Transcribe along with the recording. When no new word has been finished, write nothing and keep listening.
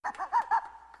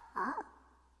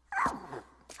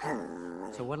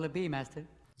So what'll it be, Master?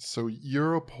 So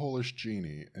you're a Polish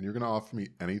genie, and you're going to offer me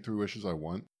any 3 wishes I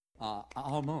want?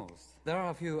 Almost. There are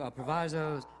a few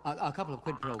provisos, a couple of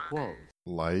quid pro quos.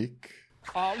 Like?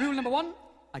 Rule number 1,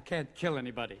 I can't kill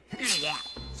anybody. Yeah,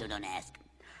 so don't ask.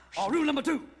 Rule number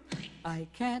 2, I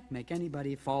can't make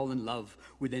anybody fall in love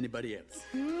with anybody else.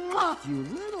 Mwah, you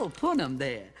little punum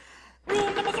there.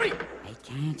 Rule number 3, I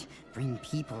can't bring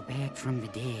people back from the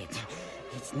dead.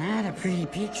 It's not a pretty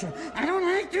picture. I don't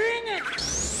like doing it.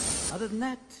 other than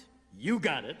that, you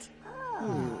got it.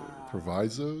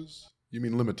 Provisos? You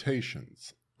mean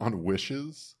limitations? On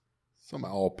wishes? Some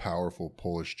all-powerful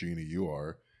Polish genie you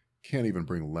are. Can't even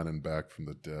bring Lenin back from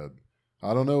the dead.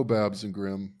 I don't know, Babs and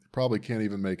Grimm. You probably can't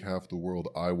even make half the world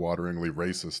eye-wateringly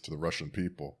racist to the Russian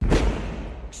people.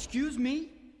 Excuse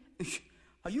me?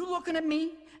 Are you looking at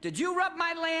me? Did you rub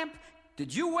my lamp?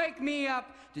 Did you wake me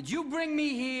up? Did you bring me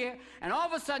here? And all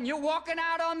of a sudden you're walking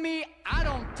out on me? I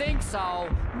don't think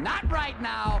so. Not right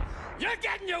now. You're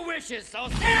getting your wishes, so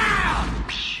sit down!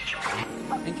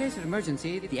 In case of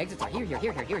emergency, the exits are here,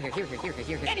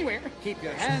 anywhere. Keep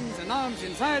your hands and arms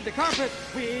inside the carpet.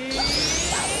 Here.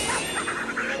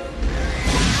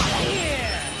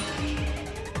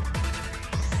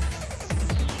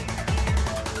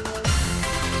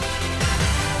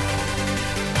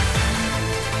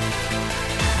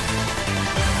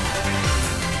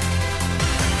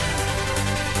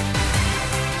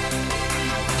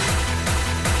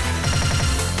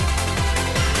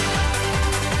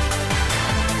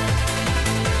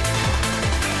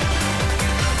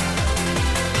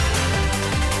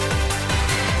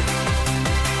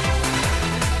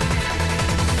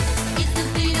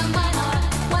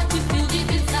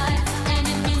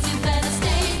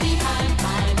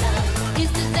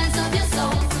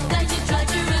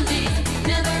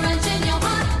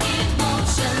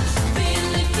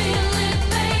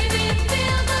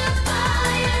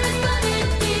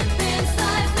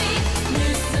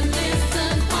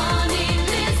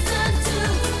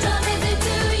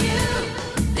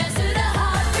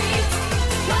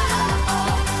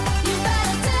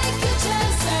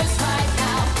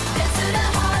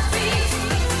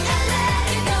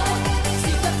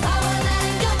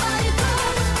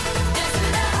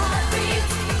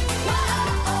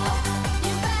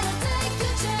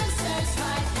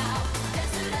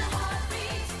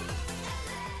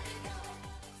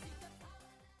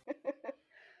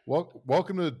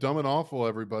 Welcome to Dumb and Awful,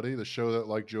 everybody, the show that,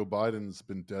 like Joe Biden's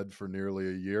been dead for nearly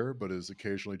a year, but is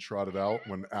occasionally trotted out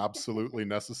when absolutely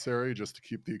necessary just to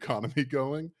keep the economy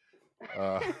going.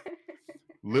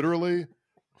 Literally,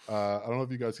 I don't know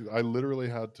if you guys, I literally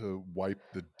had to wipe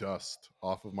the dust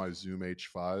off of my Zoom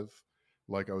H5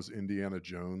 like I was Indiana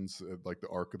Jones at like the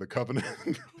Ark of the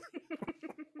Covenant.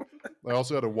 I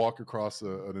also had to walk across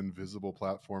an invisible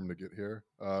platform to get here.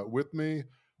 With me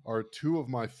are 2 of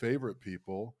my favorite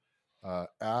people.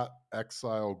 At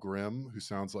Exile Grimm, who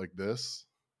sounds like this.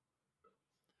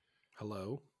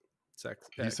 Hello.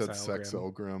 He said Sexel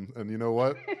Grimm. And you know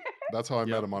what? That's how I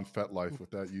met him on FetLife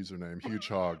with that username. Huge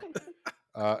hog.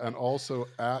 And also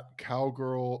at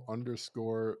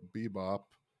Cowgirl_Bebop.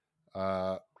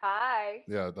 Hi.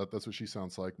 Yeah, that's what she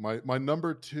sounds like. My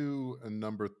number 2 and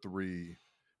number 3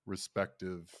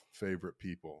 respective favorite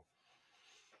people.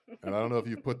 And I don't know if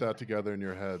you've put that together in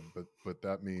your head, but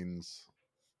that means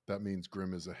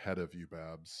Grimm is ahead of you,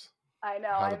 Babs. I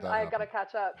know. I gotta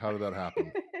catch up. How did that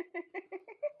happen?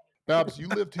 Babs, you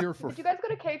lived here for... Did you guys go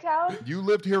to K-Town? You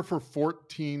lived here for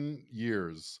 14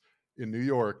 years in New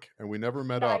York, and we never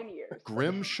met 9 up. years.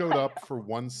 Grimm showed up for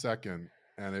 1 second,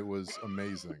 and it was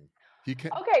amazing.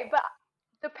 Okay, but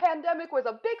the pandemic was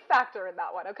a big factor in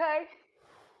that one, okay?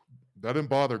 That didn't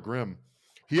bother Grimm.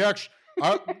 He actually...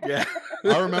 I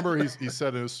remember he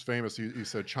said, it was famous, he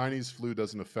said, Chinese flu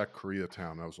doesn't affect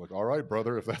Koreatown. I was like, all right,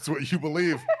 brother, if that's what you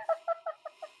believe.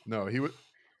 No, he would...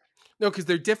 No, because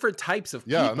they're different types of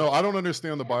people. Yeah, no, I don't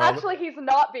understand the biology. Actually, he's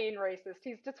not being racist.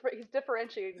 He's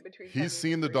differentiating between... He's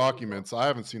seen the documents. I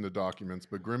haven't seen the documents,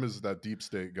 but Grimm is that deep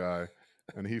state guy,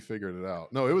 and he figured it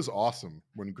out. No, it was awesome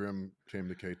when Grimm came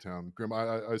to K-Town. Grimm,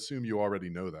 I assume you already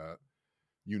know that.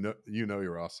 You know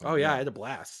you're awesome. Oh yeah, I had a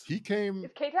blast. He came. Is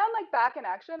K-Town like back in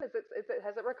action? Has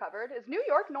it recovered? Is New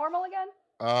York normal again?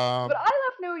 But I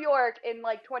left New York in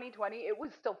like 2020. It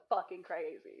was still fucking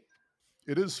crazy.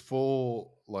 It is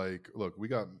full. Like, look, we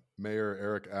got Mayor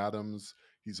Eric Adams.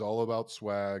 He's all about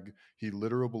swag. He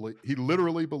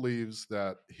literally believes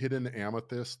that hidden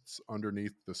amethysts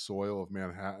underneath the soil of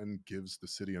Manhattan gives the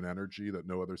city an energy that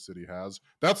no other city has.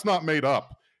 That's not made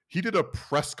up. He did a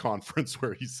press conference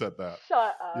where he said that.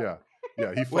 Shut up. Yeah.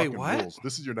 Yeah, he fucking rules.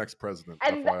 This is your next president.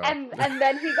 And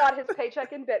then he got his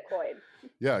paycheck in Bitcoin.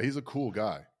 Yeah, he's a cool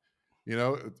guy. You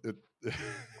know,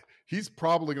 he's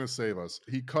probably going to save us.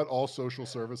 He cut all social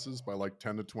services by like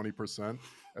 10 to 20%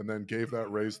 and then gave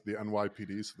that raise to the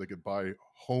NYPD so they could buy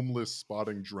homeless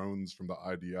spotting drones from the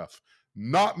IDF.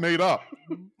 Not made up.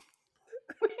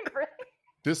 Really?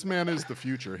 This man is the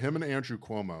future. Him and Andrew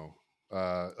Cuomo.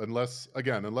 Unless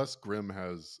Grimm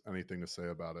has anything to say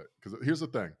about it. Because here's the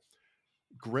thing.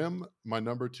 Grimm, my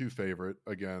number 2 favorite.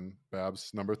 Again,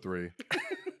 Babs, number 3.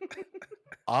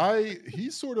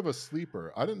 He's sort of a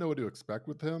sleeper. I didn't know what to expect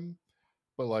with him.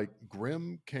 But like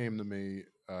Grimm came to me.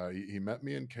 He met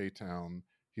me in K-Town.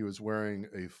 He was wearing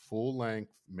a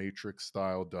full-length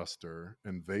Matrix-style duster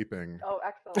and vaping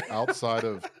outside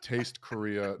of Taste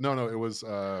Korea. No, it was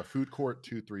Food Court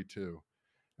 232.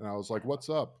 And I was like, what's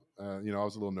up? I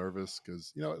was a little nervous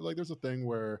because, like there's a thing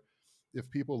where if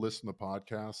people listen to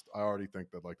podcasts, I already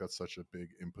think that like that's such a big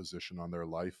imposition on their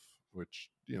life, which,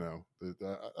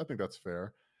 I think that's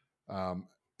fair.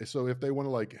 So if they want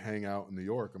to like hang out in New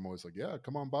York, I'm always like, yeah,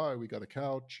 come on by. We got a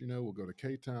couch, we'll go to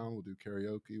K-Town, we'll do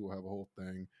karaoke, we'll have a whole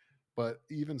thing. But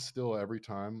even still, every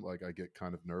time, like I get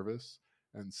kind of nervous.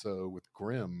 And so with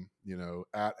Grimm,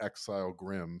 at Exile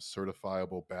Grimm,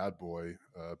 certifiable bad boy,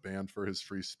 banned for his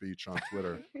free speech on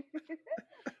Twitter.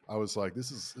 I was like, this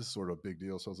is sort of a big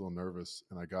deal. So I was a little nervous.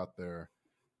 And I got there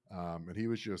and he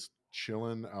was just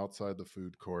chilling outside the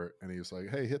food court. And he was like,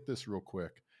 hey, hit this real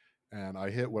quick. And I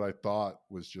hit what I thought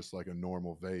was just like a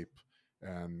normal vape.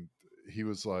 And he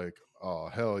was like, oh,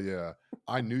 hell yeah.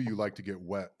 I knew you like to get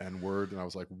wet, N-word. And I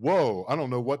was like, whoa, I don't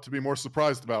know what to be more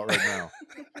surprised about right now.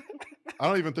 I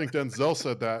don't even think Denzel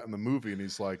said that in the movie. And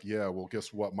he's like, yeah, well,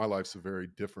 guess what? My life's a very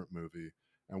different movie.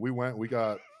 And we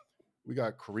got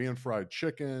Korean fried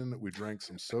chicken. We drank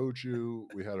some soju.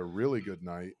 We had a really good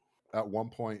night. At one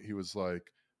point, he was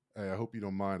like, hey, I hope you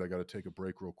don't mind. I got to take a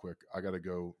break real quick. I got to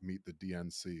go meet the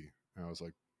DNC. And I was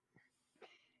like,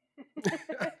 the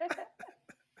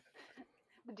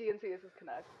DNC is his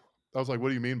connect. I was like, what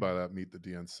do you mean by that? Meet the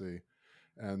DNC.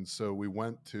 And so we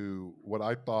went to what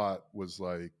I thought was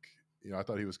like, I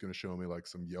thought he was going to show me like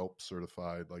some Yelp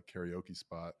certified like karaoke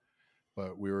spot.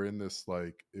 But we were in this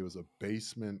like, it was a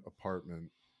basement apartment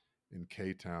in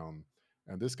K-Town.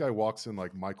 And this guy walks in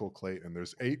like Michael Clayton.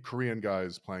 There's 8 Korean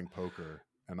guys playing poker.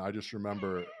 And I just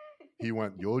remember he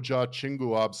went, Yoja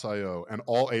Chingu Absayo. And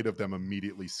all 8 of them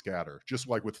immediately scatter, just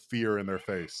like with fear in their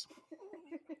face.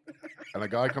 And a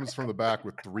guy comes from the back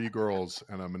with 3 girls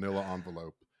and a manila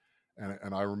envelope.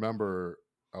 And I remember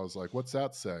I was like, what's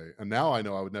that say? And now I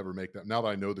know I would never make that. Now that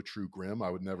I know the true Grimm, I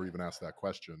would never even ask that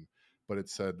question. But it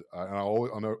said, and I'll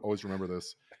always remember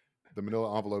this, the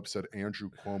manila envelope said Andrew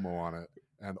Cuomo on it.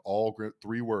 And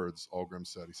 3 words, all Grimm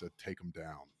said. He said, take him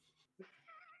down.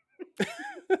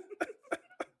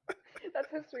 That's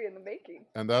history in the making.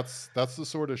 And that's the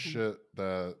sort of shit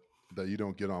that you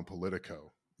don't get on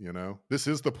Politico, This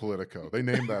is the Politico. They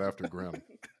named that after Grimm.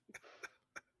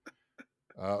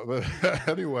 But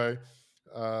anyway,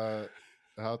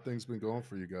 how things been going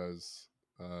for you guys?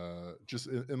 Just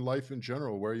in life in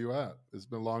general, where are you at? It's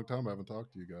been a long time I haven't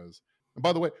talked to you guys. And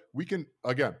by the way, we can,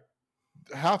 again,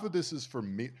 half of this is for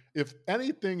me. If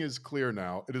anything is clear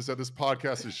now, it is that this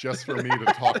podcast is just for me to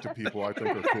talk to people I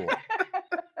think are cool.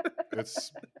 But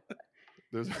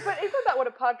isn't that what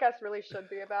a podcast really should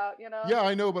be about, Yeah,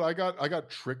 I know, but I got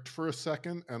tricked for a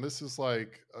second. And this is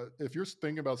like, if you're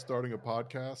thinking about starting a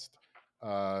podcast,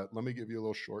 let me give you a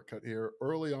little shortcut here.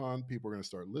 Early on, people are going to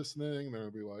start listening. They're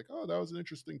going to be like, oh, that was an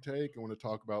interesting take. I want to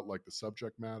talk about like the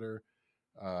subject matter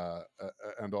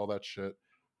and all that shit.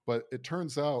 But it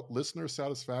turns out listener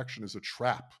satisfaction is a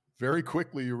trap. Very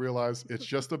quickly, you realize it's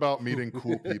just about meeting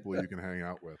cool people you can hang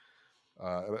out with.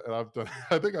 And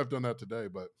I think I've done that today.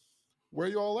 But where are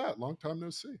you all at? Long time no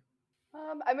see.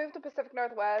 I moved to Pacific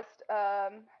Northwest. I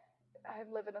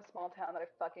live in a small town that I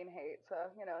fucking hate, so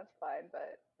it's fine,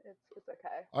 but it's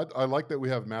okay. I like that we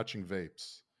have matching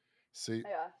vapes. See?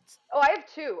 Yeah. Oh, I have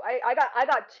 2. I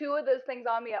got 2 of those things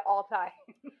on me at all times.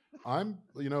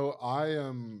 I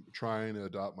am trying to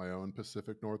adopt my own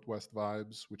Pacific Northwest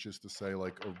vibes, which is to say,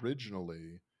 like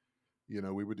originally,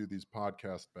 we would do these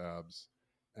podcast babs,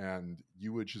 and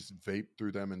you would just vape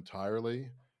through them entirely.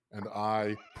 And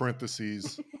I,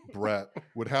 parentheses, Brett,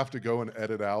 would have to go and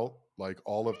edit out like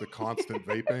all of the constant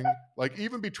vaping. Like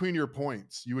even between your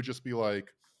points, you would just be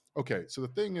like, okay, so the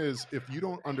thing is, if you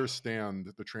don't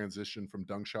understand the transition from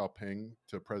Deng Xiaoping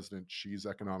to President Xi's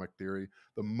economic theory,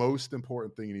 the most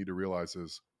important thing you need to realize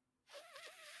is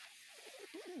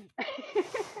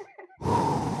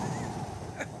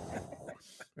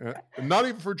Not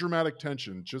even for dramatic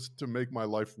tension, just to make my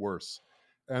life worse.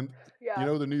 And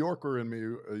the New Yorker in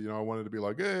me, I wanted to be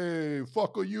like, "Hey,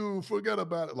 fuck you, forget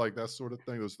about it," like that sort of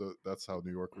thing. That's how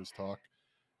New Yorkers talk,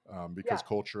 because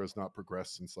culture has not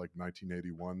progressed since like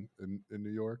 1981 in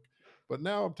New York. But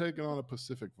now I'm taking on a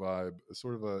Pacific vibe,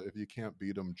 sort of a if you can't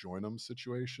beat them, join them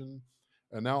situation.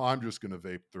 And now I'm just going to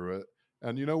vape through it.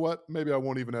 And you know what? Maybe I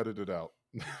won't even edit it out.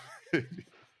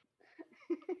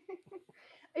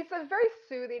 It's a very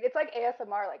soothing. It's like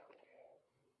ASMR, like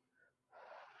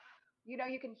you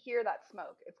can hear that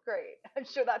smoke. It's great. I'm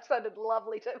sure that sounded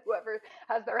lovely to whoever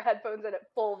has their headphones in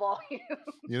at full volume.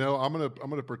 I'm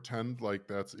gonna pretend like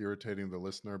that's irritating the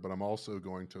listener, but I'm also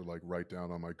going to like write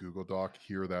down on my Google Doc,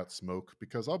 "Hear that smoke,"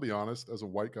 because I'll be honest, as a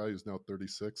white guy who's now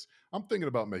 36, I'm thinking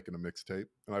about making a mixtape,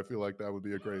 and I feel like that would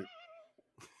be a great.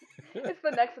 It's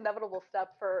the next inevitable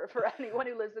step for anyone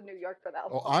who lives in New York for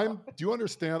that long. Do you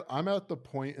understand? I'm at the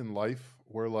point in life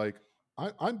where like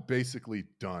I'm basically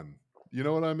done. You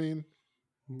know what I mean?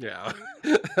 Yeah.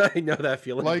 I know that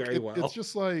feeling very well. It's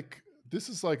just like, this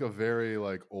is like a very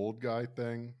like old guy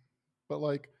thing, but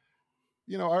like,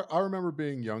 I remember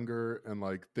being younger and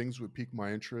like things would pique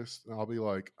my interest and I'll be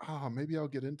like, maybe I'll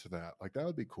get into that. Like that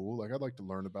would be cool. Like I'd like to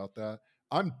learn about that.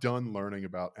 I'm done learning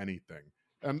about anything.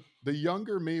 And the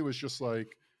younger me was just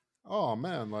like, oh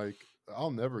man, like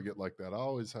I'll never get like that. I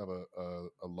always have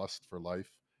a lust for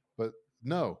life. But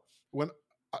no, when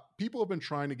people have been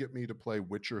trying to get me to play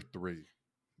Witcher 3,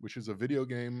 which is a video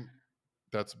game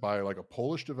that's by like a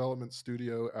Polish development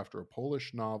studio after a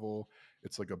Polish novel.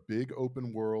 It's like a big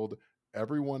open world.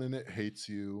 Everyone in it hates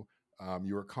you.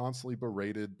 You are constantly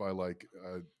berated by like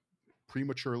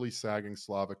prematurely sagging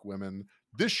Slavic women.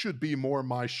 This should be more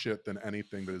my shit than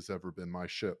anything that has ever been my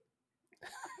shit.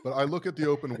 But I look at the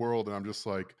open world and I'm just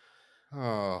like,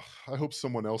 I hope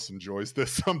someone else enjoys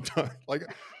this. I'm done. Like,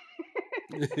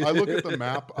 I look at the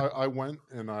map. I went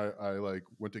and I like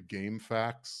went to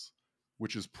GameFAQs,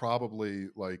 which is probably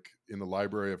like in the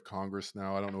Library of Congress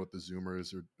now. I don't know what the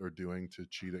Zoomers are doing to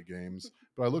cheat at games,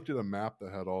 but I looked at a map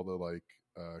that had all the like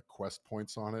quest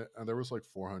points on it, and there was like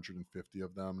 450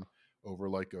 of them over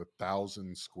like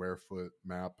 1,000 square foot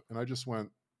map, and I just went,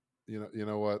 you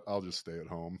know what? I'll just stay at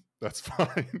home. That's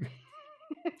fine.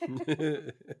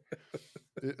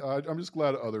 I'm just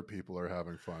glad other people are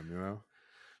having fun,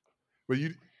 But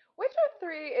Witcher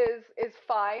 3 is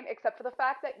fine, except for the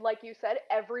fact that, like you said,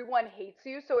 everyone hates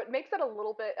you, so it makes it a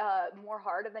little bit more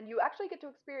hard, and then you actually get to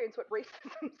experience what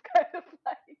racism's kind of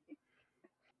like.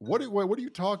 What are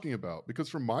you talking about? Because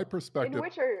from my perspective,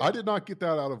 I did not get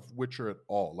that out of Witcher at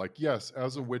all. Like, yes,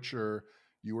 as a Witcher,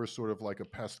 you were sort of like a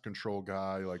pest control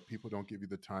guy. Like, people don't give you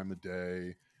the time of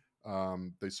day.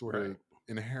 They sort of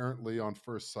inherently, on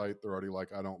first sight, they're already like,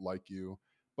 I don't like you.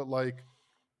 But like,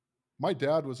 my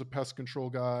dad was a pest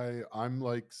control guy. I'm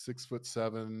like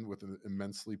 6'7" with an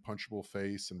immensely punchable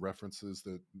face and references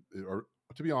that are,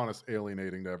 to be honest,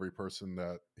 alienating to every person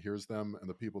that hears them, and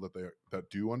the people that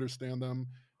do understand them,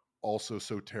 also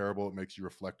so terrible it makes you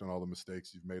reflect on all the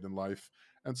mistakes you've made in life.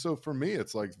 And so for me,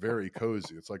 it's like very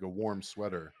cozy. It's like a warm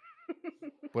sweater.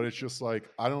 But it's just like,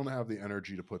 I don't have the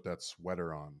energy to put that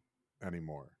sweater on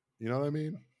anymore. You know what I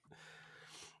mean?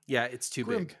 Yeah, it's too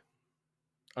big.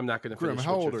 I'm not going to finish. Grim,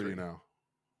 how old are you now?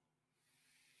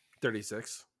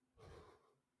 36.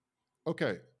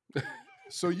 Okay.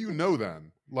 So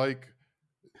then, like,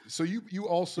 so you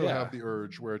also have the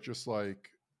urge where it's just like,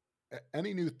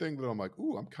 any new thing that I'm like,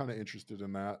 ooh, I'm kind of interested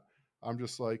in that. I'm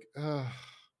just like,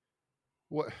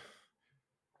 what?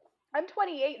 I'm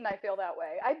 28 and I feel that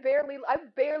way. I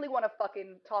barely want to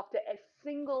fucking talk to a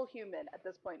single human at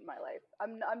this point in my life.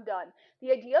 I'm done.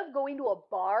 The idea of going to a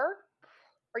bar,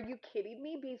 are you kidding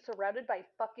me? Being surrounded by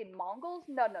fucking Mongols?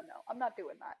 No. I'm not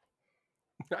doing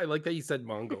that. I like that you said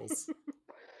Mongols. Is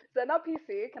that not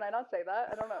PC? Can I not say that?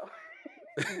 I don't know.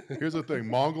 Here's the thing,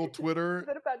 Mongol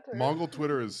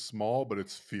Twitter is small, but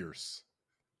it's fierce.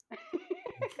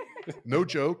 No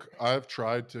joke. I've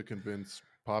tried to convince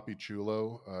Poppy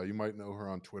Chulo. You might know her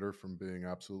on Twitter from being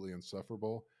absolutely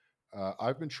insufferable.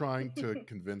 I've been trying to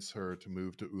convince her to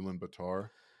move to Ulaanbaatar.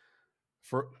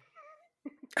 For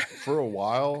a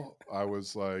while, I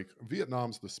was like,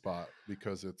 Vietnam's the spot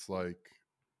because it's like,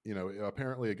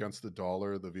 apparently against the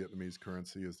dollar, the Vietnamese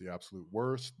currency is the absolute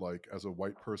worst. Like, as a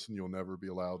white person, you'll never be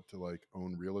allowed to like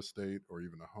own real estate or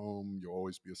even a home. You'll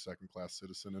always be a second-class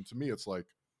citizen. And to me, it's like,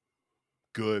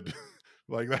 good.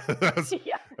 Like that's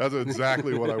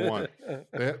exactly what I want.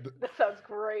 That sounds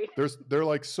great. They're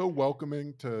like so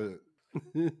welcoming to.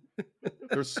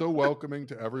 They're so welcoming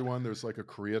to everyone. There's like a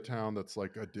Koreatown that's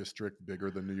like a district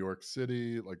bigger than New York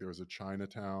City. Like there's a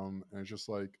Chinatown, and it's just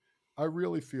like, I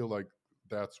really feel like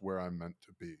that's where I'm meant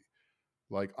to be.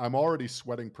 Like, I'm already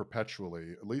sweating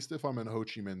perpetually. At least if I'm in Ho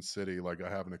Chi Minh City, like I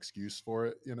have an excuse for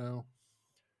it, you know?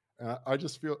 And I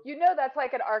just feel You know that's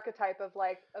like an archetype of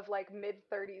like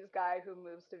mid-30s guy who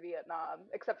moves to Vietnam.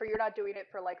 Except for you're not doing it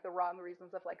for like the wrong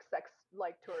reasons of like sex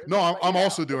like tourism. no, but, I'm you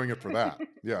also know. doing it for that.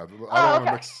 Yeah, I Oh, don't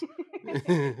want to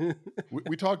okay. mix.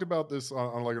 We talked about this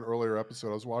on like an earlier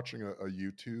episode. I was watching a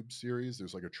YouTube series.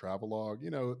 There's like a travelogue. You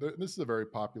know, this is a very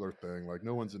popular thing. Like,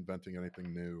 no one's inventing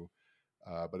anything new,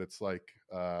 but it's like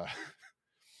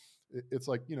it's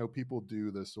like, you know, people do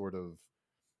this sort of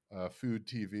food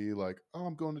TV, like, oh,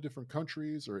 I'm going to different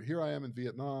countries, or here I am in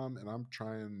Vietnam and I'm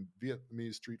trying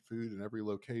Vietnamese street food in every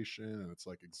location, and it's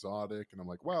like exotic, and I'm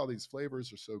like, wow, these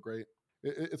flavors are so great.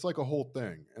 It's like a whole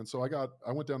thing. And so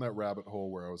I went down that rabbit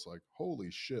hole where I was like, holy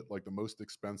shit, like the most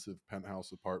expensive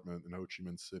penthouse apartment in Ho Chi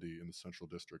Minh City in the Central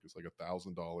District is like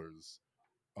 $1,000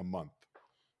 a month.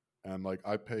 And like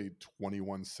I paid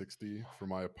 $2,160 for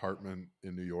my apartment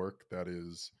in New York that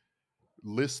is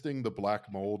listing the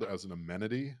black mold as an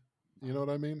amenity. You know what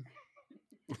I mean?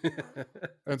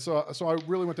 And so I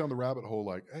really went down the rabbit hole,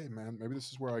 like, hey man, maybe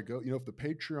this is where I go. You know, if the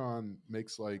Patreon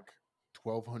makes like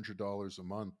 $1,200 a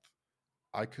month,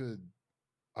 I could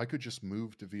just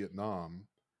move to Vietnam,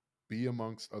 be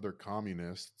amongst other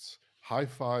communists, high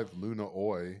five Luna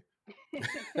Oi,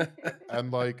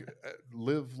 and like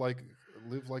live like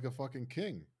a fucking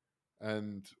king.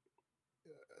 And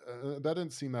that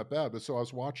didn't seem that bad. But so I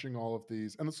was watching all of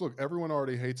these, and look, everyone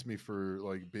already hates me for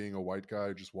like being a white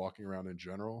guy just walking around in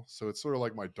general. So it's sort of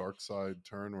like my dark side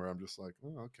turn where I'm just like,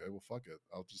 oh, okay, well, fuck it.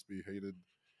 I'll just be hated.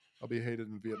 I'll be hated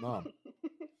in Vietnam.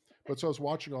 But so I was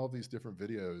watching all these different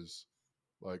videos,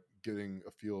 like getting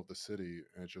a feel of the city,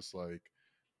 and it's just like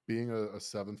being a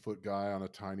 7-foot guy on a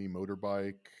tiny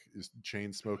motorbike, is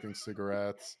chain smoking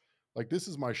cigarettes. Like, this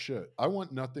is my shit. I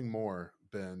want nothing more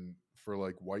than for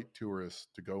like white tourists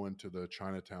to go into the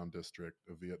Chinatown district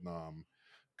of Vietnam,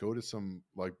 go to some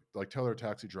like tell their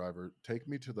taxi driver, take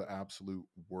me to the absolute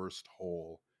worst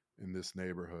hole in this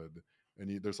neighborhood.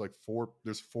 And there's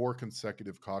 4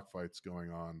 consecutive cockfights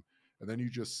going on. And then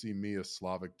you just see me, a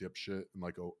Slavic dipshit, in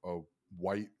like a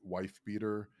white wife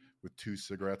beater with 2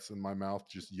 cigarettes in my mouth,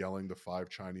 just yelling the 5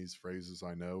 Chinese phrases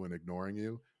I know and ignoring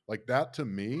you. Like, that to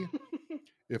me,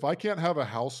 if I can't have a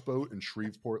houseboat in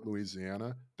Shreveport,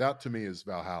 Louisiana, that to me is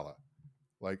Valhalla.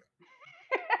 Like,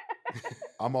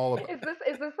 I'm all about. Is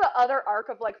this the other arc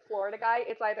of like Florida guy?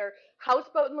 It's either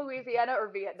houseboat in Louisiana or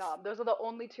Vietnam. Those are the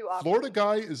only 2 options. Florida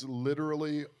guy is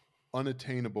literally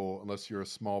unattainable unless you're a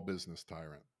small business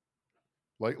tyrant.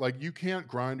 Like you can't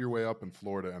grind your way up in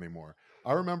Florida anymore.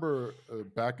 I remember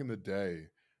back in the day,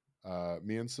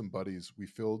 me and some buddies, we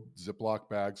filled Ziploc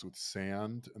bags with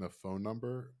sand and a phone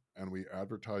number, and we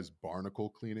advertised barnacle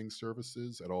cleaning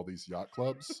services at all these yacht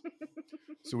clubs.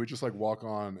 So we just like walk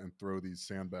on and throw these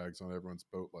sandbags on everyone's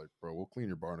boat, like, bro, we'll clean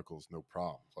your barnacles, no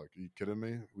problem. Like, are you kidding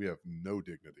me? We have no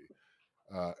dignity.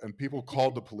 And people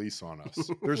called the police on us.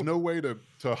 There's no way to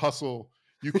hustle.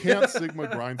 You can't Sigma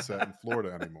grind set in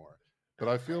Florida anymore. But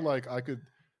I feel like I could.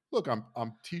 Look,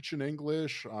 I'm teaching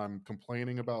English. I'm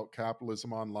complaining about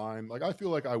capitalism online. Like, I feel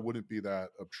like I wouldn't be that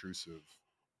obtrusive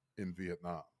in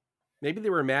Vietnam. Maybe they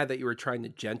were mad that you were trying to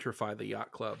gentrify the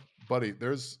yacht club. Buddy,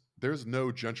 there's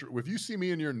no if you see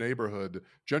me in your neighborhood,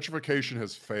 gentrification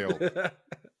has failed.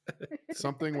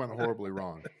 Something went horribly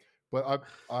wrong. But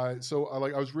I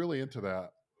was really into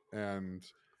that, and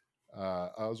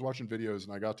I was watching videos,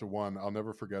 and I got to one. I'll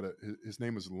never forget it. His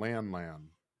name is Lan Lan.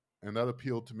 And that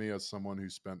appealed to me as someone who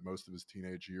spent most of his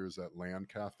teenage years at LAN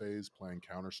cafes playing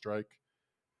Counter-Strike.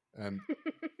 And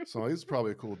so he's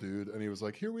probably a cool dude. And he was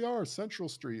like, here we are, Central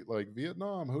Street, like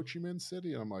Vietnam, Ho Chi Minh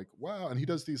City. And I'm like, wow. And he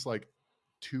does these like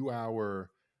 2-hour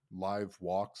live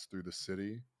walks through the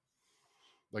city.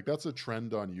 Like, that's a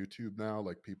trend on YouTube now.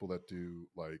 Like, people that do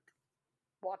like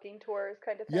walking tours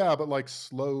kind of thing. Yeah, but like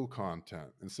slow content.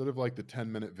 Instead of like the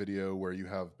 10-minute video where you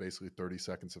have basically 30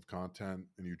 seconds of content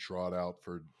and you draw it out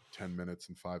for 10 minutes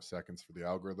and 5 seconds for the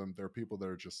algorithm. There are people that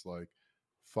are just like,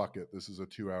 fuck it, this is a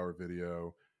 2-hour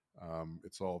video.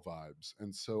 It's all vibes.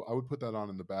 And so I would put that on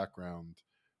in the background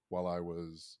while I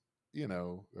was, you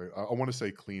know, I want to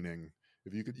say cleaning.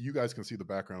 If you guys can see the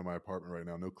background of my apartment right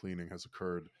now, no cleaning has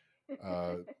occurred.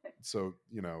 So,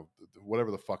 you know,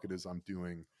 whatever the fuck it is I'm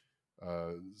doing,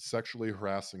 sexually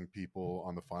harassing people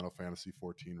on the Final Fantasy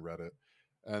 14 Reddit.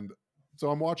 And so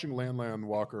I'm watching Lan Lan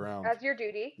walk around. As your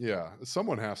duty. Yeah,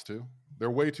 someone has to. They're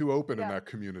way too open in that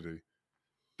community.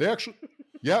 They actually,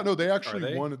 they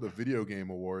actually won at the Video Game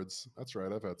Awards. That's right,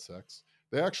 I've had sex.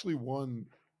 They actually won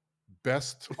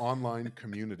Best Online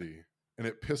Community, and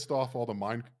it pissed off all the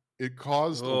it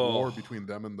caused a war Oh. between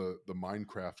them and the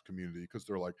Minecraft community because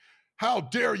they're like, "How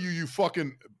dare you, you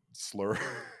fucking slur."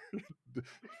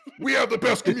 We have the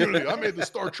best community. I made the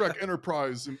Star Trek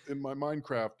Enterprise in my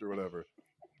Minecraft or whatever.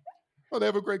 Oh, they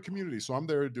have a great community. So I'm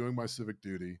there doing my civic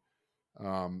duty.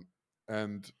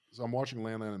 And so I'm watching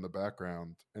Landland in the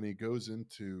background, and he goes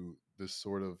into this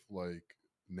sort of like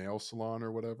nail salon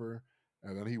or whatever.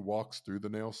 And then he walks through the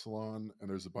nail salon, and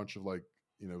there's a bunch of like,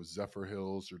 Zephyr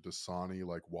Hills or Dasani,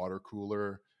 like water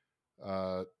cooler,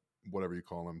 whatever you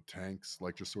call them, tanks,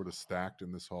 like just sort of stacked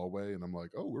in this hallway. And I'm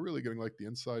like, oh, we're really getting like the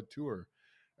inside tour.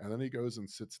 And then he goes and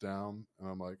sits down, and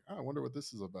I'm like, I wonder what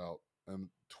this is about. And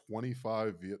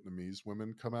 25 Vietnamese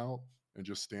women come out and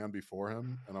just stand before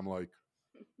him. And I'm like,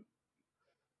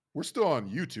 we're still on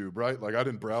YouTube, right? Like, I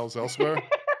didn't browse elsewhere.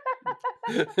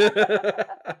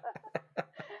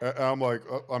 And I'm like,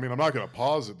 I mean, I'm not going to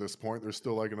pause at this point. There's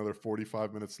still like another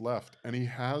 45 minutes left. And he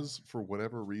has, for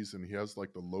whatever reason, he has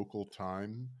like the local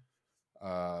time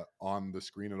on the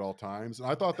screen at all times. And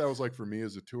I thought that was like for me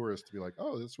as a tourist to be like,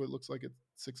 oh, that's what it looks like at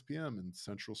 6 p.m. in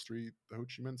Central Street, Ho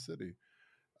Chi Minh City.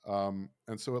 And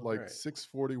so at like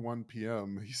 6:41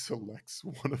 p.m., he selects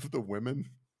one of the women,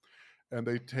 and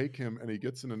they take him, and he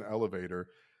gets in an elevator.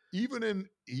 Even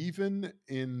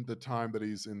in the time that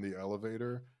he's in the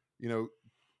elevator,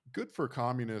 good for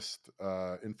communist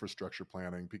infrastructure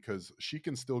planning, because she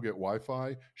can still get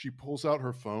Wi-Fi. She pulls out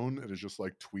her phone and is just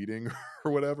like tweeting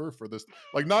or whatever for this,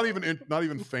 like not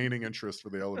even feigning interest for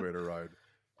the elevator ride.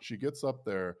 She gets up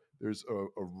there. There's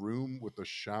a room with a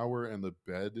shower and the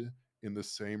bed in the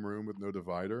same room with no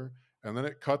divider. And then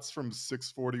it cuts from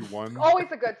 6:41. Always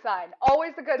a good sign.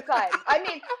 Always a good sign. I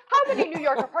mean, how many New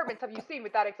York apartments have you seen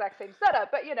with that exact same setup?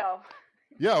 But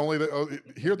Yeah, only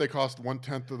here they cost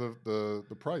 1/10 of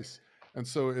the price. And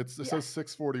so it says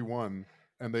 6:41,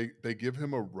 and they give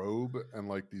him a robe and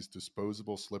like these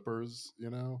disposable slippers,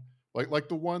 like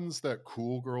the ones that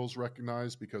cool girls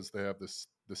recognize because they have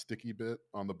the sticky bit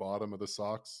on the bottom of the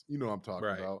socks. You know what I'm talking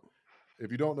about. If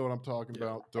you don't know what I'm talking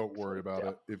about, don't worry about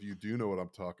it. If you do know what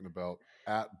I'm talking about,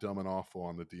 at Dumb and Awful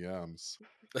on the DMs.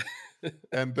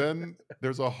 And then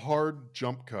there's a hard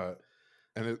jump cut,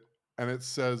 and it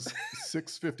says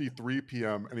 6:53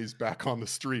 p.m. and he's back on the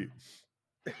street.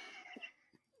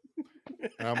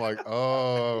 And I'm like,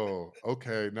 oh,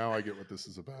 okay, now I get what this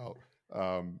is about.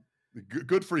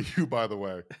 Good for you, by the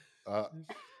way.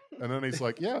 And then he's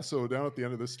like, yeah, so down at the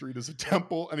end of this street is a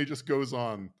temple, and he just goes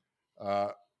on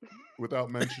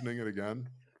without mentioning it again.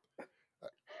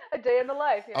 A day in the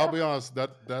life. I'll be honest,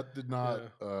 that did not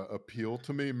appeal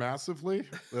to me massively.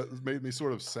 That made me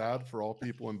sort of sad for all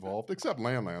people involved, except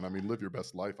Landland. I mean, live your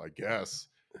best life, I guess.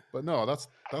 But no, that's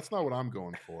not what I'm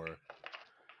going for.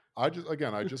 I just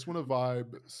want to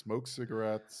vibe, smoke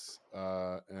cigarettes,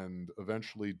 and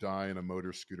eventually die in a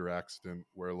motor scooter accident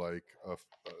where like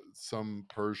some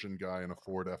Persian guy in a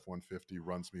Ford F-150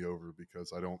 runs me over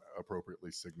because I don't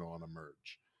appropriately signal on a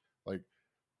merge. Like,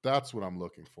 that's what I'm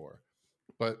looking for.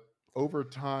 But over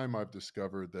time, I've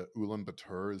discovered that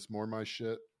Ulaanbaatar is more my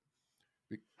shit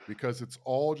because it's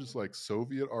all just like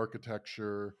Soviet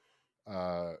architecture,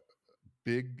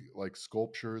 big like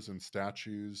sculptures and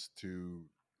statues to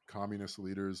communist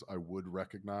leaders I would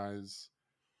recognize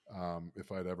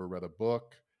if I'd ever read a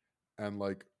book, and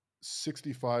like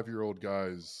 65-year-old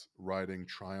guys riding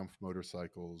Triumph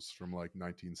motorcycles from like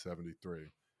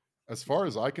 1973. As far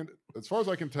as I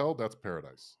can tell, that's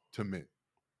paradise to me.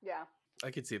 Yeah. I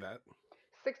could see that.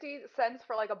 60 cents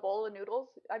for like a bowl of noodles.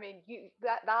 I mean,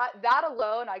 that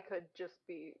alone, I could just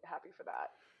be happy for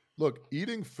that. Look,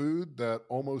 eating food that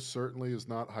almost certainly is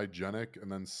not hygienic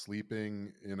and then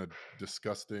sleeping in a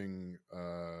disgusting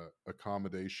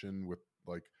accommodation with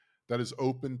like that is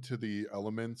open to the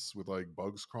elements with like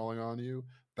bugs crawling on you.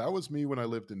 That was me when I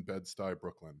lived in Bed-Stuy,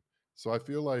 Brooklyn. So I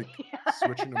feel like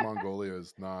switching to Mongolia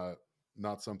is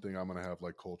not something I'm going to have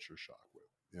like culture shock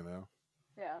with,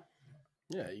 Yeah.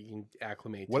 Yeah, you can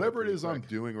acclimate. Whatever it is I'm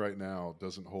doing right now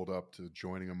doesn't hold up to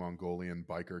joining a Mongolian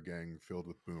biker gang filled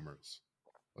with boomers.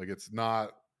 Like, it's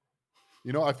not,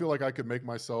 I feel like I could make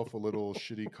myself a little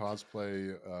shitty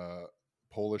cosplay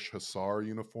Polish hussar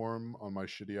uniform on my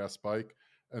shitty ass bike,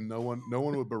 and no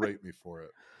one would berate me for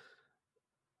it.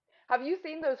 Have you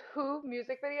seen those Who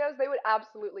music videos? They would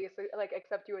absolutely like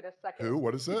accept you in a second. Who?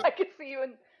 What is it? I could see you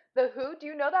in the Who. Do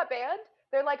you know that band?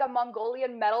 They're like a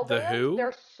Mongolian metal band. The Who?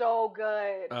 They're so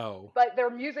good. Oh. But their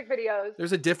music videos.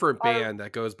 There's a different band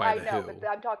that goes by The Who. I know, but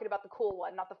I'm talking about the cool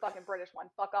one, not the fucking British one.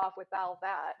 Fuck off with all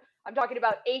that. I'm talking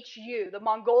about HU, the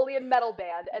Mongolian metal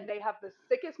band, and they have the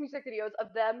sickest music videos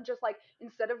of them just like,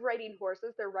 instead of riding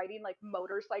horses, they're riding like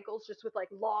motorcycles just with like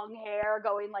long hair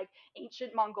going like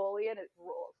ancient Mongolian. It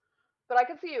rules. but I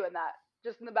could see you in that,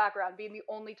 just in the background, being the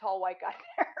only tall white guy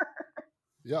there.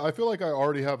 Yeah, I feel like I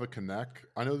already have a connect.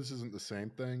 I know this isn't the same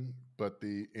thing, but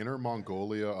the Inner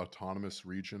Mongolia Autonomous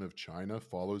Region of China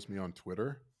follows me on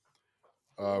Twitter.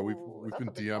 We've Ooh, we've that's been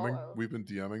a big DMing follow. we've been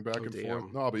DMing back Oh, and forth.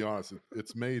 damn. No, I'll be honest,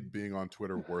 it's made being on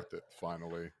Twitter worth it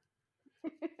finally.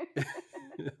 That's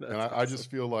And I awesome. just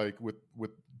feel like with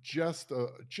just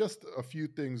a few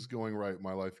things going right,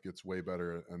 my life gets way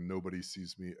better, and nobody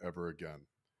sees me ever again.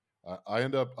 I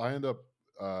end up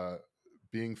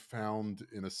being found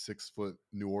in a 6-foot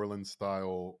New Orleans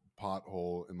style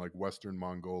pothole in like Western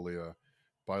Mongolia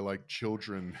by like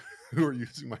children who are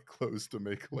using my clothes to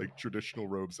make like traditional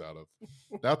robes out of.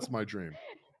 That's my dream.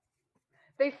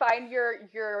 They find your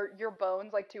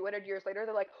bones like 200 years later.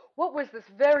 They're like, what was this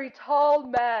very tall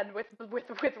man with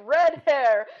red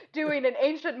hair doing in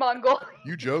ancient Mongolia?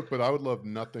 You joke, but I would love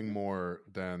nothing more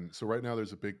than, so right now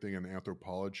there's a big thing in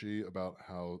anthropology about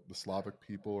how the Slavic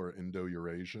people are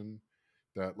Indo-Eurasian,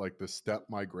 that like the steppe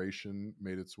migration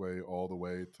made its way all the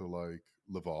way to like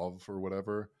Lvov or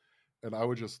whatever. And I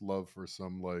would just love for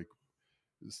some like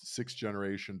 6th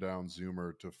generation down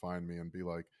Zoomer to find me and be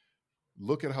like,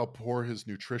 look at how poor his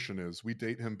nutrition is. We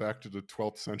date him back to the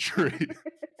 12th century.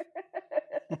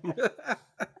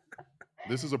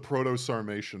 This is a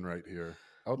proto-Sarmatian right here.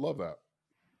 I would love that.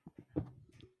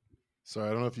 Sorry,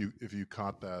 I don't know if you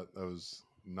caught that. That was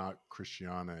not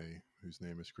Christiane, whose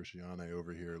name is Christiane,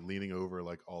 over here, leaning over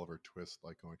like Oliver Twist,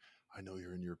 like going, "I know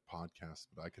you're in your podcast,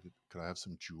 but could I have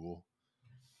some Juul?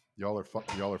 Y'all are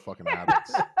fucking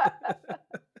addicts."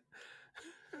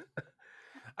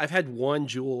 I've had one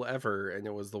Juul ever, and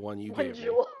it was the one you gave me.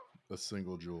 A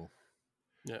single Juul.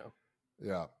 Yeah.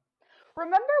 Yeah.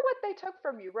 Remember what they took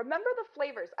from you. Remember the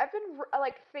flavors. I've been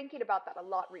like thinking about that a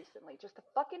lot recently. Just the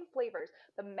fucking flavors.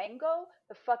 The mango,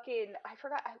 the fucking, I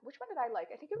forgot, which one did I like?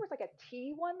 I think it was like a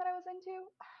tea one that I was into.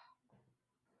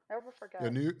 Never forget. Yeah,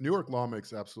 New York law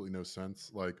makes absolutely no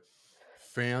sense. Like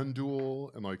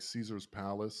FanDuel and like Caesar's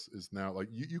Palace is now like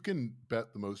you can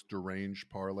bet the most deranged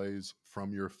parlays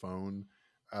from your phone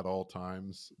at all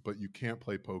times, but you can't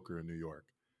play poker in New York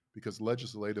because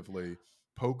legislatively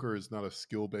poker is not a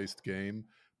skill-based game,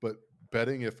 but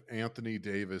betting if Anthony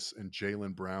Davis and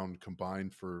Jaylen Brown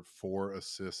combined for 4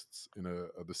 assists in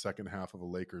the second half of a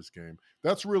Lakers game,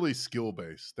 that's really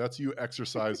skill-based. That's you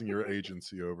exercising your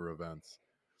agency over events.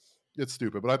 It's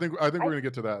stupid, but I think we're going to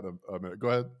get to that in a minute. Go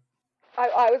ahead.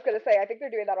 I was going to say, I think they're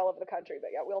doing that all over the country, but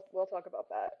yeah, we'll talk about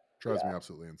that. Drives me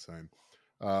absolutely insane.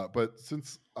 But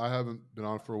since I haven't been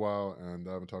on for a while and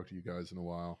I haven't talked to you guys in a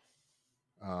while,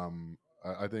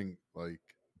 I think like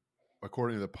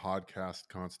according to the podcast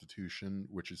constitution,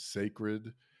 which is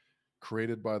sacred,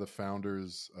 created by the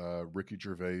founders, Ricky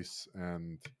Gervais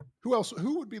and who else?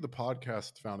 Who would be the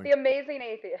podcast founding? The Amazing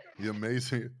Atheist. The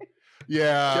Amazing.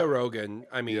 Yeah. Joe Rogan.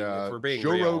 I mean, if we're being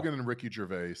Joe real. Rogan and Ricky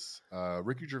Gervais.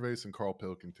 Ricky Gervais and Carl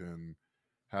Pilkington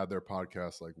had their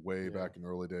podcast like way back in the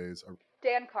early days.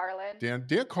 Dan Carlin. Dan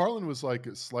Carlin was like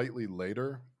slightly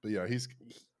later, but yeah, he was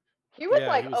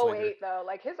like he was 08 later. though.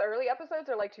 Like his early episodes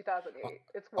are like 2008.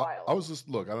 It's wild. I was just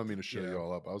I don't mean to show you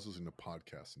all up. I was listening to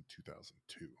podcasts in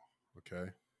 2002.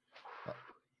 Okay.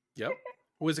 Yep.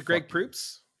 Was it Greg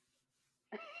Proops?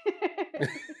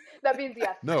 That means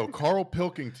yes. No, Carl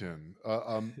Pilkington.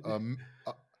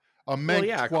 A Meg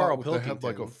twat Carl with the head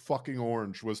like a Pilkington. fucking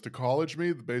orange was to college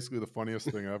me basically the funniest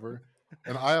thing ever.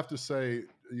 And I have to say,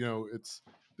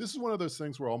 this is one of those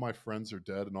things where all my friends are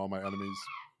dead and all my enemies.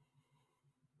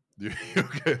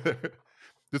 Okay.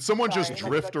 Did someone just Sorry,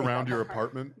 drift that's around okay. your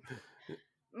apartment?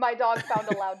 My dog found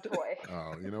a loud toy.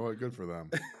 Oh, you know what? Good for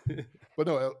them. But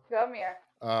no, Come here.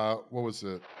 what was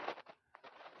it?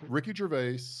 Ricky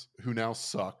Gervais, who now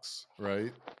sucks,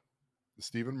 right?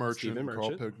 Stephen Merchant,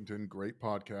 Carl Pilkington, great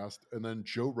podcast. And then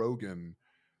Joe Rogan,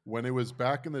 when it was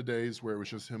back in the days where it was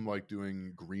just him like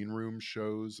doing green room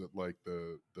shows at like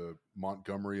the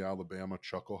Montgomery, Alabama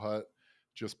Chuckle Hut,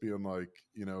 just being like,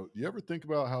 you ever think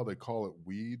about how they call it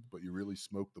weed, but you really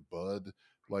smoke the bud?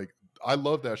 Like, I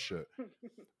love that shit.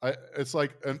 It's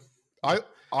like, and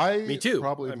I Me too.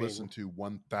 probably listened to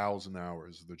 1,000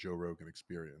 hours of the Joe Rogan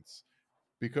Experience.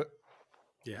 Because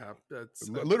that's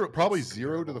literally probably that's 0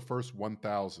 to terrible. the first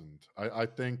 1,000. I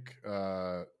think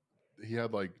he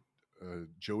had like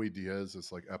Joey Diaz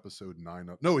as like episode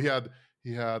 9. No, he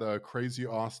had a crazy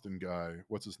Austin guy.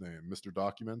 What's his name? Mr.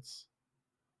 Documents.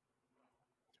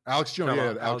 Alex Jones.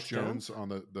 Yeah, Alex Jones on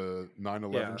the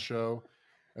 9/11 show,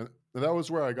 and that was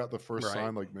where I got the first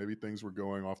sign like maybe things were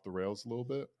going off the rails a little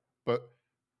bit. But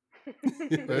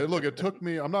look, it took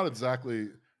me.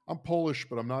 I'm Polish,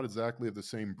 but I'm not exactly of the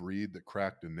same breed that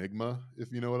cracked Enigma,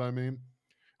 if you know what I mean.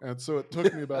 And so it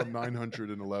took me about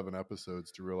 911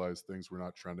 episodes to realize things were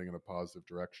not trending in a positive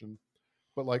direction.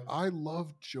 But like, I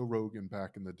loved Joe Rogan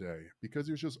back in the day because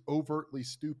he was just overtly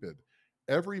stupid.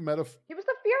 Every metaphor. He was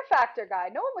the Fear Factor guy.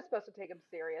 No one was supposed to take him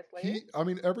seriously.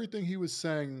 Everything he was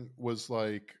saying was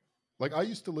like I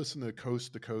used to listen to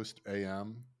Coast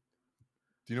AM.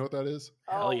 Do you know what that is?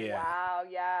 Hell yeah. Wow,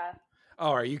 yeah. Oh,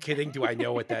 are you kidding? Do I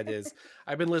know what that is?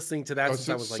 I've been listening to that since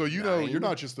I was like so you know, 9, you're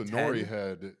not just a 10. Nori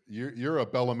head. You're a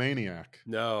Bellamaniac.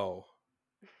 No.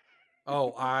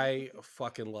 Oh, I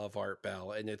fucking love Art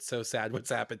Bell, and it's so sad what's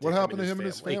happened to him. What happened to him and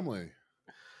his family?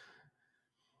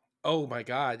 Oh my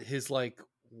God, his like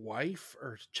wife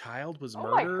or child was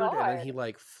murdered, and then he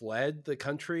like fled the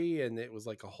country, and it was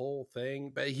like a whole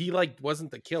thing. But he like wasn't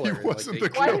the killer. He wasn't the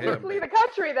killer. Why did you flee the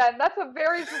country then? That's a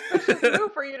very suspicious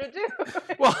move for you to do.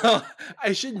 Well,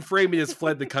 I shouldn't frame it as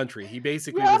fled the country. He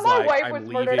basically was my like, wife I'm was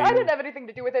leaving. murdered. I didn't have anything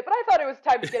to do with it, but I thought it was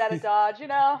time to get out of Dodge, you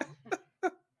know?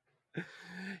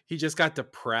 He just got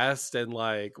depressed and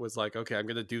like was like, okay, I'm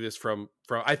gonna do this from.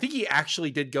 I think he actually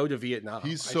did go to Vietnam.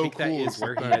 He's so I think cool. That is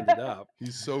where he ended up.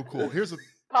 He's so cool. Here's a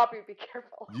Poppy, be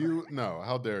careful.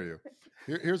 How dare you?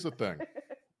 Here's the thing.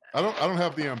 I don't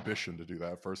have the ambition to do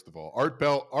that. First of all, Art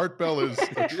Bell is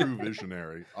a true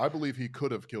visionary. I believe he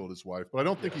could have killed his wife, but I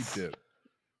don't think he did.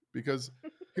 Because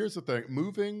here's the thing: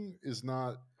 moving is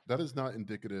not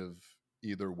indicative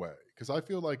either way. Because I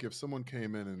feel like if someone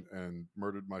came in and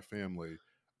murdered my family,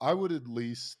 I would at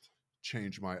least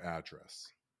change my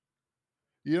address.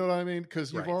 You know what I mean?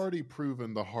 Because you've already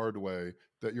proven the hard way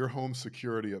that your home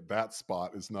security at that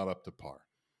spot is not up to par.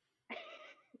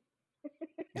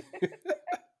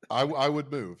 I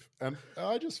would move, and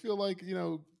I just feel like, you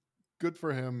know, good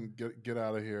for him. Get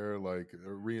out of here, like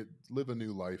live a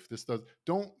new life.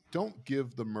 Don't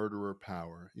give the murderer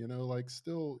power. You know, like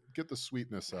still get the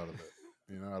sweetness out of it.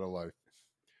 You know, out of life.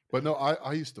 But no,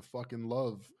 I used to fucking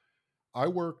love. I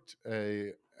worked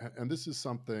and this is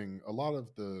something a lot of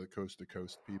the coast to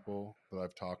coast people that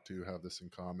I've talked to have this in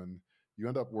common. You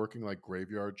end up working like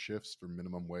graveyard shifts for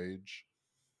minimum wage.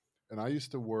 And I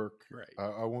used to work,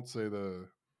 I won't say the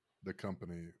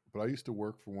company, but I used to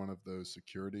work for one of those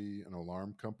security and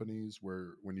alarm companies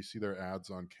where when you see their ads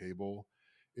on cable,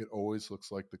 it always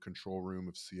looks like the control room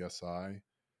of CSI.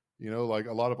 You know, like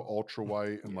a lot of ultra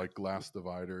white and like glass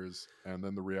dividers. And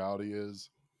then the reality is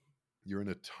you're in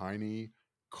a tiny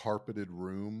carpeted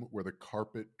room where the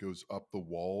carpet goes up the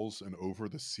walls and over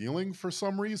the ceiling for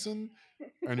some reason.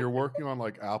 And you're working on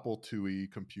like Apple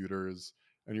IIe computers,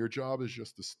 and your job is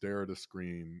just to stare at a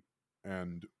screen.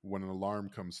 And when an alarm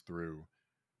comes through,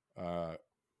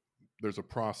 there's a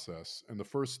process. And the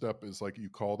first step is like you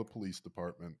call the police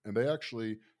department, and they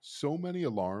actually, so many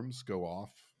alarms go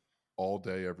off all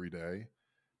day, every day,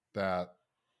 that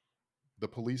the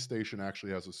police station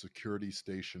actually has a security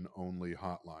station only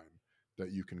hotline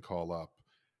that you can call up,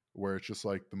 where it's just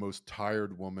like the most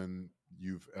tired woman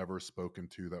you've ever spoken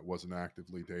to that wasn't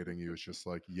actively dating you is just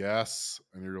like, yes.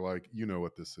 And you're like, you know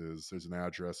what this is. There's an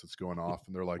address that's going off.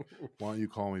 And they're like, why don't you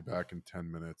call me back in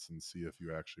 10 minutes and see if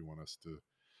you actually want us to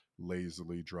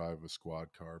lazily drive a squad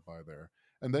car by there.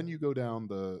 And then you go down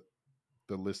the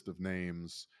list of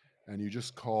names and you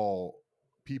just call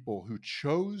people who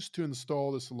chose to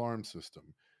install this alarm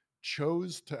system,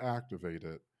 chose to activate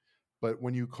it. But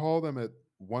when you call them at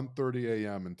 1:30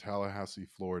 a.m. in Tallahassee,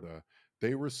 Florida,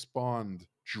 they respond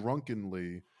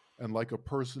drunkenly and like a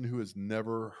person who has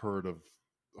never heard of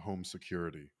home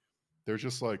security. They're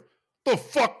just like, the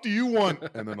fuck do you want?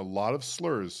 And then a lot of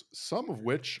slurs, some of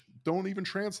which don't even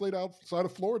translate outside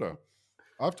of Florida.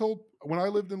 When I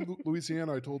lived in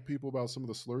Louisiana, I told people about some of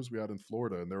the slurs we had in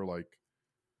Florida, and they're like,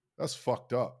 that's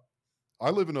fucked up. I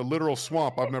live in a literal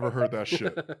swamp. I've never heard that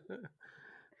shit.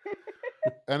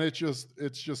 And it's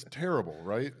just terrible,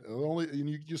 right?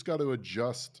 You just got to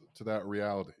adjust to that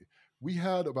reality. We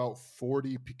had about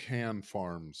 40 pecan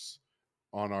farms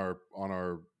on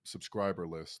our subscriber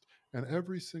list, and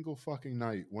every single fucking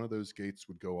night, one of those gates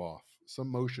would go off. Some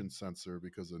motion sensor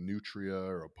because a nutria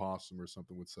or a possum or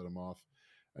something would set them off,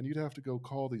 and you'd have to go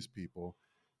call these people.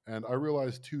 And I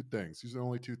realized two things. These are the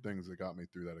only two things that got me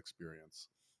through that experience.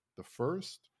 The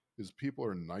first is people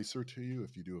are nicer to you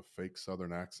if you do a fake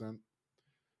Southern accent.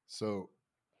 So,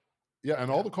 yeah,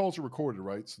 and all the calls are recorded,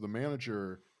 right? So the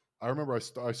manager, I remember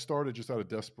I started just out of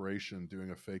desperation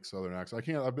doing a fake Southern accent.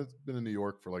 I've been in New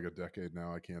York for like a decade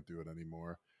now. I can't do it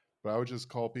anymore. But I would just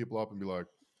call people up and be like,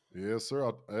 yes,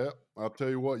 sir. I'll tell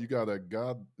you what, you got a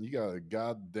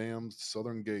goddamn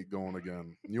Southern gate going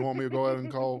again. You want me to go ahead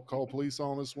and call police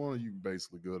on this one? Or you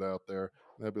basically good out there?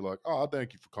 And they'd be like, oh, I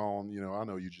thank you for calling. You know, I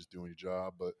know you're just doing your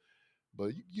job, but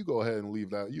but you go ahead and leave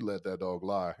that. You let that dog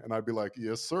lie. And I'd be like,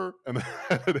 yes, sir. And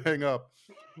I'd hang up.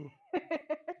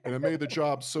 And it made the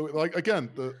job so, like, again,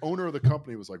 the owner of the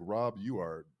company was like, Rob, you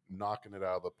are knocking it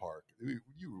out of the park.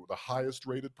 You were the highest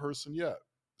rated person yet.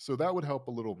 So that would help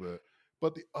a little bit.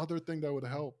 But the other thing that would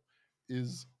help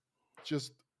is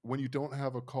just when you don't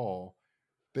have a call,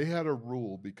 they had a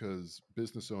rule because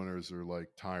business owners are like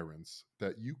tyrants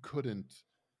that you couldn't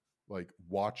like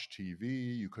watch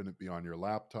TV, you couldn't be on your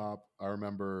laptop. I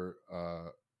remember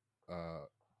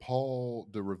Paul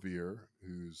de Revere,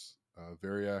 who's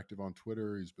very active on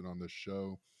Twitter. He's been on this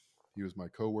show. He was my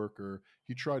coworker.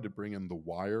 He tried to bring in The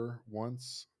Wire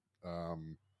once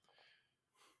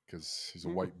because he's a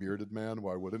white bearded man.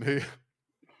 Why wouldn't he?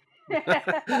 And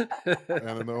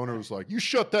then the owner was like, you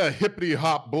shut that hippity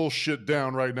hop bullshit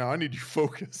down right now. I need you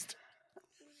focused.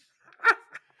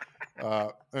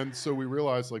 And so we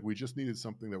realized like we just needed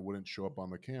something that wouldn't show up on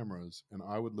the cameras. And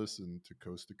I would listen to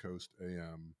Coast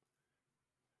AM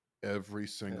every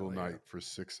single night for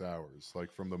 6 hours.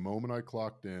 Like from the moment I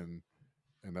clocked in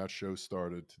and that show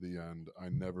started to the end, I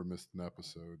never missed an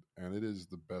episode. And it is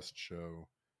the best show.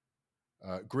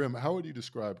 Grim, how would you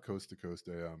describe Coast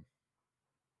AM?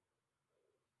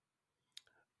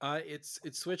 It's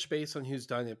switched based on who's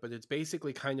done it, but it's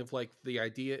basically kind of like the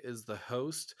idea is the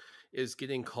host is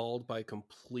getting called by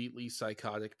completely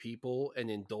psychotic people and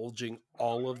indulging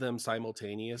all of them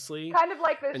simultaneously. Kind of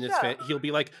like this and show. He'll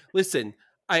be like, listen,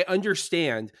 I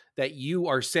understand that you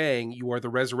are saying you are the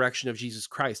resurrection of Jesus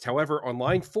Christ. However, on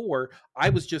line 4, I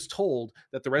was just told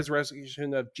that the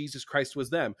resurrection of Jesus Christ was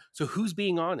them. So who's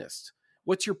being honest?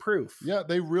 What's your proof? Yeah,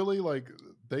 they really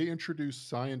they introduced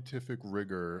scientific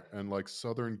rigor and like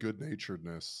Southern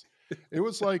good-naturedness. It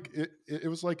was like it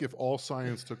was like if all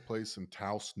science took place in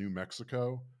Taos, New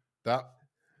Mexico. That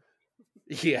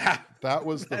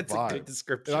was the That's vibe. A good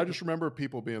description. And I just remember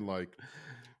people being like,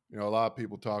 a lot of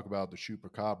people talk about the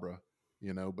chupacabra,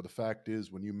 but the fact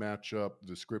is when you match up the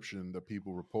description that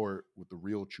people report with the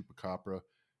real chupacabra,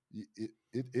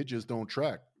 it just don't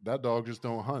track. That dog just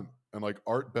don't hunt. And like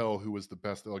Art Bell, who was the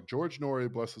best, like George Norrie,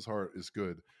 bless his heart, is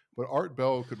good, but Art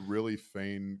Bell could really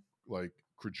feign like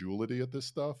credulity at this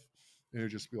stuff, and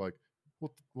it'd just be like,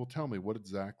 well, tell me what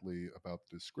exactly about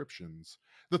the descriptions.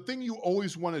 The thing you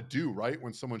always want to do, right,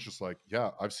 when someone's just like,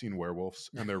 yeah, I've seen werewolves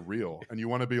and they're real, and you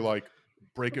want to be like,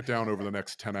 break it down over the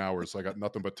next 10 hours. I got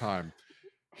nothing but time.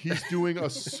 He's doing a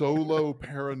solo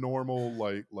paranormal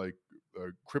like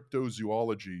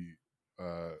cryptozoology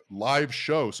live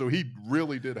show, so he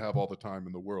really did have all the time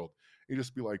in the world. He'd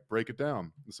just be like, break it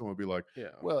down, and someone would be like,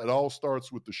 well, it all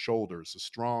starts with the shoulders, a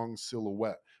strong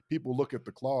silhouette. People look at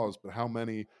the claws, but how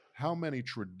many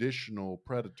traditional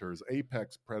predators,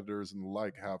 apex predators and the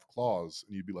like, have claws?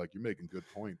 And you'd be like, you're making good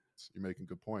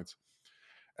points.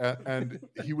 And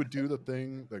he would do the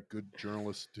thing that good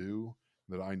journalists do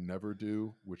that I never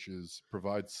do, which is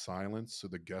provide silence so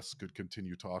the guests could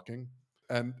continue talking.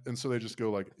 And so they just go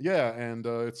like, yeah, and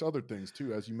it's other things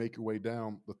too. As you make your way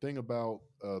down, the thing about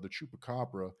the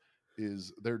chupacabra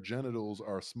is their genitals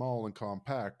are small and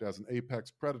compact. As an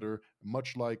apex predator,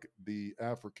 much like the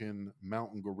African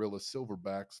mountain gorilla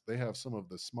silverbacks, they have some of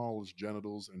the smallest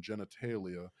genitals and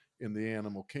genitalia in the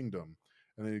animal kingdom.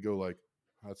 And then you go like,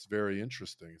 that's very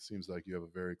interesting. It seems like you have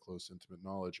a very close, intimate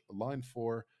knowledge. Line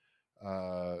 4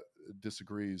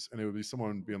 disagrees, and it would be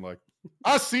someone being like,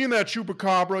 I seen that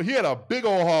chupacabra. He had a big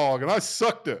old hog, and I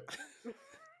sucked it.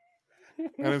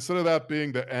 And instead of that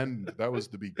being the end, that was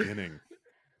the beginning.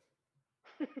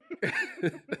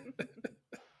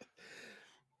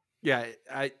 Yeah,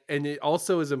 and it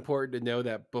also is important to know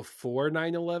that before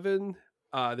 9/11,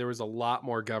 there was a lot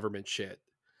more government shit.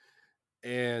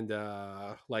 And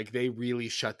like they really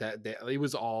shut that down. It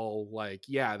was all like,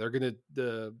 yeah,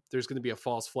 there's gonna be a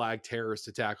false flag terrorist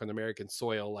attack on American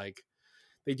soil. Like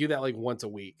they do that like once a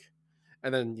week,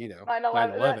 and then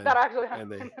 9/11 that actually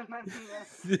happened.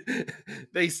 And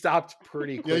they stopped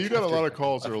pretty quick. Yeah, you got a lot of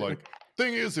calls that are like,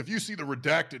 thing is, if you see the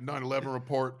redacted 9/11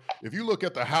 report, if you look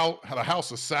at the house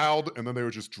of Saud, and then they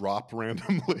would just drop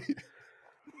randomly.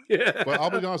 Yeah, but I'll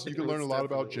be honest, you can learn a lot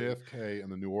about JFK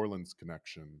and the New Orleans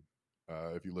connection.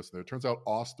 If you listen there, it turns out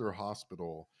Oster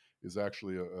Hospital is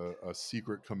actually a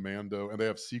secret commando, and they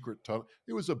have secret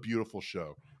it was a beautiful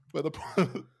show. But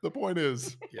the point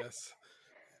is, yes,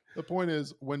 the point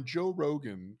is when Joe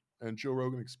Rogan and Joe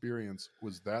Rogan Experience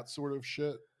was that sort of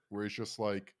shit, where it's just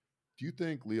like, do you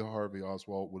think Lee Harvey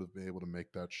Oswald would have been able to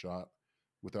make that shot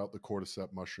without the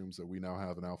cordyceps mushrooms that we now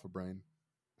have in Alpha Brain?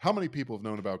 How many people have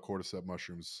known about cordyceps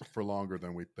mushrooms for longer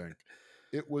than we think?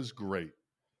 It was great,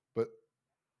 but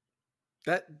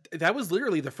That was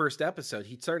literally the first episode.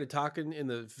 He started talking in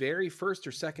the very first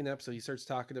or second episode. He starts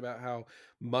talking about how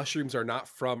mushrooms are not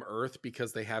from Earth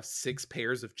because they have 6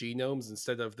 pairs of genomes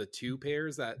instead of the 2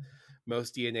 pairs that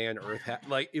most DNA on Earth have.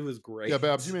 Like, it was great. Yeah,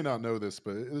 Babs, you may not know this,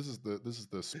 but this is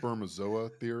the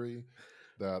spermazoa theory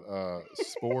that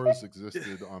spores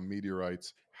existed on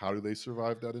meteorites. How do they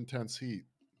survive that intense heat?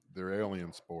 They're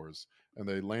alien spores, and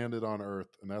they landed on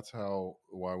Earth, and that's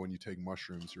why when you take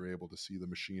mushrooms, you're able to see the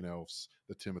machine elves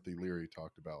that Timothy Leary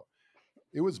talked about.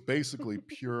 It was basically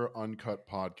pure uncut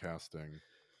podcasting,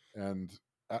 and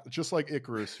just like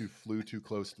Icarus, who flew too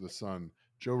close to the sun,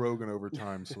 Joe Rogan over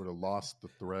time sort of lost the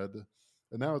thread.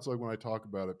 And now it's like when I talk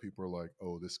about it, people are like,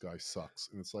 "Oh, this guy sucks,"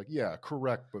 and it's like, yeah,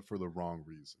 correct, but for the wrong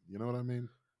reason. You know what I mean?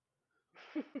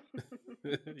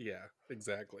 Yeah,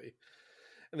 exactly.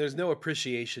 And there's no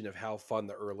appreciation of how fun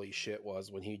the early shit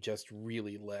was when he just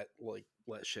really let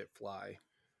shit fly.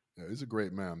 Yeah, he's a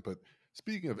great man. But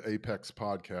speaking of Apex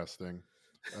podcasting,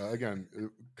 again,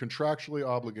 contractually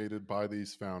obligated by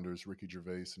these founders, Ricky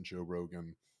Gervais and Joe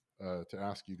Rogan, to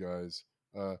ask you guys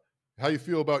how you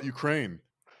feel about Ukraine.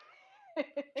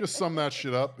 Just sum that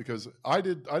shit up, because I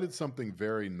did something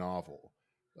very novel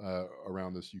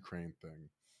around this Ukraine thing,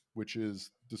 which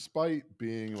is, despite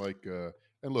being like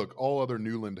and look, all other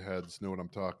Newland heads know what I'm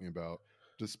talking about.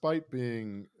 Despite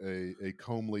being a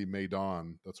comely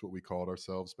Maidan, that's what we called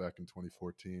ourselves back in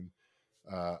 2014,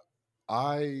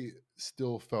 I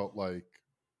still felt like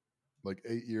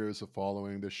 8 years of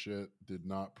following this shit did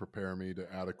not prepare me to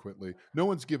adequately. No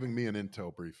one's giving me an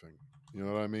intel briefing. You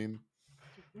know what I mean?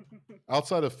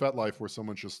 Outside of FetLife, where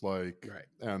someone's just like, Right.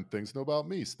 and things know about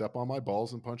me, step on my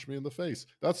balls and punch me in the face.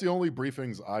 That's the only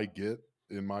briefings I get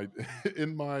in my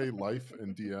in my life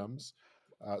and DMs.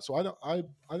 So I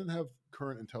didn't have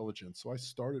current intelligence. So I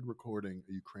started recording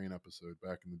a Ukraine episode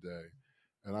back in the day,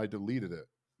 and I deleted it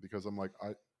because I'm like,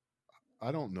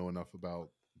 I don't know enough about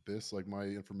this. Like, my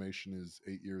information is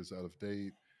 8 years out of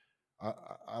date.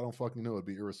 I don't fucking know. It'd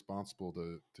be irresponsible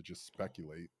to just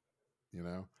speculate, you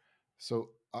know? So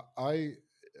I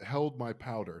held my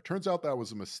powder. Turns out that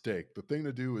was a mistake. The thing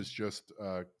to do is just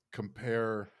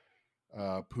compare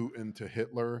Putin to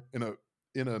Hitler in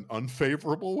an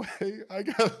unfavorable way, I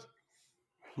guess.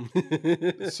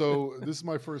 So this is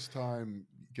my first time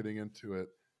getting into it.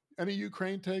 Any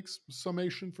Ukraine takes,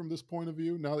 summation from this point of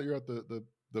view? Now that you're at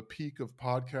the peak of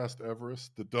podcast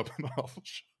Everest, the double novel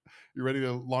show, you ready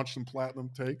to launch some platinum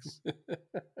takes?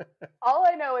 All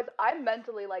I know is I'm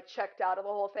mentally like checked out of the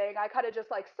whole thing. I kind of just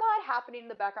like saw it happening in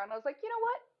the background. I was like, you know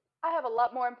what? I have a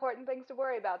lot more important things to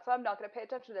worry about, so I'm not going to pay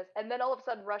attention to this. And then all of a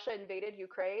sudden, Russia invaded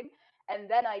Ukraine, and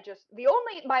then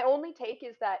my only take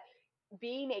is that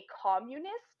being a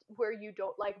communist where you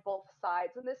don't like both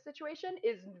sides in this situation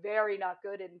is very not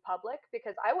good in public,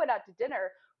 because I went out to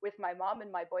dinner with my mom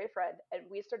and my boyfriend, and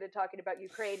we started talking about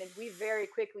Ukraine, and we very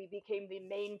quickly became the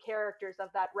main characters of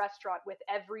that restaurant, with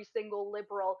every single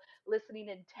liberal listening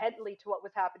intently to what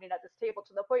was happening at this table,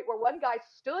 to the point where one guy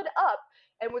stood up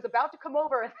and was about to come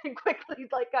over and then quickly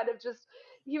like kind of just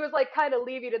he was like kind of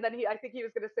leaving, and then I think he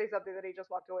was going to say something, that he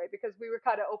just walked away, because we were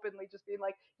kind of openly just being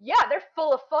like, yeah, they're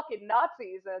full of fucking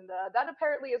Nazis, and that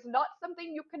apparently is not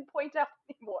something you can point out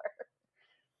anymore.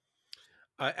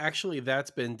 Actually, that's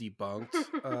been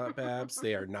debunked, Babs.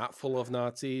 They are not full of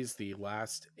Nazis. The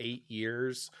last 8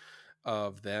 years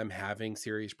of them having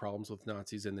serious problems with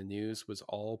Nazis in the news was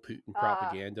all Putin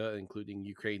propaganda, including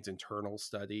Ukraine's internal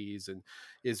studies and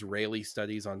Israeli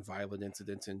studies on violent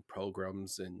incidents and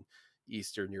pogroms in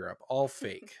Eastern Europe. All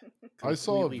fake. I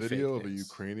saw a Completely video fake of a news.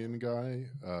 Ukrainian guy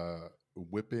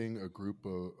whipping a group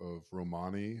of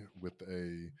Romani with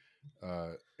a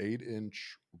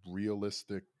 8-inch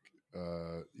realistic,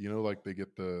 like they get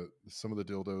some of the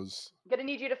dildos. I'm gonna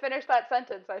need you to finish that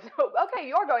sentence. Okay,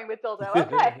 you're going with dildo.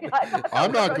 Okay.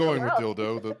 I'm not going with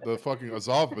dildo. The fucking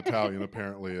Azov battalion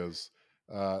apparently is.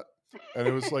 And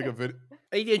it was like a video.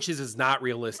 8 inches is not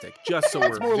realistic, just so we're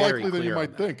It's more very likely than you clear on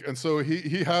might that. think. And so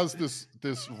he has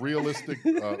this realistic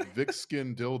Vic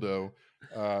skin dildo,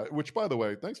 which, by the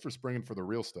way, thanks for springing for the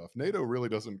real stuff. NATO really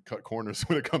doesn't cut corners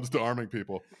when it comes to arming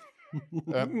people.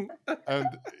 And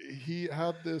he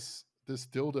had this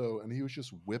dildo, and he was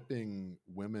just whipping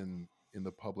women in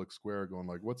the public square, going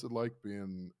like, "What's it like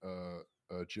being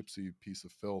a gypsy piece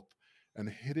of filth?" and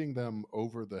hitting them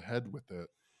over the head with it.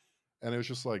 And it was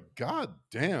just like, God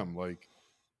damn! Like,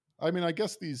 I mean, I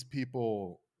guess these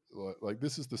people, like,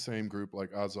 this is the same group,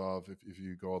 like Azov. If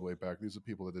you go all the way back, these are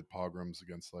people that did pogroms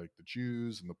against like the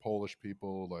Jews and the Polish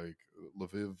people. Like,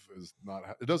 Lviv is not;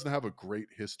 it doesn't have a great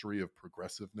history of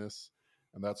progressiveness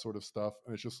and that sort of stuff.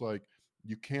 And it's just like,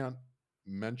 you can't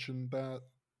mention that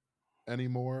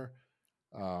anymore.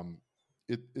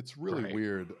 It's really Right.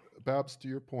 weird. Babs, to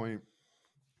your point,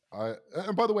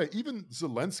 and by the way, even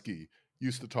Zelensky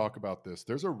used to talk about this.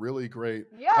 There's a really great.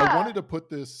 I Yeah. wanted to put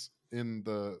this in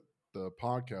the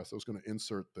podcast. I was going to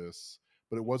insert this,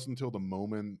 but it wasn't until the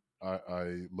moment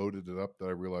I loaded it up that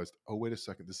I realized, oh wait a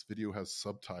second, this video has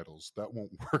subtitles. That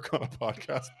won't work on a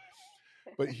podcast.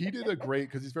 But he did a great,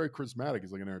 because he's very charismatic.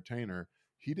 He's like an entertainer.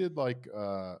 He did like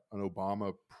an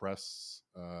Obama press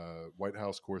White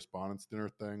House Correspondents' Dinner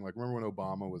thing. Like, remember when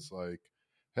Obama was like,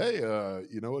 hey,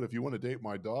 you know what? If you want to date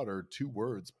my daughter, 2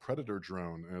 words, predator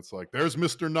drone. And it's like, there's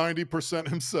Mr. 90%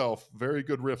 himself. Very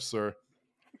good riff, sir.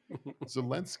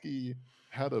 Zelensky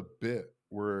had a bit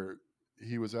where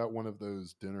he was at one of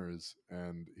those dinners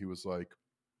and he was like,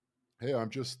 hey, I'm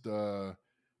just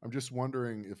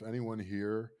wondering if anyone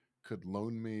here could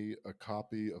loan me a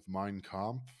copy of Mein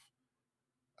Kampf,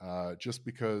 just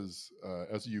because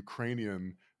as a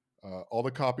Ukrainian, all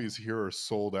the copies here are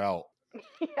sold out.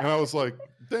 And I was like,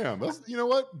 damn, that's, you know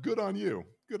what? Good on you.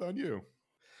 Good on you.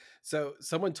 So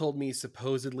someone told me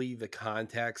supposedly the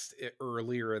context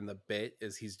earlier in the bit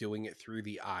is he's doing it through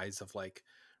the eyes of like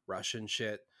Russian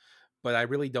shit, but I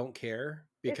really don't care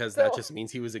because that just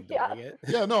means he was ignoring it.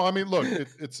 Yeah, no, I mean, look,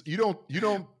 it's you don't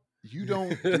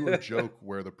do a joke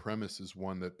where the premise is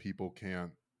one that people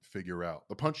can't figure out.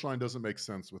 The punchline doesn't make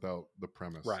sense without the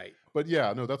premise. Right. But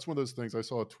yeah, no, that's one of those things. I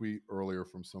saw a tweet earlier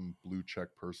from some blue check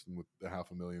person with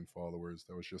 500,000 followers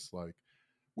that was just like,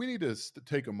 we need to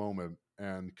take a moment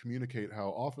and communicate how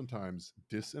oftentimes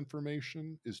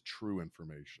disinformation is true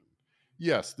information.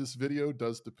 Yes, this video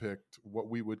does depict what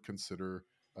we would consider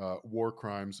war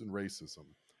crimes and racism.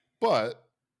 But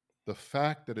the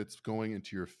fact that it's going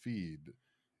into your feed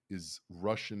is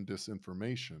Russian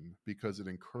disinformation because it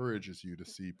encourages you to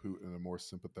see Putin in a more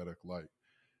sympathetic light.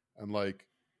 And like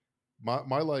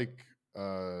my like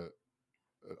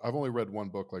I've only read one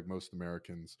book like most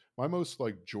Americans. My most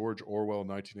like George Orwell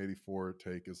 1984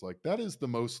 take is like, that is the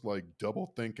most like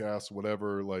double think ass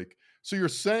whatever. Like, so you're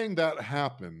saying that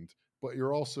happened, but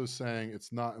you're also saying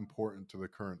it's not important to the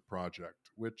current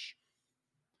project, which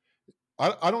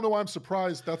I don't know why I'm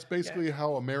surprised. That's basically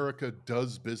how America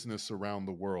does business around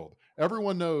the world.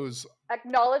 Everyone knows.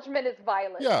 Acknowledgement is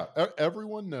violence. Yeah,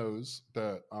 everyone knows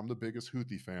that I'm the biggest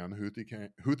Houthi fan.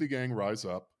 Houthi gang, rise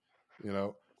up. You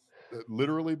know,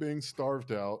 literally being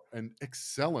starved out and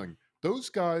excelling.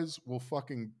 Those guys will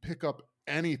fucking pick up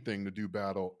anything to do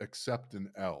battle except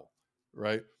an L,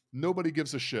 right? Nobody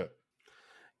gives a shit.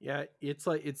 Yeah, it's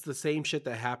like it's the same shit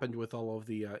that happened with all of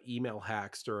the email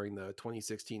hacks during the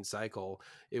 2016 cycle.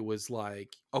 It was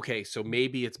like, okay, so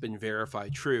maybe it's been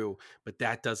verified true, but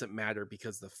that doesn't matter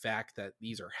because the fact that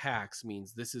these are hacks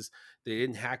means they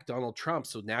didn't hack Donald Trump,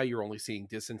 so now you're only seeing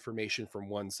disinformation from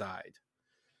one side.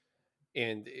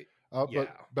 And but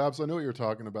Babs, I know what you're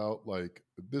talking about. Like,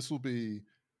 this will be.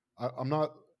 I'm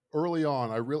not. Early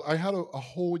on, I had a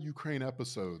whole Ukraine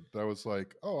episode that I was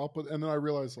like, oh, I'll put, and then I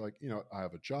realized, like, you know, I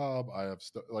have a job, I have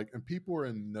stuff, like, and people are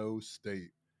in no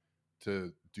state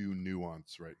to do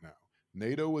nuance right now.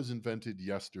 NATO was invented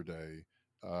yesterday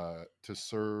to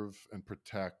serve and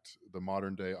protect the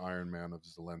modern day Iron Man of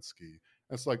Zelensky.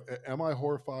 And it's like, am I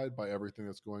horrified by everything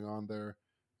that's going on there?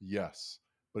 Yes,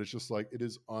 but it's just like, it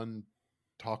is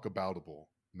untalkaboutable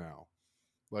now.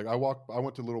 Like, I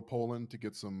went to Little Poland to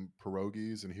get some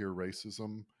pierogies and hear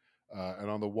racism. And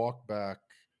on the walk back,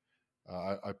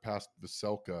 I passed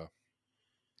Veselka.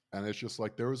 And it's just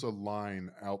like, there was a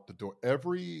line out the door.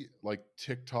 Every like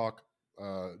TikTok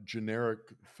generic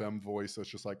femme voice that's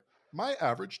just like, my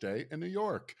average day in New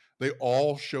York. They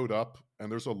all showed up and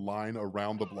there's a line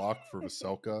around the block for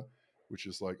Veselka, which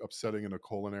is like upsetting in a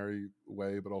culinary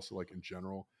way, but also like in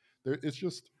general. It's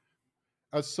just...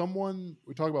 As someone,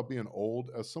 we talk about being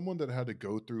old, as someone that had to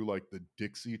go through like the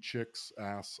Dixie Chicks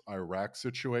ass Iraq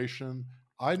situation,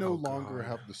 I no longer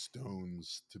have the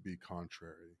stones to be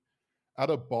contrary. At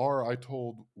a bar, I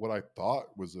told what I thought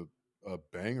was a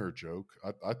banger joke.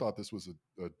 I thought this was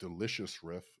a delicious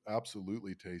riff,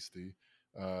 absolutely tasty.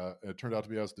 It turned out to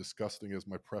be as disgusting as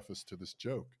my preface to this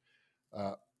joke.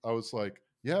 I was like,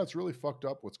 yeah, it's really fucked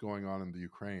up what's going on in the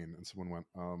Ukraine. And someone went,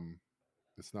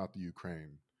 it's not the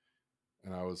Ukraine.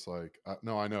 And I was like,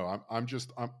 no, I know. I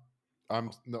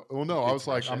was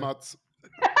like, I'm not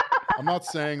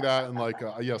saying that. And like,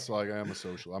 yes, like I am a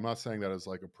socialist. I'm not saying that as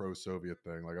like a pro-Soviet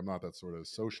thing. Like, I'm not that sort of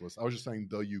socialist. I was just saying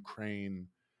the Ukraine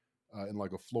in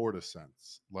like a Florida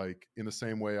sense, like in the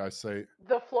same way I say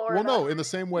the Florida. Well, no, in the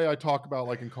same way I talk about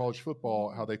like in college football,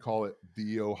 how they call it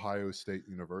the Ohio State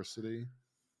University.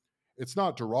 it's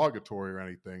not derogatory or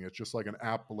anything. It's just like an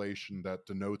appellation that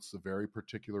denotes a very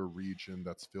particular region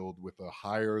that's filled with a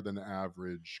higher than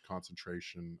average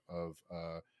concentration of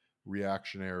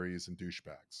reactionaries and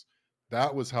douchebags.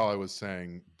 That was how I was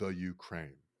saying the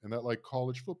Ukraine in that like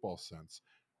college football sense.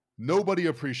 Nobody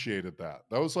appreciated that.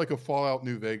 That was like a Fallout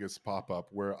New Vegas pop up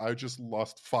where I just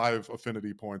lost 5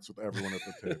 affinity points with everyone at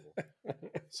the table.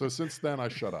 So since then, I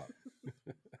shut up.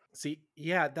 See,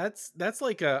 yeah, that's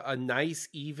like a nice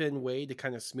even way to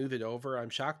kind of smooth it over. I'm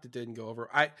shocked it didn't go over.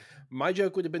 My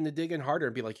joke would have been to dig in harder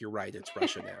and be like, "You're right, it's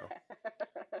Russia now."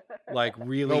 Like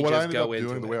really, No, what I just ended go up into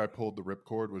doing, it. the way I pulled the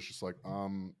ripcord was just like,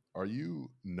 are you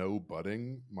no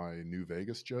butting my New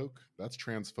Vegas joke? That's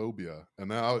transphobia. And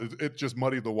now it just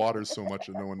muddied the waters so much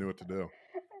that no one knew what to do.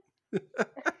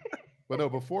 But no,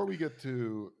 before we get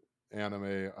to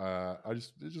anime,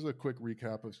 it's just a quick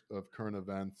recap of current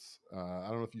events. I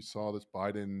don't know if you saw this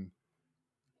Biden,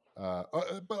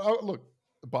 look,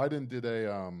 Biden did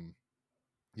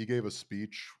he gave a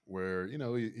speech where, you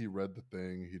know, he read the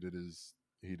thing, he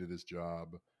did his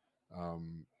job.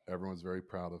 Everyone's very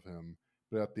proud of him.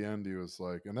 But at the end, he was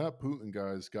like, and that Putin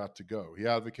guy's got to go. He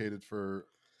advocated for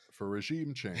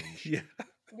regime change. Yeah.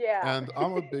 Yeah. And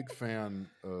I'm a big fan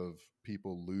of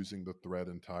people losing the thread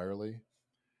entirely.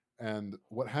 And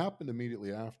what happened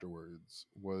immediately afterwards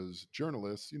was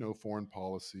journalists, you know, foreign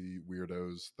policy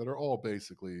weirdos that are all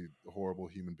basically horrible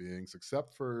human beings,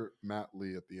 except for Matt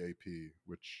Lee at the AP,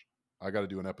 which I got to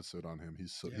do an episode on him.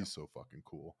 He's so fucking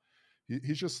cool.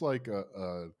 He's just like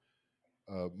a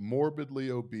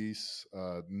morbidly obese.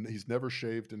 He's never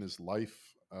shaved in his life,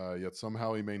 yet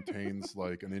somehow he maintains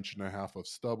like an inch and a half of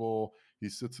stubble. He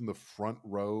sits in the front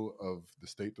row of the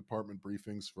State Department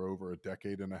briefings for over a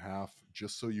decade and a half,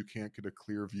 just so you can't get a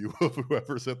clear view of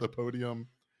whoever's at the podium.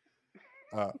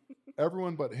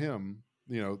 Everyone but him,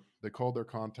 you know, they called their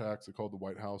contacts, they called the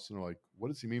White House, and they're like, what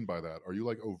does he mean by that? Are you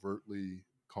like overtly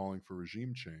calling for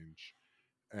regime change?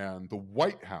 And the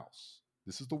White House,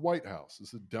 this is the White House,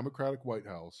 this is the Democratic White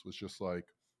House, was just like,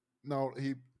 no,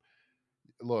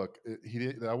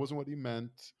 that wasn't what he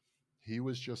meant. He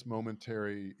was just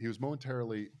momentarily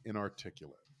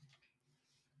inarticulate.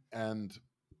 And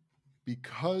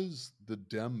because the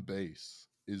Dem base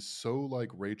is so like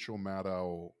Rachel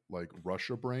Maddow, like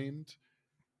Russia brained,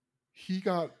 he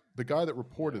got the guy that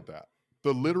reported that,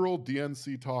 the literal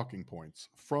DNC talking points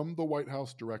from the White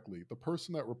House directly. The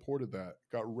person that reported that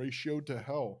got ratioed to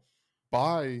hell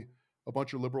by a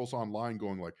bunch of liberals online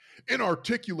going like,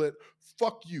 inarticulate,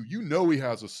 fuck you. You know he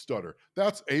has a stutter.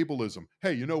 That's ableism.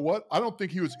 Hey, you know what? I don't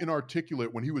think he was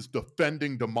inarticulate when he was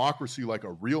defending democracy like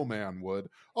a real man would.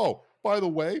 Oh, by the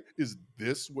way, is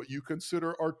this what you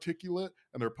consider articulate?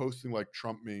 And they're posting like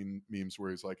Trump memes where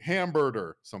he's like,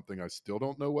 hamburger, something I still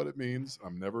don't know what it means.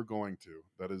 I'm never going to.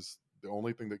 That is the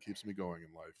only thing that keeps me going in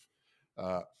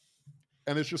life.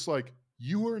 And it's just like,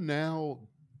 you are now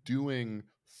doing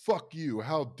fuck you,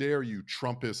 how dare you,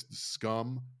 Trumpist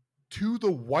scum, to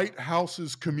the White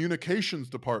House's communications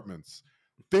departments.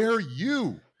 They're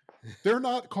you. They're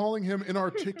not calling him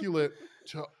inarticulate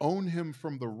to own him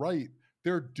from the right.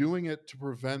 They're doing it to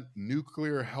prevent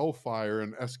nuclear hellfire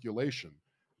and escalation.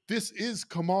 This is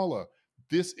Kamala.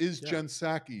 This is Jen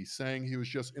Psaki saying he was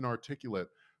just inarticulate.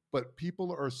 But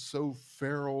people are so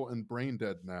feral and brain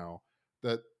dead now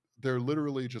that they're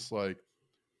literally just like,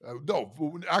 no,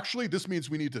 actually, this means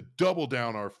we need to double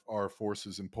down our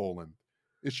forces in Poland.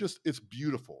 It's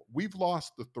beautiful. We've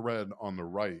lost the thread on the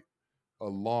right a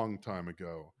long time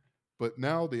ago, but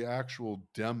now the actual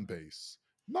Dem base,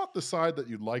 not the side that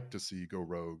you'd like to see go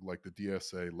rogue, like the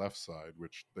DSA left side,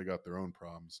 which they got their own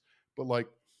problems, but like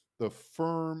the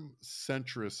firm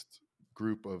centrist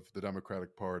group of the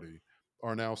Democratic Party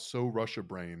are now so Russia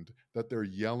brained that they're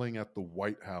yelling at the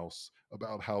White House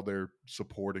about how they're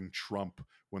supporting Trump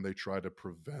when they try to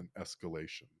prevent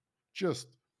escalation. Just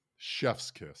chef's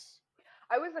kiss.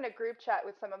 I was in a group chat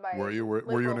with some of my Were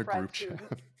you in a group chat?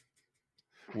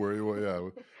 Were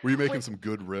you making some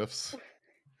good riffs?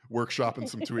 Workshopping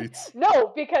some tweets?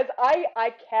 No, because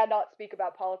I cannot speak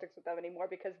about politics with them anymore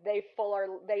because they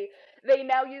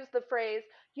now use the phrase,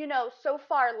 you know, so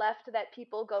far left that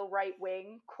people go right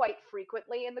wing quite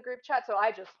frequently in the group chat, so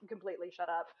I just completely shut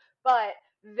up. But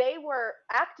they were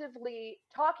actively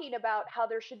talking about how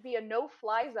there should be a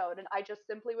no-fly zone, and I just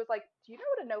simply was like, do you know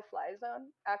what a no-fly zone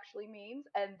actually means?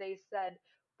 And they said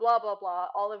blah blah blah,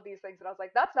 all of these things, and I was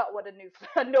like, that's not what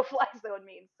a no-fly zone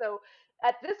means. So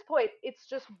at this point, it's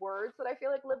just words that I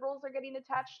feel like liberals are getting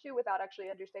attached to without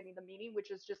actually understanding the meaning, which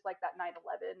is just like that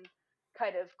 9/11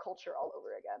 kind of culture all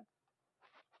over again.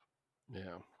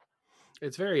 Yeah.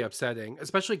 It's very upsetting,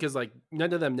 especially because like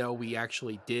none of them know we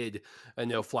actually did a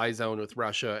no-fly zone with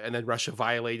Russia, and then Russia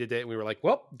violated it, and we were like,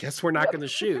 "Well, guess we're not Yep. going to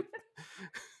shoot."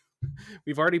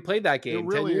 We've already played that It game 10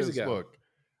 really years is. ago. Look,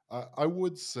 I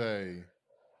would say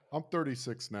I'm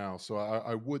 36 now, so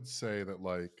I would say that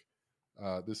like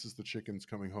this is the chickens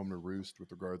coming home to roost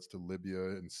with regards to Libya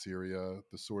and Syria,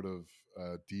 the sort of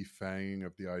defanging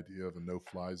of the idea of a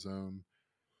no-fly zone.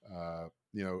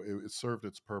 It served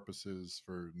its purposes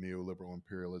for neoliberal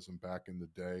imperialism back in the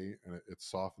day, and it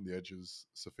softened the edges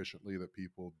sufficiently that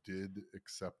people did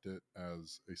accept it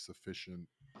as a sufficient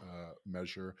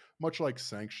measure, much like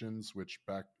sanctions, which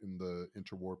back in the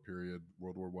interwar period,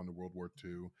 World War I to World War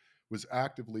II, was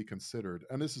actively considered.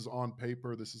 And this is on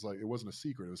paper. This is like, it wasn't a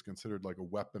secret. It was considered like a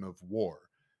weapon of war,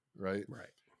 right? Right.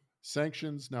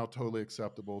 Sanctions now totally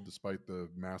acceptable despite the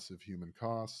massive human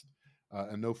cost.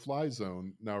 And no fly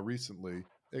zone now recently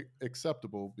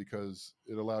acceptable because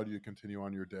it allowed you to continue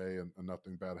on your day and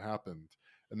nothing bad happened.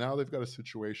 And now they've got a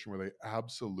situation where they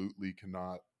absolutely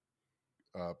cannot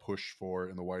push for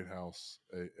in the White House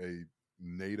a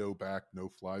NATO-backed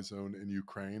no-fly zone in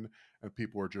Ukraine, and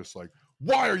people are just like,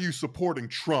 "Why are you supporting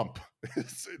Trump?"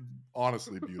 It's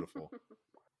honestly beautiful.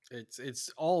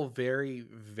 It's all very,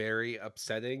 very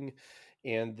upsetting,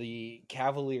 and the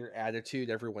cavalier attitude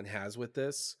everyone has with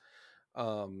this.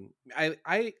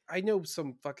 I know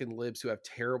some fucking libs who have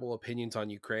terrible opinions on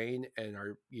Ukraine and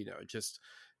are just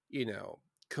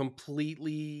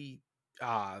completely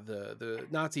the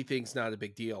Nazi thing's not a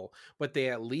big deal, but they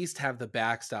at least have the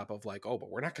backstop of like, oh,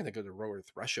 but we're not going to go to war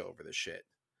with Russia over this shit.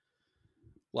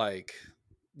 Like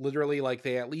literally, like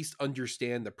they at least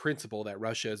understand the principle that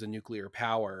Russia is a nuclear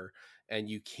power and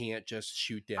you can't just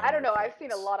shoot down. I don't their know. I've seen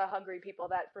a planes. lot of hungry people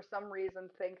that for some reason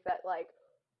think that like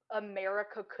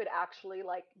America could actually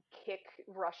like kick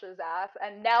Russia's ass,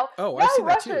 and now Oh, now I've seen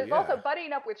that Russia too, is also yeah.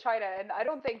 buddying up with China, and I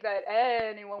don't think that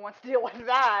anyone wants to deal with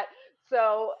that.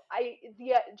 So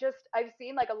I've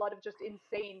seen like a lot of just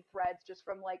insane threads just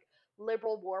from like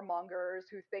liberal warmongers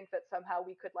who think that somehow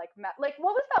we could like like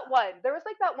what was that one? There was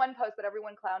like that one post that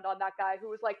everyone clowned on that guy who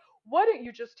was like, why don't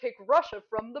you just take Russia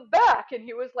from the back? And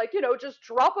he was like, just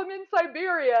drop them in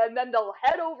Siberia and then they'll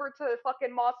head over to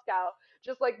fucking Moscow,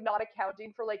 just like not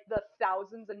accounting for like the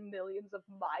thousands and millions of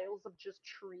miles of just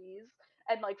trees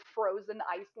and like frozen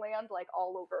Iceland like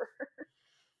all over.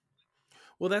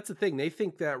 Well, that's the thing. They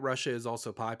think that Russia is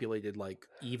also populated like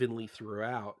evenly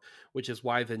throughout, which is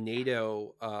why the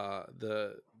NATO,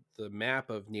 the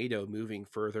map of NATO moving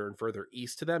further and further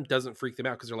east to them doesn't freak them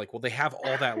out because they're like, well, they have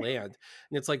all that land,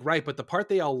 and it's like, right, but the part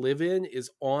they all live in is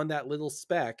on that little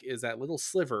speck, is that little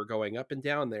sliver going up and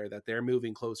down there that they're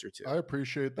moving closer to. I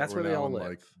appreciate that That's we're where they now all in live.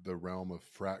 like the realm of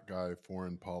frat guy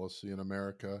foreign policy in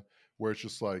America, where it's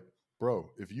just like, bro,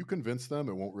 if you convince them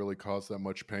it won't really cause that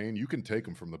much pain, you can take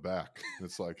them from the back. And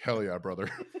it's like, hell yeah, brother.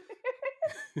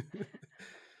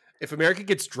 If America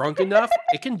gets drunk enough,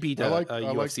 it can beat I a like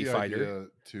UFC the fighter. idea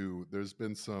too. There's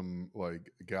been some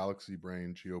like galaxy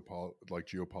brain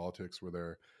geopolitics where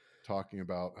they're talking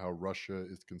about how Russia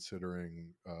is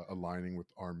considering aligning with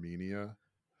Armenia,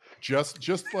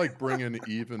 just like bringing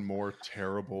even more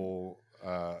terrible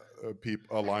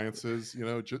alliances.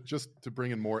 Just to bring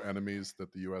in more enemies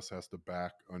that the U.S. has to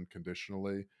back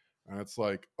unconditionally. And it's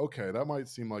like, okay, that might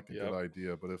seem like a good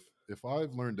idea, but if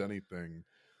I've learned anything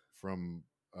from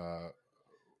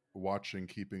watching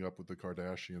Keeping Up with the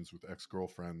Kardashians with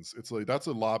ex-girlfriends, it's like that's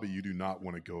a lobby you do not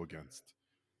want to go against.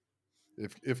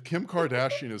 If Kim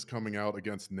Kardashian is coming out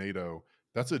against NATO,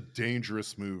 that's a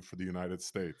dangerous move for the United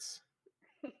States.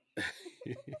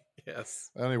 Yes.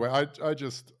 Anyway, I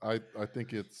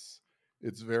think it's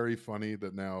very funny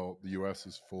that now the U.S.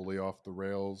 is fully off the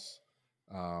rails.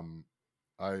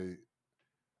 I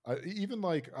even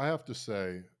like, I have to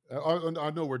say,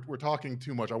 I know we're talking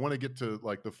too much. I want to get to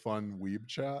like the fun weeb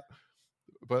chat,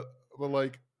 but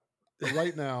like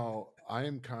right now I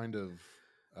am kind of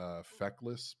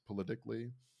feckless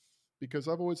politically because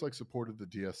I've always like supported the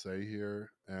DSA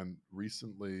here, and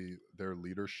recently their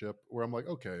leadership, where I'm like,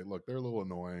 okay, look, they're a little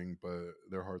annoying, but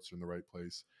their hearts are in the right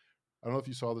place. I don't know if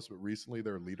you saw this, but recently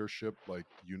their leadership like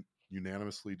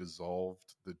unanimously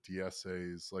dissolved the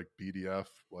DSA's like BDF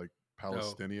like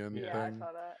Palestinian yeah. Yeah, I thing.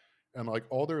 saw that. And like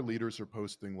all their leaders are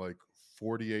posting like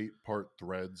 48-part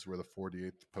threads where the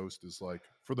 48th post is like,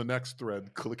 for the next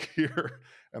thread, click here.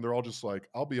 And they're all just like,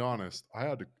 I'll be honest,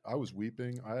 I was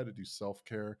weeping. I had to do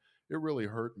self-care. It really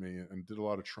hurt me and did a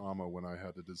lot of trauma when I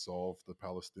had to dissolve the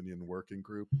Palestinian working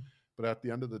group. But at the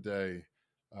end of the day,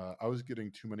 I was getting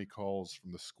too many calls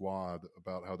from the squad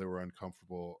about how they were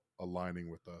uncomfortable aligning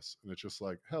with us. And it's just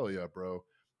like, hell yeah, bro.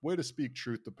 Way to speak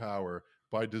truth to power.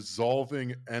 by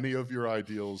dissolving any of your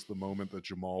ideals the moment that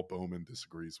Jamal Bowman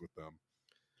disagrees with them.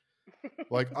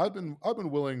 Like I've been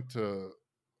willing to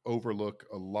overlook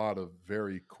a lot of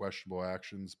very questionable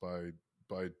actions by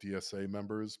DSA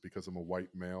members because I'm a white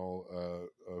male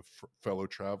fellow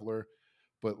traveler,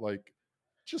 but like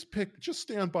just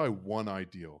stand by one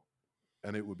ideal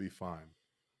and it would be fine.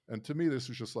 And to me this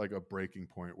was just like a breaking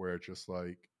point where it's just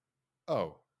like,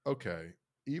 oh, okay,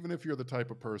 even if you're the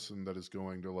type of person that is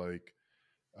going to like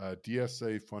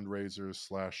DSA fundraisers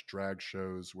 / drag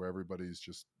shows where everybody's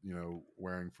just, you know,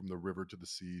 wearing from the river to the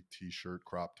sea t-shirt,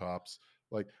 crop tops.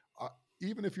 Like,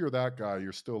 even if you're that guy,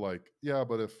 you're still like, yeah,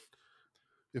 but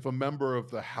if a member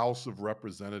of the House of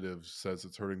Representatives says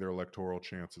it's hurting their electoral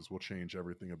chances, we'll change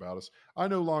everything about us. I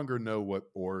no longer know what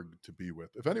org to be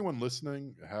with. If anyone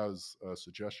listening has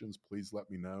suggestions, please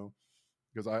let me know,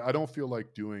 because I don't feel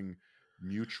like doing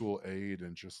mutual aid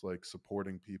and just like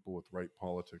supporting people with right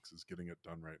politics is getting it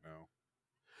done right now.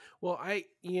 Well, I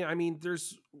mean,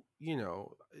 there's,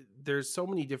 there's so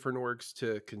many different orgs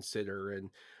to consider.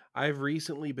 And I've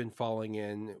recently been falling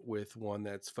in with one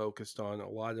that's focused on a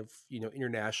lot of,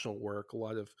 international work, a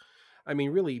lot of, I mean,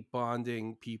 really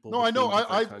bonding people. No, I know. Between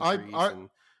different countries and I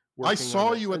working saw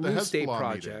on you a at the new state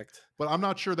Hezbollah meeting, project. but I'm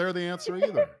not sure they're the answer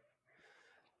either.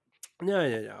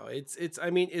 No. It's, I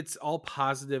mean, it's all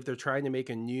positive. They're trying to make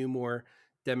a new, more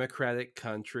democratic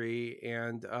country.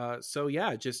 And so,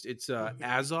 yeah, just it's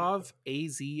Azov,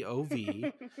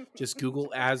 AZOV. Just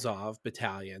Google Azov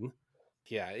Battalion.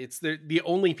 Yeah, it's the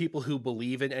only people who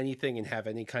believe in anything and have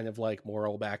any kind of like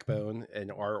moral backbone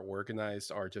and are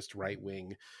organized are just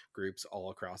right-wing groups all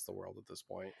across the world at this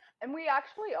point. And we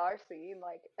actually are seeing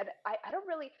like, and I don't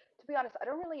really, to be honest, I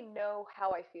don't really know how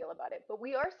I feel about it, but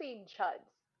we are seeing chuds,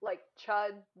 like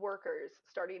chud workers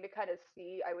starting to kind of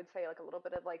see, I would say, like a little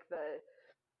bit of like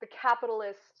the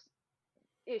capitalist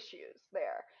issues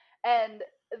there. And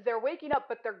they're waking up,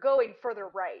 but they're going further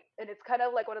right. And it's kind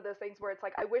of like one of those things where it's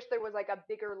like, I wish there was like a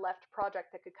bigger left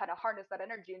project that could kind of harness that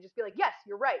energy and just be like, yes,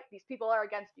 you're right. These people are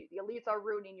against you. The elites are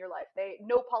ruining your life.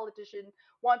 No politician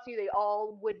wants you. They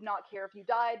all would not care if you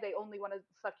died. They only want to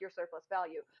suck your surplus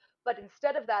value. But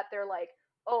instead of that, they're like,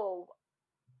 oh,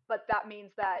 but that means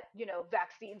that,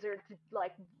 vaccines are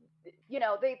like,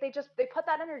 they put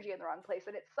that energy in the wrong place,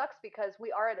 and it sucks because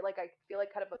we are at, like, I feel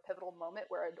like kind of a pivotal moment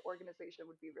where an organization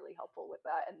would be really helpful with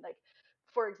that. And like,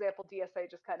 for example,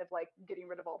 DSA just kind of like getting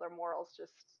rid of all their morals,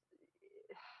 just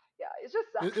yeah, it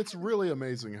just sucks. It's really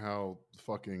amazing how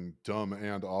fucking dumb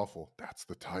and awful, that's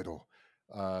the title,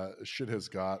 shit has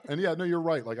got. And yeah, no, you're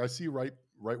right. Like I see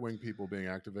right-wing people being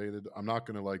activated. I'm not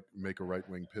going to like make a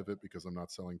right-wing pivot because I'm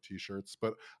not selling t-shirts,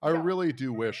 but I really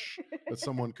do wish that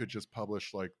someone could just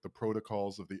publish like the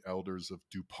protocols of the elders of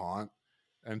DuPont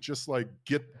and just like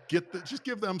just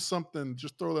give them something,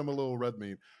 just throw them a little red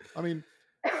meat. I mean,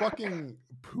 fucking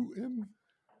Putin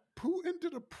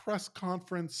did a press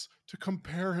conference to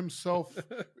compare himself,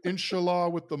 inshallah,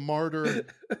 with the martyr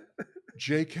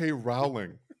J.K.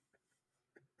 Rowling.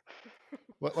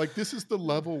 Like, this is the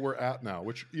level we're at now,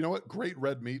 which, you know what? Great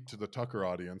red meat to the Tucker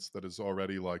audience that is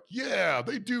already like, yeah,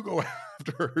 they do go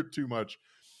after her too much.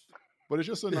 But it's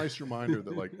just a nice reminder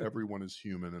that, like, everyone is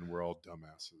human and we're all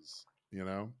dumbasses, you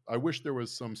know? I wish there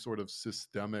was some sort of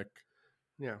systemic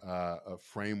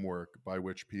framework by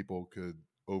which people could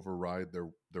override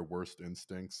their worst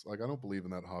instincts. Like, I don't believe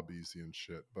in that Hobbesian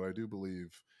shit, but I do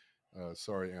believe,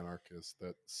 sorry, anarchists,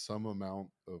 that some amount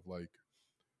of, like,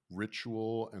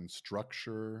 ritual and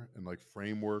structure and like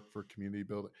framework for community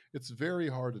building, it's very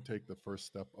hard to take the first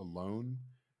step alone.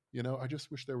 You know, I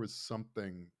just wish there was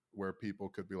something where people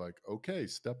could be like, okay,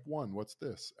 step one, what's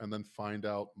this? And then find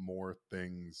out more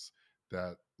things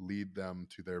that lead them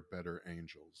to their better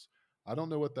angels. I don't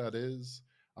know what that is.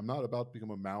 I'm not about to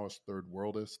become a Maoist third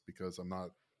worldist because I'm not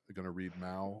going to read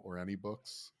Mao or any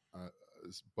books.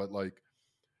 But like,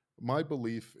 my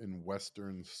belief in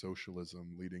Western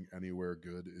socialism leading anywhere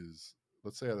good is,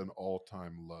 let's say, at an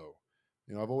all-time low.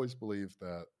 You know, I've always believed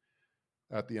that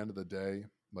at the end of the day,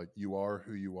 like, you are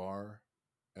who you are.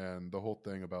 And the whole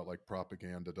thing about like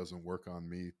propaganda doesn't work on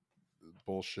me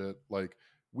bullshit. Like,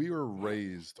 we were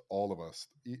raised, all of us,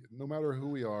 no matter who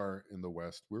we are in the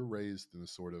West, we're raised in a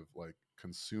sort of like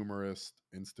consumerist,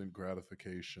 instant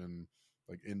gratification,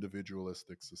 like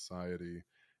individualistic society.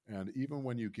 And even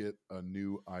when you get a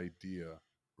new idea,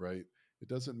 right, it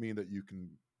doesn't mean that you can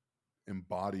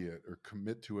embody it or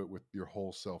commit to it with your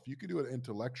whole self. You can do it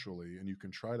intellectually and you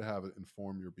can try to have it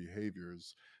inform your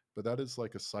behaviors, but that is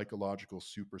like a psychological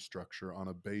superstructure on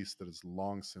a base that has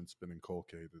long since been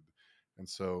inculcated. And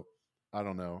so, I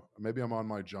don't know, maybe I'm on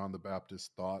my John the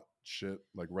Baptist thought shit.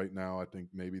 Like right now, I think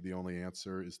maybe the only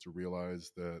answer is to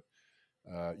realize that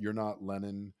you're not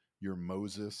Lenin, you're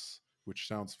Moses, which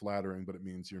sounds flattering, but it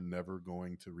means you're never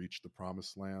going to reach the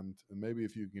promised land. And maybe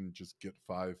if you can just get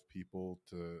 5 people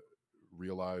to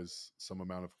realize some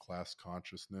amount of class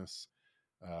consciousness,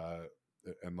 uh,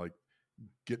 and like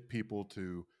get people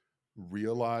to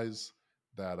realize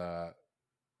that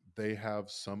they have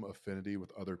some affinity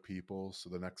with other people. So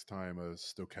the next time a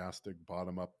stochastic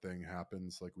bottom up thing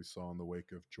happens, like we saw in the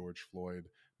wake of George Floyd,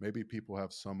 maybe people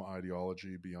have some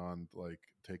ideology beyond like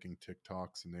taking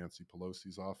TikToks in Nancy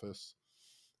Pelosi's office.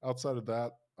 Outside of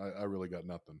that, I really got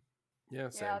nothing. Yeah,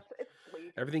 same. Yeah, it's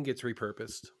sweet. Everything gets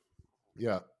repurposed.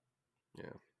 Yeah.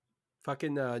 Yeah.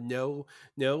 Fucking no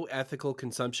ethical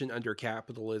consumption under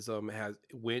capitalism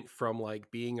went from like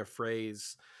being a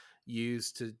phrase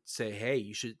used to say, hey,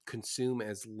 you should consume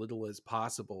as little as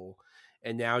possible,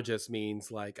 and now just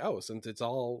means like, oh, since it's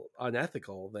all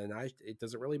unethical, then it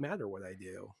doesn't really matter what I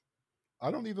do. I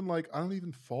don't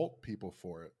even fault people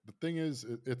for it. The thing is,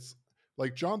 it's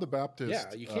like John the Baptist.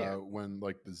 Yeah, you can't. When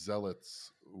like the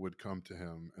zealots would come to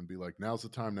him and be like, "Now's the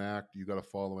time to act. You got a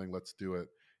following. Let's do it."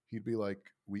 He'd be like,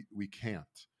 "We can't.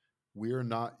 We're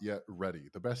not yet ready.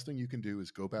 The best thing you can do is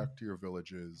go back to your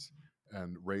villages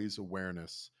and raise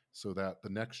awareness so that the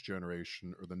next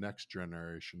generation or the next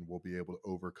generation will be able to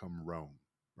overcome Rome."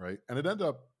 Right? And it ended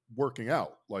up working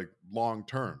out like long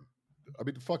term. I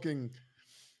mean, fucking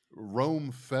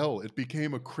Rome fell. It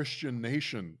became a Christian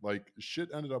nation. Like shit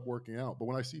ended up working out. But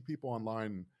when I see people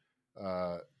online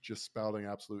just spouting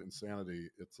absolute insanity,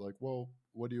 it's like, well,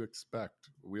 what do you expect?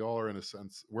 We all are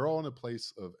we're all in a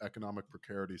place of economic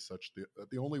precarity such that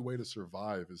the only way to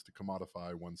survive is to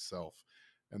commodify oneself.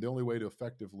 And the only way to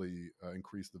effectively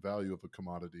increase the value of a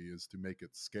commodity is to make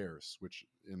it scarce, which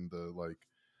in the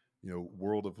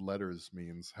world of letters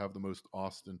means have the most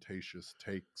ostentatious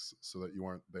takes so that you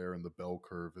aren't there in the bell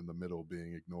curve in the middle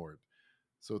being ignored.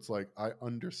 So it's like, I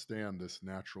understand this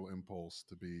natural impulse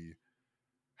to be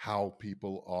how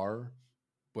people are,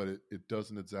 but it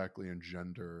doesn't exactly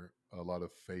engender a lot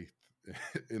of faith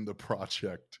in the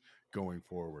project going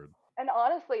forward. And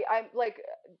honestly, I'm like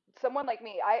someone like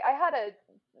me. I had a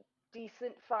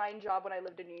decent fine job when I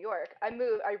lived in New York. I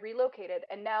relocated,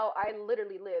 and now I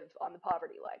literally live on the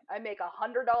poverty line. I make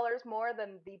 $100 more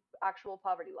than the actual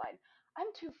poverty line. I'm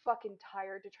too fucking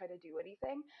tired to try to do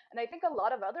anything. And I think a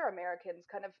lot of other Americans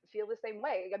kind of feel the same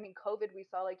way. I mean, COVID, we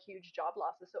saw like huge job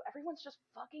losses. So everyone's just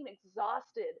fucking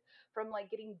exhausted from like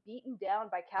getting beaten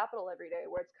down by capital every day,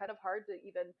 where it's kind of hard to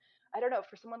even, I don't know,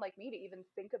 for someone like me to even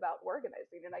think about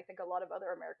organizing. And I think a lot of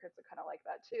other Americans are kind of like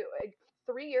that too.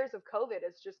 3 years of COVID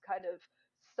has just kind of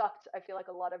sucked, I feel like,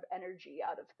 a lot of energy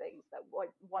out of things that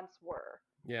once were.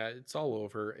 Yeah, it's all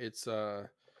over. It's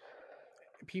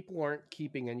people aren't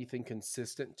keeping anything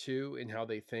consistent too in how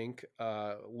they think.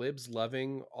 Libs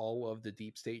loving all of the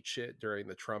deep state shit during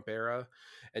the Trump era,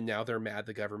 and now they're mad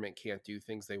the government can't do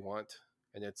things they want.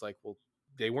 And it's like, well,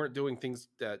 they weren't doing things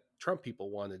that Trump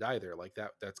people wanted either. Like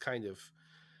that's kind of,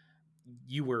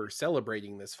 you were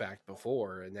celebrating this fact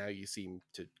before, and now you seem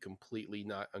to completely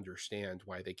not understand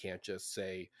why they can't just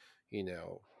say,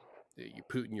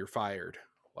 Putin, you're fired.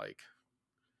 Like,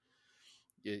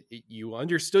 you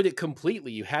understood it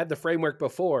completely. You had the framework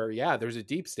before. Yeah, there's a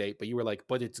deep state, but you were like,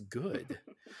 but it's good.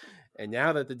 And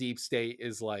now that the deep state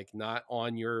is like not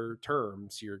on your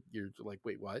terms, you're like,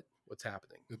 wait, what? What's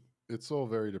happening? It's all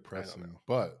very depressing.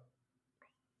 But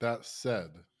that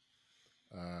said,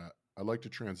 I'd like to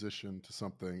transition to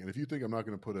something. And if you think I'm not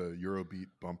going to put a Eurobeat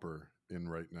bumper in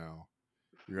right now,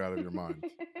 you're out of your mind.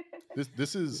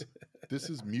 This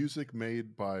is music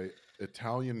made by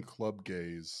Italian club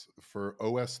gays for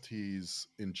OSTs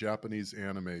in Japanese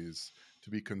animes to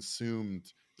be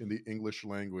consumed in the English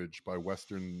language by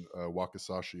Western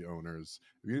wakizashi owners.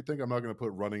 If you think I'm not going to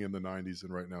put Running in the 90s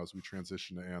in right now as we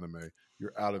transition to anime,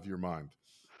 you're out of your mind.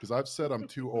 Because I've said I'm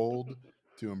too old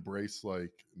to embrace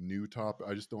like new top.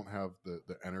 I just don't have the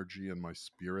energy in my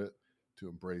spirit to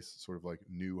embrace sort of like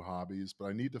new hobbies, but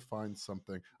I need to find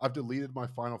something. I've deleted my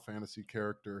Final Fantasy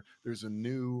character. There's a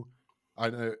new, I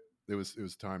know it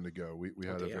was time to go. We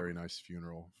had a very nice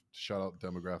funeral. Shout out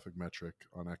Demographic Metric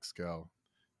on Xscal.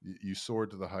 You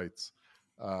soared to the heights.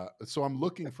 So I'm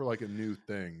looking for like a new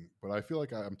thing, but I feel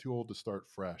like I'm too old to start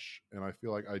fresh. And I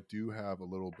feel like I do have a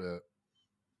little bit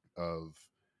of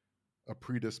a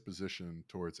predisposition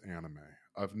towards anime.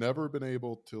 I've never been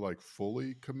able to like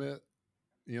fully commit,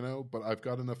 but I've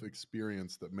got enough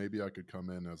experience that maybe I could come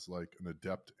in as like an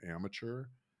adept amateur.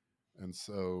 And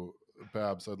so,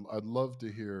 Babs, I'd love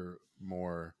to hear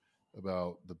more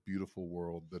about the beautiful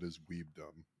world that is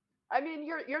weebdom. I mean,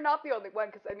 you're not the only one,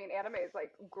 because I mean, anime is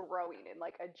like growing in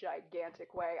like a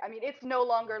gigantic way. I mean, it's no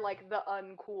longer like the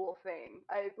uncool thing.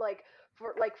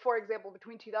 For example,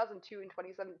 between 2002 and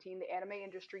 2017, the anime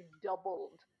industry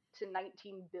doubled to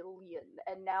 19 billion,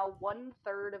 and now 1/3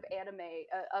 of anime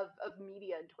of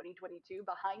media in 2022,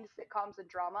 behind sitcoms and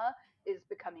drama, is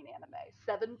becoming anime.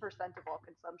 7% of all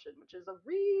consumption, which is a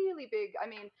really big. I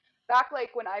mean, back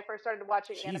like when I first started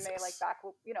watching anime, like Jesus. back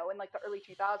in like the early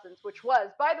 2000s, which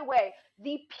was, by the way,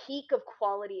 the peak of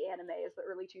quality anime is the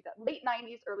early 2000s, late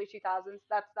 90s, early 2000s.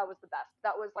 That was the best.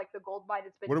 That was like the gold mine.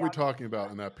 It's been What are we downhill talking since about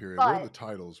then. in that period? What are But the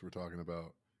titles we're talking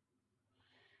about?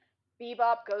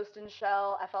 Bebop, Ghost in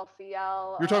Shell,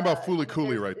 FLCL. You're talking about Fooly there's-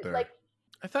 Cooly right there. Like,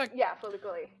 I thought yeah, Fooly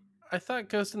Cooly.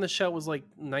 Ghost in the Shell was like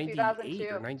 98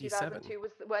 2002. or 97.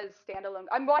 2002 was standalone.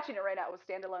 I'm watching it right now. It was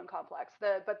standalone complex.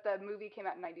 But the movie came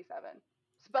out in 97.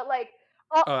 But like,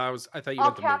 Oh, I thought you I'll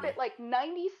meant the cap movie. it like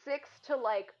 96 to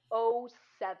like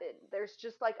 07. There's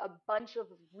just like a bunch of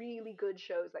really good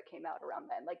shows that came out around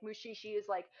then. Like Mushishi is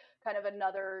like kind of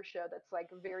another show that's like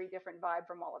a very different vibe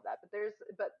from all of that.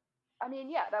 But I mean,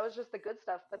 yeah, that was just the good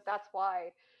stuff. But that's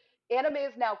why anime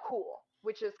is now cool,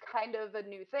 which is kind of a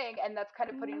new thing, and that's kind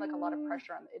of putting like a lot of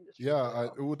pressure on the industry. Yeah, as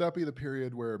well. would that be the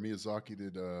period where Miyazaki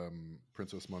did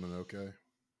Princess Mononoke?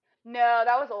 No,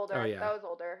 that was older. Oh, yeah. That was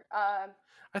older.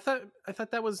 I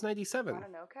thought that was 97.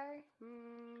 Mononoke?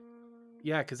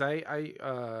 Yeah, because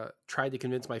I tried to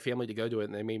convince my family to go to it,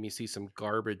 and they made me see some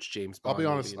garbage James Bond. I'll be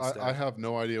honest, movie instead. I have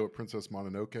no idea what Princess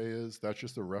Mononoke is. That's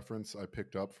just a reference I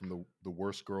picked up from the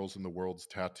worst girls in the world's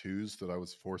tattoos that I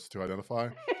was forced to identify.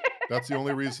 That's the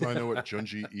only reason I know what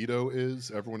Junji Ito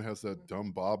is. Everyone has that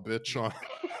dumb Bob bitch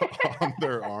on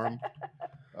their arm.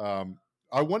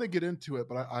 I want to get into it,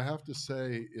 but I have to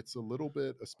say it's a little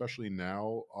bit, especially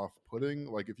now, off-putting.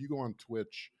 Like if you go on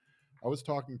Twitch, I was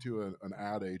talking to an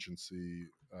ad agency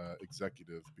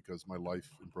executive because my life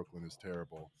in Brooklyn is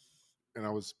terrible, and I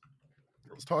was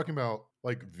talking about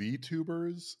like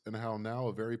VTubers and how now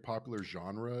a very popular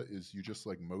genre is you just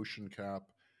like motion cap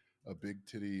a big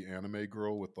titty anime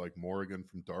girl with like Morrigan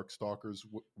from Darkstalkers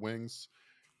wings.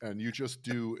 And you just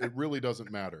do, it really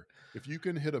doesn't matter. If you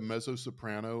can hit a mezzo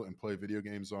soprano and play video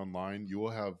games online, you will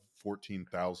have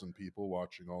 14,000 people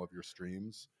watching all of your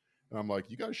streams. And I'm like,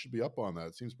 you guys should be up on that.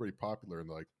 It seems pretty popular. And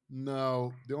like,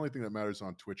 no, the only thing that matters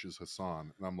on Twitch is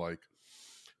Hassan. And I'm like,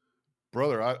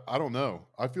 brother, I don't know.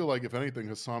 I feel like if anything,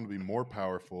 Hassan would be more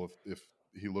powerful if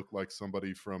he looked like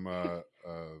somebody from,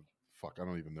 fuck, I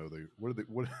don't even know.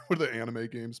 What are the anime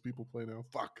games people play now?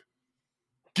 Fuck.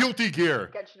 Guilty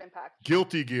Gear. Genshin Impact.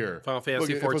 Guilty Gear. Final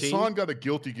Fantasy Look, 14. if Hassan got a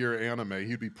Guilty Gear anime,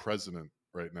 he'd be president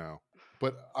right now.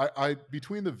 But I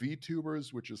between the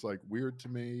VTubers, which is like weird to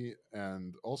me,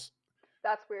 and also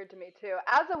That's weird to me too.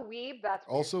 As a weeb, that's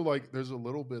weird. also like there's a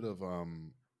little bit of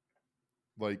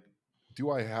like, do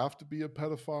I have to be a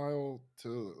pedophile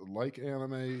to like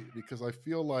anime? Because I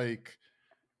feel like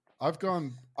I've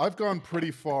gone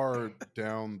pretty far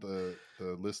down the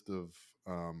list of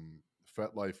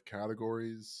FetLife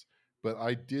categories, but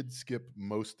I did skip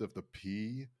most of the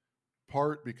P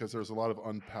part because there's a lot of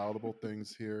unpalatable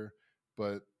things here.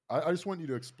 But I just want you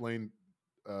to explain,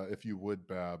 if you would,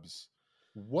 Babs,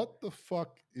 what the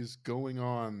fuck is going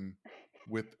on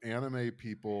with anime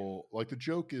people? Like the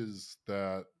joke is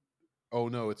that, oh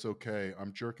no, it's okay,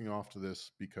 I'm jerking off to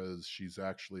this because she's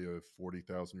actually a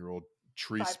 40,000-year-old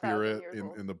tree 5,000 spirit years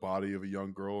old. in the body of a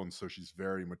young girl, and so she's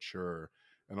very mature.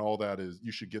 And all that is,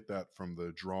 you should get that from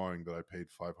the drawing that I paid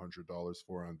 $500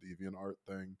 for on DeviantArt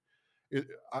thing.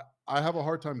 I have a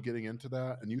hard time getting into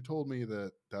that, and you told me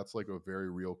that that's like a very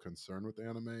real concern with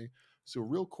anime. So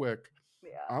real quick, Yeah.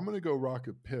 I'm going to go rock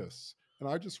a piss, and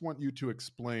I just want you to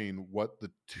explain what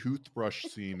the toothbrush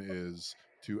scene is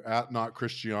to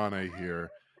 @NotChristiane here,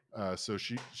 so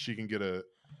she can get a...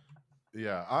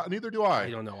 Yeah, neither do I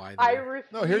don't know either. I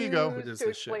refuse No, here you go. What is to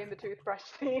this shit? explain the toothbrush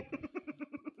scene.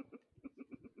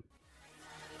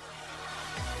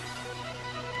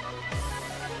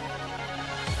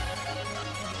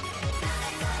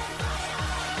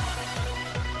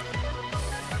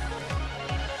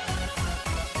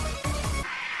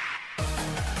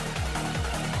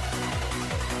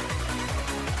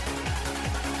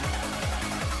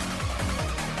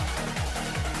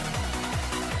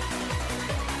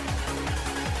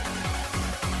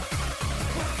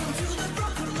 Welcome to the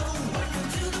Broken Loan. Welcome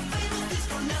to the famous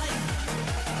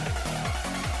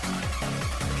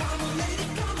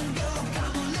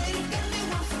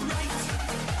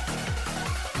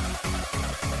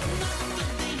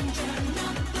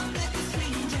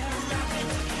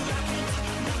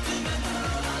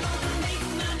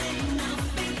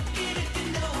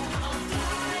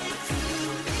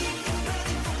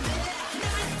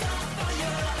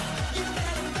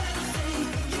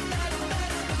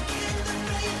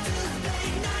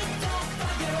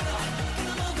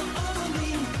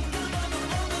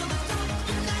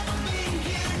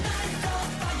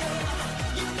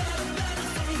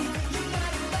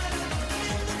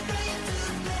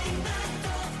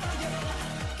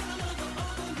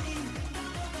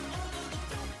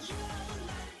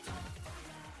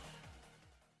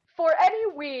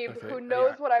weeb Okay, who yeah.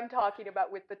 knows what I'm talking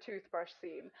about with the toothbrush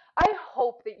scene. I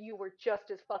hope that you were just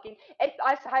as fucking.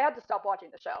 I had to stop watching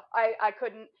the show. I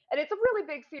couldn't, and it's a really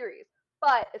big series.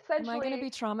 But Am I gonna essentially, be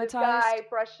this traumatized? guy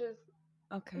brushes.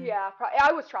 Okay. Yeah,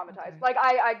 I was traumatized. Okay. Like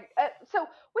so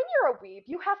when you're a weeb,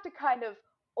 you have to kind of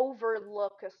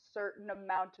overlook a certain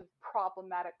amount of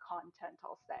problematic content.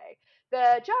 I'll say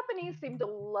the Japanese seem to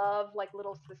love like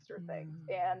little sister things,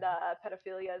 and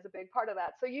pedophilia is a big part of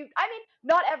that. So I mean,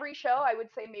 not every show. I would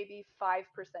say maybe 5%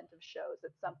 of shows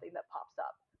it's something that pops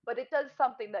up. But it does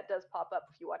something that does pop up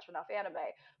if you watch enough anime.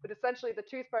 But essentially, the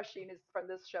toothbrush scene is from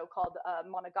this show called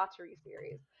Monogatari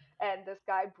series, and this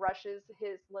guy brushes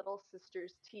his little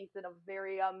sister's teeth in a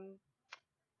very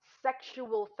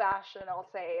sexual fashion, I'll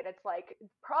say, and it's like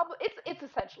probably it's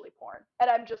essentially porn, and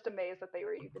I'm just amazed that they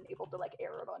were even able to like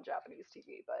air it on Japanese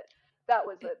TV. But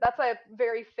that's a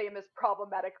very famous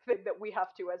problematic thing that we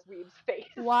have to as weebs face.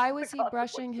 Why the was he consequences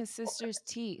brushing his for it. sister's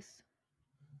teeth?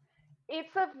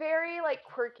 It's a very like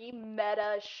quirky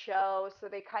meta show, so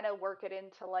they kind of work it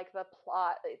into like the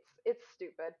plot. It's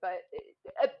stupid, but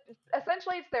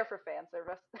essentially it's there for fan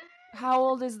service. How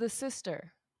old is the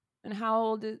sister? And how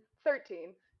old is 13.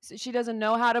 so she doesn't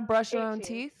know how to brush her own 18.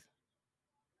 teeth?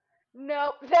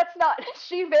 No, that's not.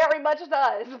 She very much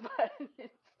does, but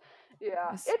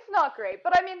Yes. it's not great.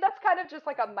 But I mean, that's kind of just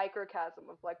like a microcosm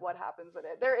of like what happens in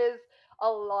it. There is a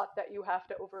lot that you have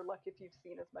to overlook if you've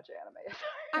seen as much anime as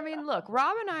I mean, look,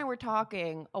 Rob and I were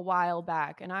talking a while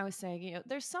back, and I was saying,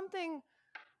 there's something.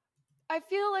 I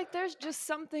feel like there's just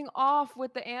something off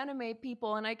with the anime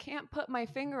people, and I can't put my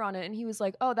finger on it. And he was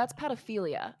like, "Oh, that's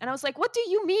pedophilia," and I was like, "What do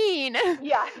you mean?"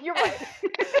 Yeah, you're right.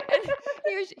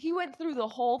 And he went through the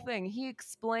whole thing. He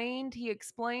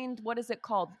explained what is it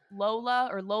called, Lola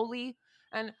or Loli,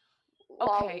 and okay,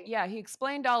 Lolly. yeah, he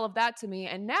explained all of that to me,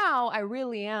 and now I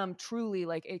really am truly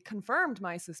like, it confirmed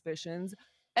my suspicions.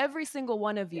 Every single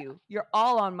one of you, you're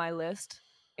all on my list,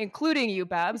 including you,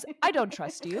 Babs. I don't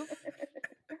trust you.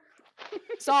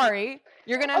 Sorry,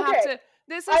 you're gonna have Okay, to.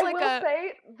 This is I like will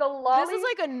say the lolly. this is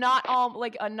like a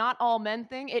not all men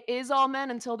thing. It is all men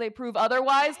until they prove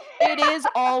otherwise. It is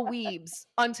all weebs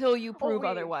until you prove weebs.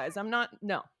 otherwise.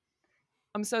 No.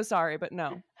 I'm so sorry, but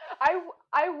no.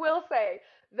 I will say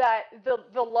that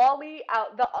the lolly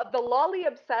the lolly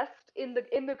obsessed in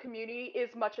the community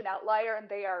is much an outlier, and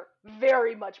they are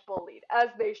very much bullied, as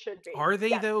they should be. Are they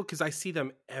Yes. though? Because I see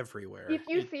them everywhere. If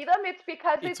you see them, it's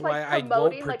because it's it's like why I won't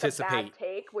promoting like a bad participate.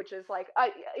 take, which is like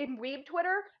in weeb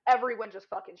Twitter, everyone just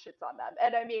fucking shits on them.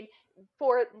 And I mean,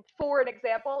 for an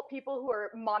example, people who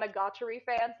are Monogatari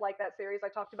fans, like that series I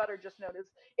talked about, are just known as,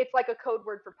 it's like a code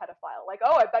word for pedophile. Like,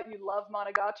 oh, I bet you love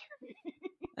Monogatari.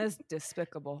 That's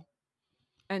despicable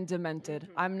and demented.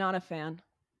 Mhm. I'm not a fan.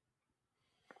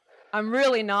 I'm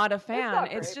really not a fan.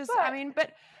 not It's great, just, but I mean,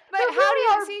 but there how do really you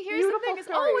are see? Here's the thing: beautiful it's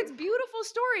stories. beautiful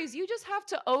stories. You just have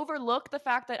to overlook the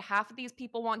fact that half of these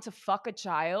people want to fuck a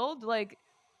child. Like,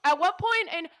 at what point,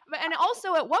 and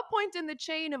also at what point in the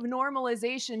chain of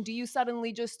normalization do you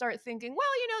suddenly just start thinking,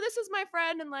 well, this is my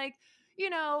friend, and like,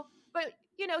 but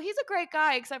he's a great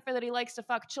guy, except for that he likes to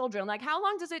fuck children. Like, how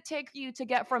long does it take you to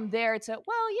get from there to,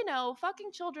 well,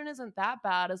 fucking children isn't that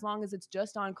bad as long as it's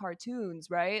just on cartoons,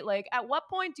 right? Like, at what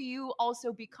point do you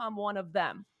also become one of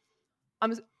them?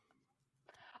 It's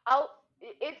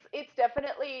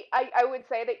definitely, I would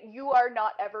say that you are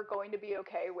not ever going to be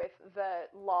okay with the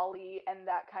lolly and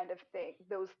that kind of thing,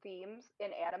 those themes in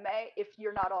anime, if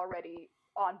you're not already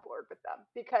on board with them.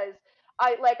 Because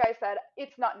like I said,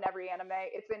 it's not in every anime.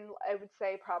 It's in, I would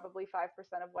say, probably 5%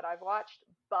 of what I've watched.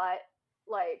 But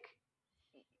like,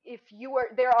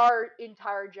 there are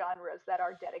entire genres that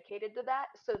are dedicated to that.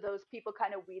 So those people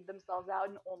kind of weed themselves out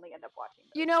and only end up watching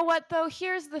those. You know what, though?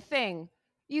 Here's the thing.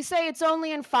 You say it's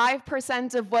only in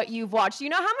 5% of what you've watched. You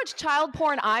know how much child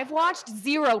porn I've watched?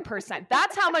 0%.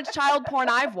 That's how much child porn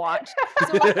I've watched.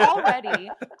 So like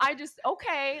already, I just,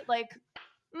 okay, like,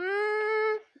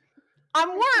 I'm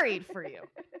worried for you.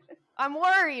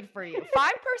 5%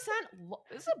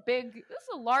 is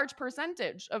a large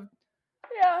percentage of.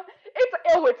 Yeah,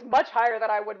 it's much higher than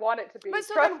I would want it to be. But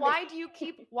so Trust then me. why do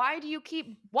you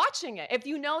keep watching it if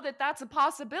you know that that's a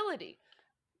possibility?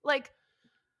 Like,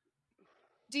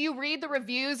 do you read the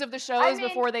reviews of the shows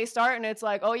before they start and it's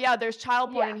like, oh yeah, there's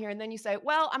child porn in here, and then you say,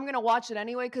 well, I'm gonna watch it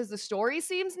anyway because the story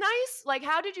seems nice? Like,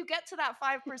 how did you get to that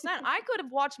 5%? I could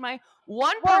have watched my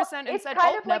 1% and it's said,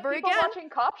 kind oh, of never like people again. watching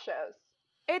cop shows.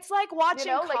 It's like watching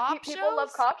You know, like cop people love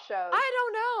shows. cop shows. I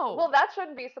don't know. Well, that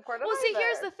shouldn't be supported. Well, see,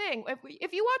 here's either. the thing.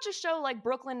 If you watch a show like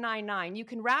Brooklyn Nine-Nine, you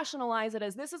can rationalize it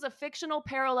as this is a fictional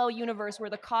parallel universe where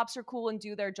the cops are cool and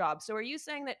do their job. So are you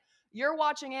saying that you're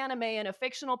watching anime in a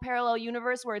fictional parallel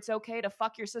universe where it's okay to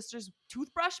fuck your sister's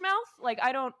toothbrush mouth? Like,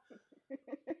 I don't...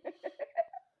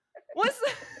 What's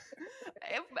the...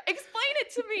 Explain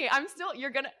it to me. I'm still... You're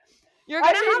gonna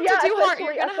have to do hard...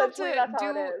 You're gonna have to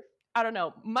do... I don't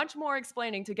know, much more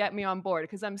explaining to get me on board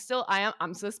because I'm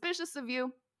suspicious of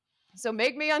you. So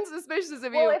make me unsuspicious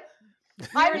of you.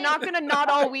 You're not gonna not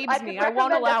all weebs me. I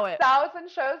won't allow it. 1,000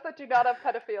 shows that do not have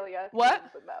pedophilia.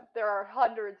 What? In them. There are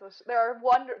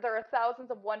thousands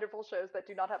of wonderful shows that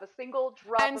do not have a single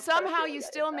drop. And of somehow pedophilia you in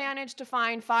still them. manage to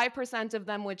find 5% of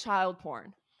them with child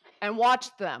porn and watch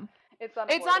them. It's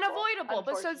unavoidable.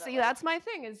 But so see, that's my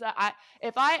thing is that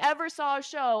if I ever saw a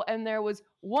show and there was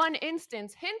one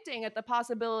instance hinting at the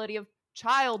possibility of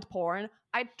child porn,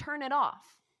 I'd turn it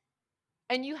off.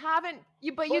 And you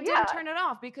didn't turn it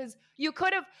off because you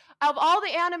could have, of all the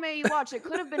anime you watched, it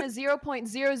could have been a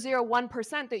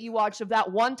 0.001% that you watched of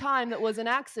that one time that was an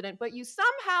accident, but you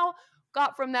somehow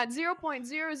got from that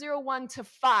 0.001 to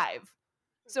 5.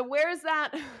 So where's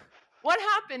that? What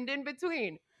happened in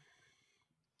between?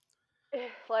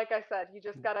 Like I said, you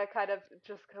just gotta kind of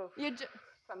just go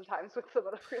sometimes with some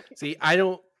of the really. See, I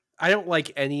don't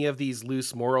like any of these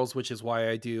loose morals, which is why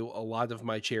I do a lot of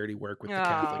my charity work with the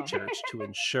Catholic Church to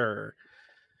ensure.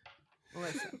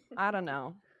 Listen, I don't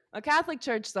know. A Catholic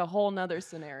Church is a whole nother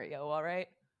scenario, all right?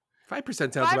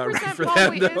 5% sounds about right for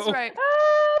probably them, though. is right. 5%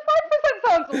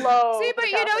 sounds low. See, but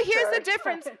here's the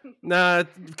difference. Nah,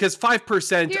 because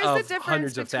 5% Here's of the difference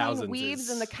hundreds of between thousands weebs is...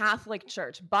 and the Catholic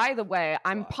Church. By the way,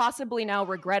 I'm possibly now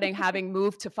regretting having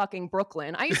moved to fucking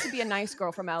Brooklyn. I used to be a nice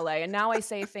girl from LA, and now I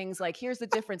say things like, here's the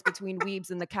difference between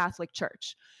weebs and the Catholic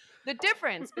Church. The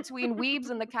difference between weebs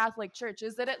and the Catholic Church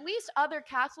is that at least other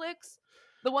Catholics,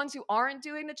 the ones who aren't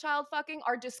doing the child fucking,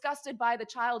 are disgusted by the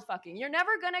child fucking. You're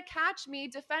never gonna catch me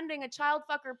defending a child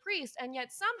fucker priest, and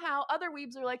yet somehow other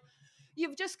weebs are like,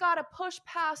 you've just got to push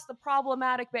past the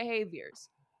problematic behaviors.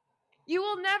 You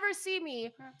will never see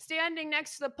me standing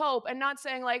next to the Pope and not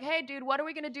saying like, hey, dude, what are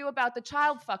we going to do about the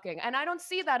child fucking? And I don't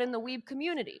see that in the weeb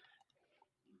community.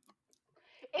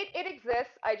 It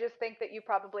exists. I just think that you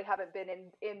probably haven't been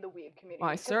in the weeb community. Well,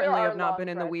 I certainly have not been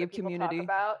in the weeb community.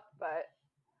 But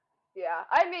yeah,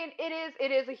 I mean,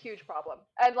 it is a huge problem.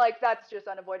 And like, that's just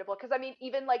unavoidable. Because I mean,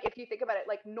 even like, if you think about it,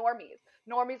 like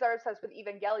normies are obsessed with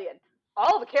Evangelion.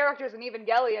 All the characters in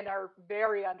Evangelion are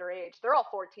very underage. They're all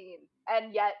 14.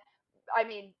 And yet, I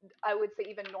mean, I would say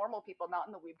even normal people not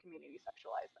in the weeb community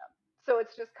sexualize them. So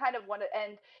it's just kind of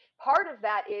and part of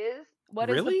that is... What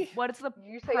is the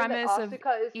premise of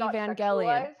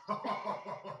Evangelion?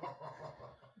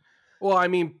 Well, I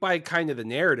mean, by kind of the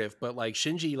narrative, but like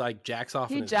Shinji like jacks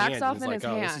off in his hand. He's like,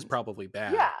 oh, this is probably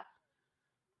bad. Yeah.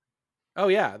 Oh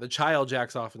yeah, the child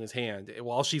jacks off in his hand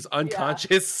while she's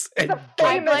unconscious and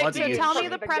I'd like to tell me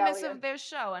the premise of this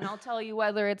show, and I'll tell you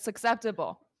whether it's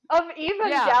acceptable. Of Evangelion?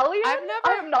 Yeah,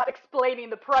 I'm not explaining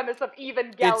the premise of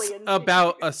Evangelion. It's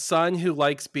about a son who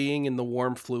likes being in the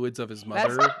warm fluids of his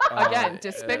mother. Again,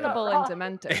 despicable and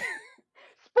demented.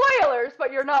 Spoilers,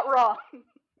 but you're not wrong.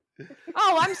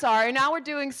 Oh, I'm sorry. Now we're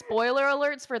doing spoiler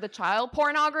alerts for the child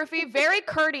pornography. Very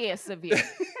courteous of you.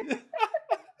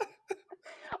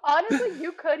 Honestly,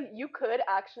 you could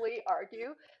actually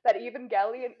argue that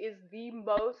Evangelion is the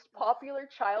most popular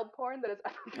child porn that has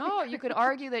ever been created. You could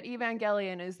argue that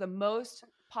Evangelion is the most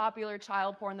popular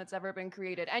child porn that's ever been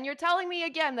created. And you're telling me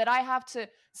again that I have to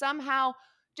somehow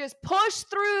just push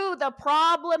through the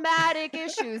problematic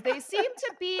issues. They seem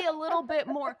to be a little bit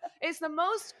more. It's the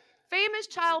most famous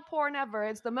child porn ever.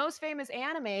 It's the most famous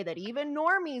anime that even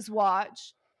normies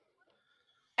watch.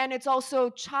 And it's also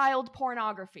child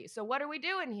pornography. So what are we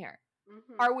doing here?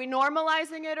 Mm-hmm. Are we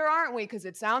normalizing it or aren't we? Because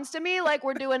it sounds to me like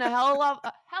we're doing a hell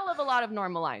of a lot of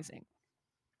normalizing.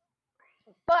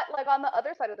 But like on the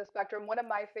other side of the spectrum, one of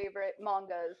my favorite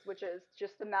mangas, which is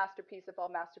just the masterpiece of all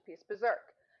masterpiece,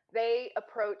 Berserk, they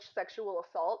approach sexual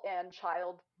assault and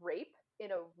child rape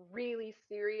in a really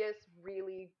serious,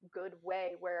 really good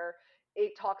way where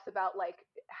it talks about like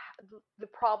the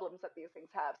problems that these things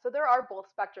have. So there are both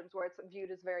spectrums where it's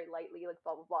viewed as very lightly, like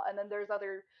blah, blah, blah. And then there's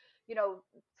other,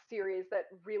 series that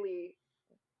really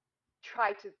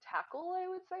try to tackle, I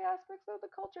would say, aspects of the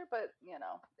culture, but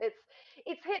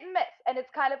it's hit and miss. And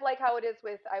it's kind of like how it is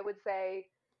with, I would say,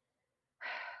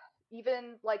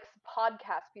 even like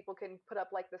podcasts, people can put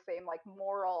up like the same like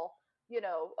moral,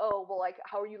 oh, well, like,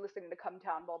 how are you listening to Come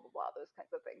Town, blah, blah, blah, those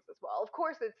kinds of things as well. Of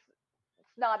course, it's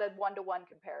It's not a one-to-one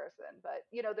comparison, but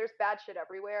there's bad shit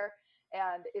everywhere,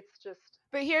 and it's just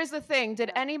But here's the thing: did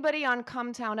Yeah. anybody on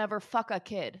Cumtown ever fuck a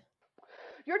kid?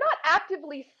 you're not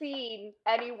actively seeing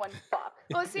anyone fuck.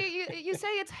 Well, see, you say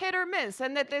it's hit or miss,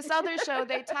 and that this other show,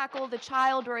 they tackle the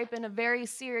child rape in a very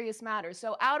serious matter.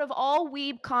 So out of all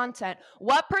weeb content,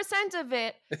 what % of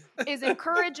it is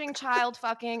encouraging child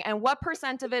fucking, and what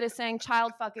 % of it is saying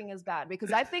child fucking is bad?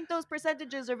 Because I think those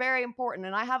percentages are very important,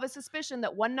 and I have a suspicion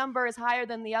that one number is higher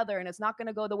than the other, and it's not going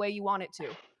to go the way you want it to.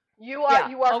 You are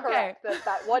okay. correct.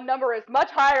 That one number is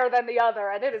much higher than the other,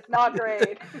 and it is not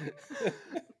great.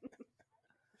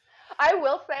 I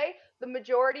will say the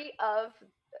majority of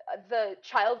the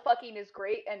child fucking is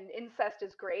great and incest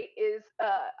is great is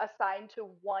assigned to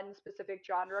one specific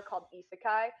genre called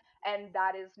isekai, and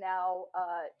that is now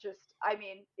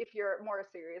if you're more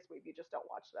serious weeb, you just don't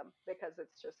watch them because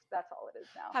that's all it is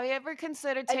now. Have you ever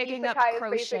considered And taking up isekai is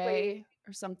crochet basically-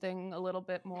 or something a little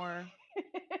bit more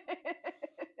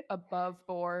above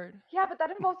board? Yeah, but that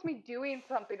involves me doing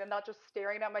something and not just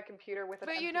staring at my computer with an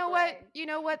But empty you know brain. what? You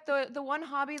know what? The one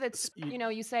hobby that's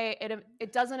you say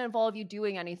it doesn't involve you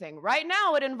doing anything. Right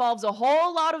now, it involves a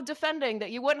whole lot of defending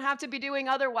that you wouldn't have to be doing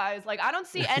otherwise. Like I don't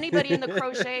see anybody in the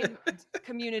crochet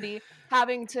community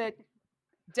having to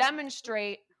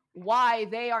demonstrate why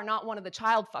they are not one of the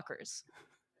child fuckers.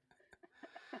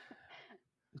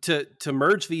 To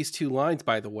merge these two lines,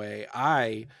 by the way,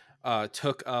 I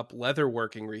took up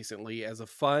leatherworking recently as a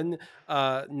fun,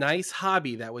 nice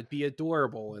hobby that would be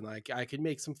adorable, and I could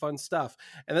make some fun stuff.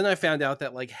 And then I found out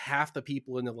that like half the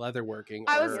people in the leatherworking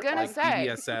I was are gonna like say.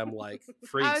 BDSM like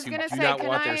freaks I was who gonna do say, not can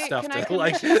want their stuff I to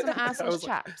like. commission some I assless was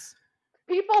like, chaps?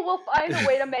 People will find a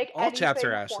way to make all chaps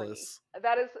are anything horny. ashless.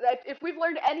 That if we've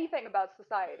learned anything about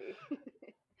society,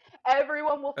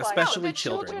 everyone will find Especially the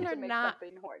children to are make not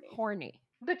something horny. horny.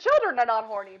 The children are not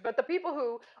horny, but the people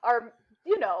who are,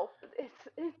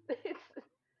 it's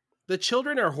The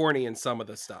children are horny in some of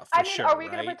the stuff. For I mean, sure, are we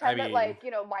right? going to pretend I that,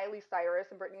 mean, Miley Cyrus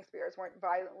and Britney Spears weren't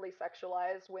violently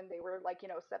sexualized when they were,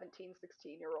 17,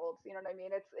 16-year-olds? You know what I mean?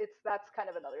 That's kind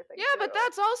of another thing, Yeah, too. but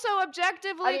that's also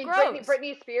objectively I mean, gross.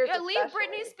 Britney Spears Yeah, leave especially.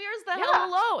 Britney Spears the Yeah. hell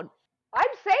alone. I'm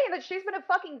saying that she's been a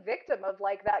fucking victim of,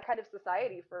 that kind of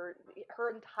society for her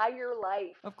entire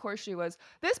life. Of course she was.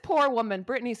 This poor woman,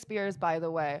 Britney Spears, by the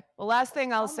way. The last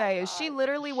thing I'll Oh my say is she God.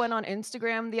 literally went on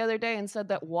Instagram the other day and said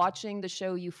that watching the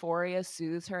show Euphoria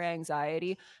soothes her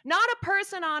anxiety. Not a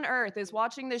person on earth is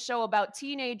watching this show about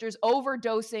teenagers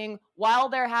overdosing while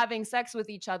they're having sex with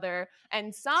each other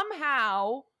and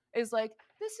somehow is like,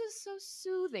 this is so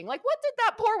soothing. Like, what did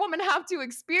that poor woman have to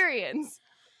experience?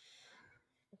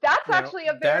 That's Now, actually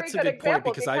a very that's a good good point,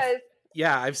 example because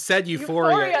I've said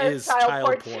Euphoria is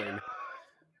child porn.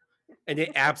 And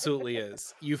it absolutely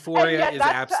is. Euphoria yet is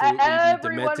that's absolutely the everyone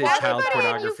demented watches child it. Everybody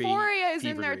in pornography. Euphoria is in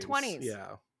fever their dreams. 20s. Yeah.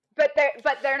 But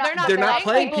they're not. They're not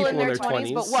playing people in people their in their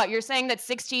 20s. But 20s. what? You're saying that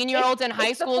 16-year-olds in high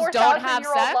It's the schools don't have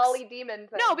 4,000-year-old sex? lolly demon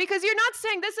thing. No, because you're not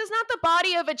saying this is not the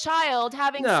body of a child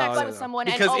having No, sex no, with no. someone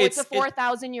Because and it's a it's-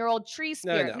 4,000-year-old tree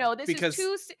spirit. no, this because-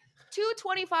 is two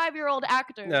 25-year-old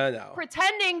actors No.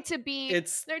 pretending to be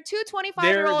they're two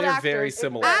 25-year-old they're actors very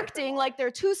similar. acting like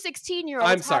they're two 16-year-olds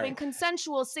I'm sorry. having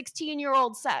consensual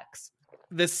 16-year-old sex.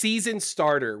 The season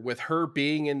starter with her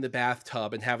being in the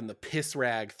bathtub and having the piss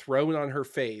rag thrown on her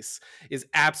face is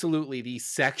absolutely the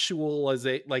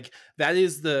sexualization. Like, that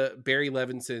is the Barry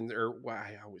Levinson,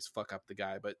 I always fuck up the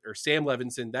guy, or Sam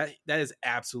Levinson. That is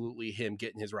absolutely him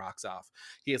getting his rocks off.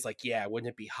 He is like, yeah, wouldn't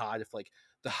it be hot if like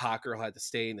the hot girl had to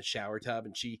stay in the shower tub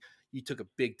and you took a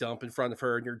big dump in front of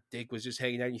her and your dick was just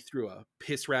hanging out and you threw a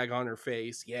piss rag on her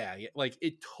face. Yeah. Like,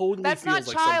 it totally That's feels not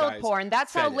like child some guy's porn.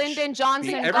 That's how fetish. Lyndon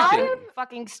Johnson Everything. got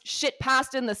fucking shit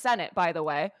passed in the Senate, by the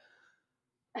way.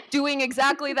 Doing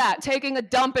exactly that, taking a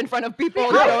dump in front of people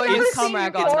and No, throwing his it's- cum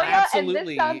rag on Euphoria, them. Absolutely. And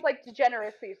this sounds like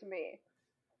degeneracy to me.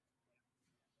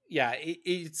 Yeah,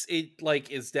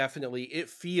 it definitely, it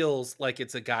feels like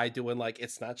it's a guy doing like,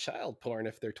 it's not child porn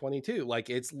if they're 22. Like,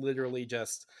 it's literally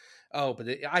just,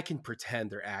 I can pretend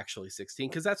they're actually 16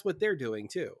 because that's what they're doing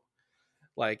too.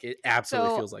 Like, it absolutely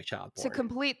So, feels like child porn. To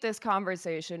complete this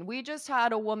conversation, we just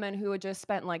had a woman who had just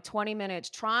spent like 20 minutes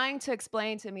trying to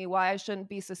explain to me why I shouldn't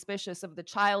be suspicious of the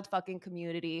child fucking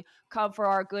community come for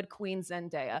our good queen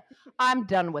Zendaya. I'm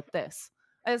done with this.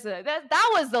 That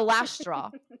was the last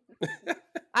straw.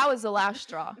 That was the last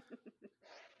straw.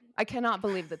 I cannot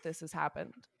believe that this has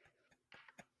happened.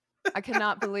 I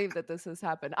cannot believe that this has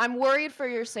happened. I'm worried for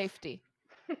your safety.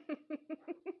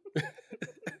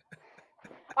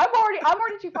 I'm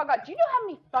already too far gone. Do you know how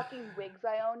many fucking wigs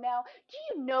I own now? Do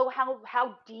you know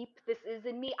how deep this is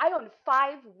in me? I own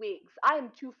 5 wigs. I am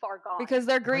too far gone. Because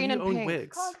they're green Why and do you own pink.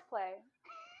 wigs? Cosplay.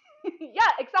 Yeah,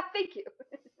 exactly. Thank you.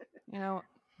 You know,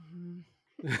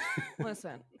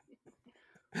 listen.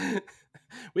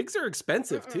 Wigs are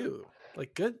expensive too.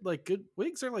 Like good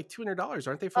wigs are like $200,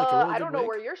 aren't they, for like a really I good don't know wig?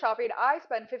 where you're shopping. I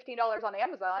spend $15 on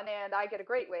Amazon and I get a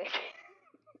great wig.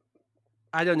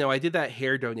 I don't know. I did that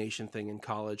hair donation thing in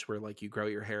college where like you grow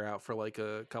your hair out for like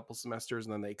a couple semesters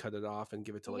and then they cut it off and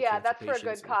give it to like Yeah, cancer that's for a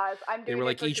patients. good cause. I'm They doing were it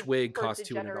like for each wig for cost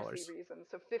degeneracy $200. reasons,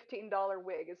 so $15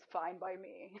 wig is fine by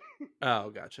me. Oh,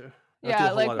 gotcha. I don't do a Yeah,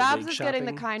 whole like lot of Babs wig is getting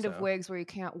the shopping, kind of so- wigs where you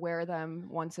can't wear them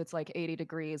once it's like 80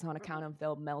 degrees on account of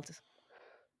they'll melt.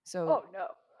 So Oh no.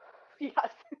 Yes.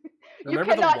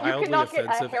 Remember the you wildly cannot get a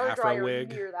offensive hair Afro dryer wig?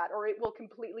 near that, or it will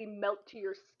completely melt to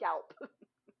your scalp.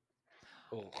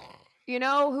 Oh. you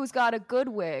know who's got a good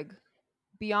wig?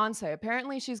 Beyonce.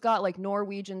 Apparently she's got like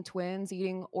Norwegian twins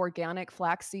eating organic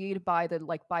flaxseed by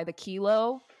the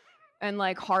kilo and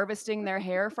like harvesting their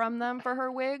hair from them for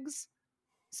her wigs.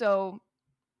 So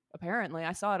apparently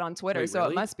I saw it on Twitter, Wait, so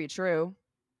really? it must be true.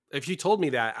 If you told me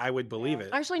that, I would believe it.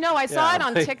 Actually, no, I saw Yeah, it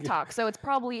on like- TikTok, so it's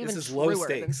probably This even is low truer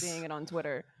than stakes. seeing it on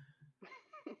Twitter.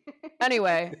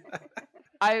 Anyway,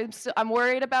 I'm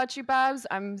worried about you, Babs.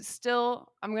 I'm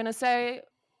gonna say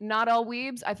not all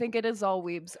weebs. I think it is all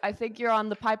weebs. I think you're on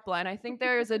the pipeline. I think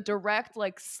there is a direct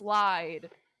like slide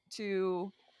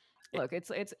to look. It's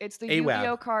the AWAB.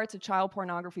 Yu-Gi-Oh card to child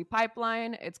pornography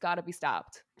pipeline. It's got to be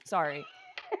stopped. Sorry.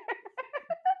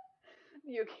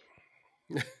 You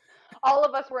all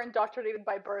of us were indoctrinated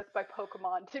by birth by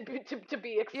Pokemon to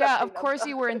be accepting. Yeah, of course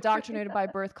you were indoctrinated by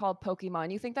birth called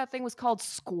Pokemon. You think that thing was called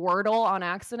Squirtle on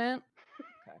accident?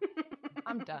 Okay.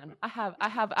 I'm done. I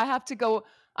have to go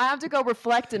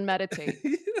reflect and meditate.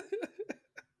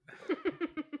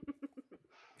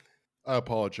 I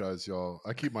apologize, y'all.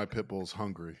 I keep my pit bulls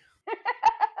hungry.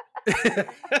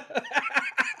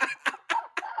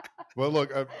 Well,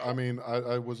 look, I mean,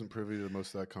 I wasn't privy to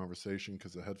most of that conversation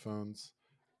because of headphones,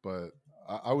 but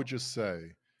I would just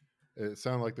say it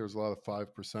sounded like there was a lot of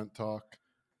 5% talk.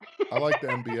 I like the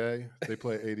NBA. They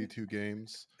play 82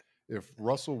 games. If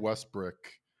Russell Westbrook,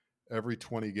 every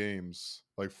 20 games,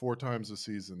 like 4 times a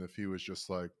season, if he was just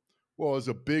like, well, it was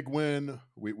a big win.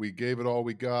 We gave it all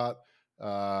we got.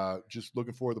 Just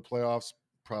looking forward to the playoffs.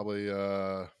 Probably,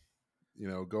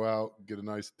 go out, get a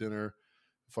nice dinner.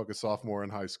 Fuck a sophomore in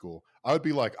high school. I would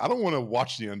be like, I don't want to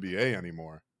watch the NBA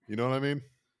anymore. You know what I mean?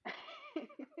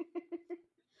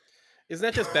 Isn't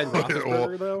that just Ben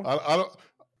Roethlisberger though? I don't.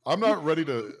 I'm not ready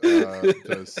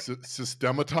to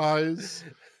systematize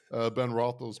Ben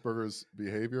Roethlisberger's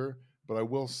behavior, but I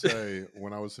will say,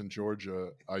 when I was in Georgia,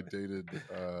 I dated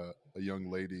a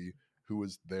young lady who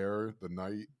was there the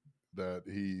night that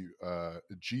he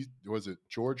was it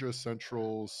Georgia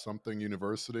Central something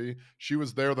University. She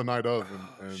was there the night of,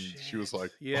 and she was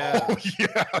like, Yeah. oh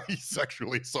yeah, he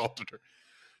sexually assaulted her.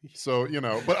 So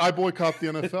but I boycott the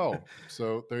NFL.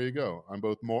 So there you go. I'm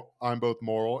both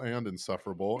moral and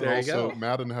insufferable. There and you also, go.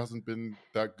 Madden hasn't been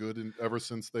that good ever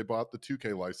since they bought the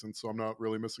 2K license, so I'm not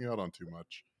really missing out on too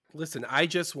much. Listen, I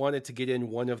just wanted to get in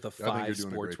one of the I think you're 5 doing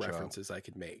a sports great job. references I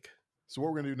could make. So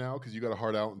what we're gonna do now, because you got a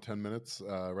hard out in 10 minutes,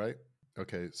 right?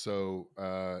 Okay. So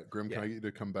Grim, can I get you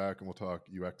to come back and we'll talk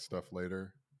UX stuff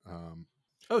later?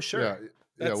 Oh, sure. Yeah,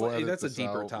 That's we'll like- edit that's a this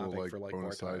deeper out. topic We'll, for, like, more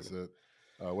bonus-size time. it.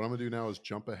 What I'm gonna do now is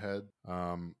jump ahead,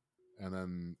 and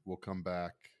then we'll come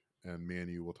back, and me and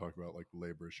you will talk about like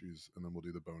labor issues, and then we'll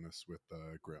do the bonus with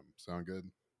Grim. Sound good?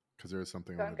 Because there is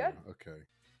something I Sound want to do. Okay.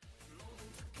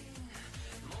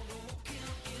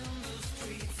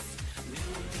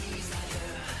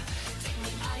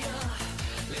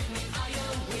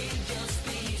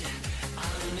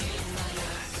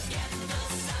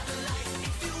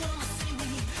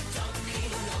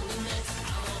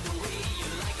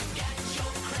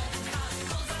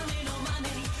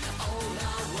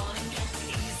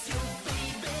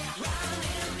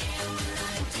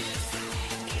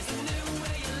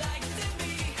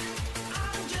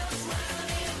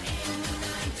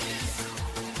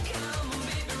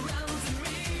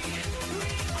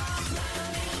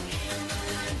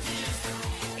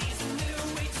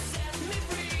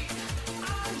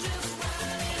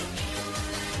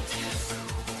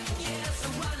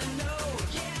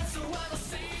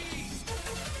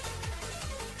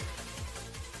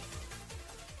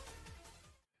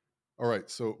 All right,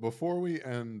 so before we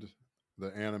end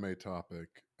the anime topic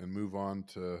and move on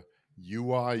to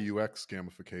UI UX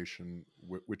gamification,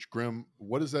 which Grim,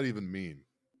 what does that even mean?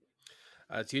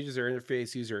 It's user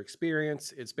interface, user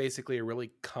experience. It's basically a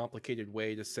really complicated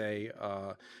way to say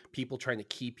people trying to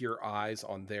keep your eyes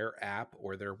on their app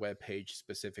or their web page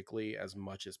specifically as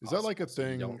much as Is possible. that like a so you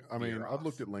thing? don't I mean, veer I've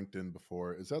looked off. at LinkedIn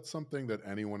before. Is that something that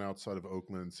anyone outside of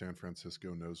Oakland and San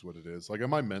Francisco knows what it is? Like,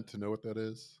 am I meant to know what that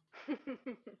is?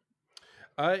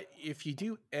 If you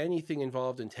do anything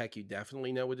involved in tech, you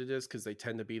definitely know what it is because they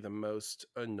tend to be the most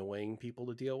annoying people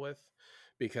to deal with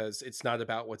because it's not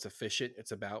about what's efficient.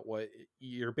 It's about what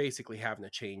you're basically having to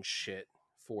change shit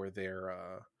for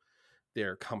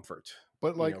their comfort.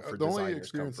 But like For the only designers'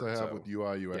 experience I comfort. have So, with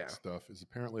UI UX yeah. stuff is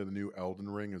apparently the new Elden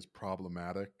Ring is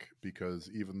problematic because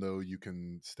even though you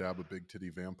can stab a big titty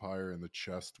vampire in the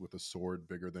chest with a sword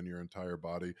bigger than your entire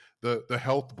body, the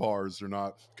health bars are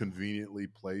not conveniently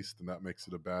placed, and that makes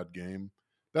it a bad game.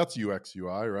 That's UX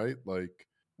UI, right? Like,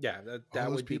 Yeah, all that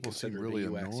those would be people seem considered really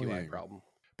a UX UI annoying. problem.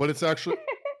 But it's actually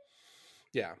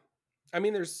Yeah. I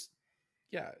mean, there's,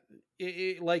 yeah,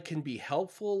 it like can be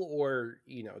helpful or,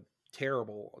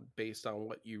 terrible based on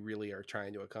what you really are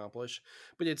trying to accomplish.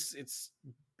 But it's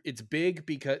big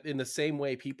because in the same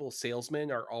way salesmen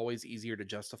are always easier to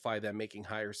justify them making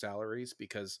higher salaries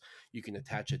because you can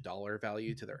attach a dollar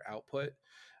value to their output.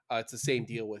 It's the same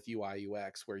deal with UI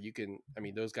UX where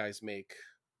those guys make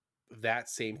that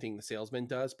same thing the salesman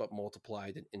does, but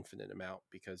multiplied an infinite amount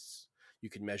because you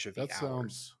can measure the that sounds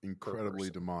hours per incredibly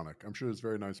person. demonic. I'm sure there's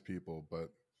very nice people, but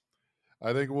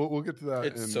I think we'll get to that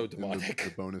It's so in the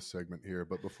demonic. bonus segment here.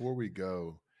 But before we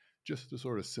go, just to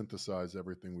sort of synthesize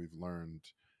everything we've learned,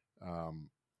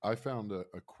 I found a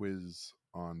quiz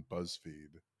on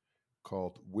BuzzFeed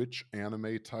called "Which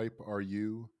Anime Type Are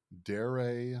You?"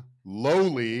 Dere,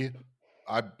 lowly.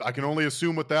 I can only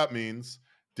assume what that means.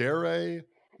 Dere,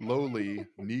 lowly,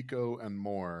 Nico, and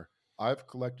more. I've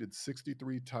collected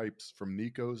 63 types from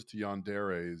Nikos to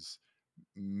Yanderes,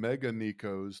 Mega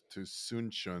Nikos to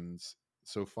Sunchuns,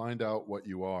 so find out what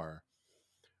you are.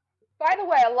 By the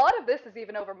way, a lot of this is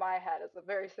even over my head as a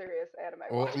very serious anime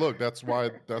Well, watcher. look, that's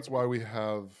why we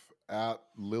have at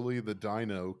Lily the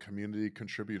Dino community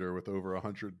contributor with over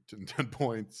 110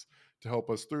 points to help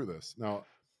us through this. Now,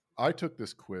 I took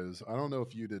this quiz. I don't know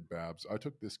if you did, Babs. I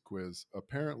took this quiz.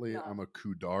 Apparently, No. I'm a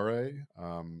Kudare.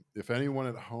 If anyone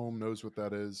at home knows what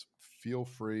that is, feel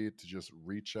free to just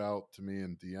reach out to me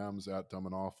in DMs at Dumb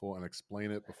and Awful and explain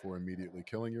it before immediately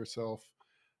killing yourself.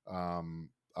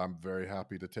 I'm very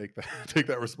happy to take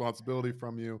that responsibility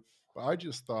from you. But I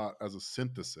just thought, as a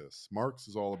synthesis, Marx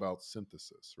is all about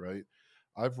synthesis, right?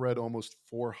 I've read almost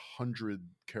 400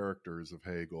 characters of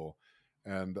Hegel,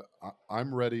 and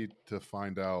I'm ready to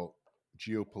find out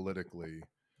geopolitically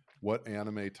what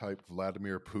anime type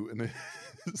Vladimir Putin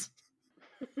is.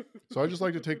 So I'd just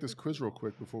like to take this quiz real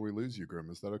quick before we lose you, Grim.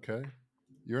 Is that okay?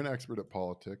 You're an expert at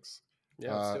politics.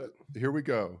 Yeah, let's do it. Here we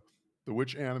go. The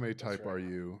which anime type right. are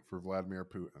you for Vladimir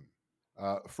Putin?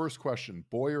 First question,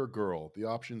 boy or girl? The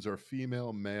options are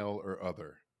female, male, or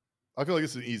other. I feel like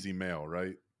it's an easy male,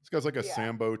 right? This guy's like a Yeah.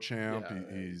 Sambo champ. Yeah,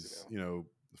 He's, easy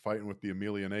fighting with the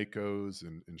Emelianenko's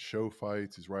and in show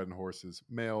fights. He's riding horses.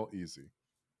 Male, easy.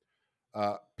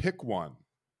 Pick one.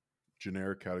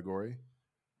 Generic category.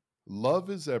 Love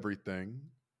is everything.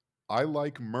 I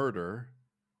like murder.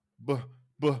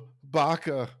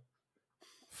 Baka.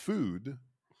 Food.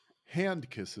 Hand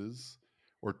kisses.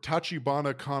 Or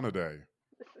Tachibana Kanade.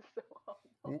 This is so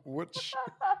awful. Which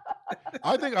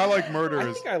I think I like murder I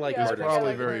is, think I like is murder. probably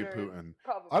like very murder. Putin.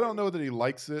 Probably. I don't know that he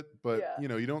likes it, but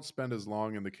Yeah. you don't spend as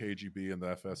long in the KGB and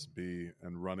the FSB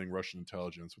and running Russian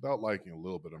intelligence without liking a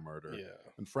little bit of murder. Yeah.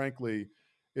 And frankly,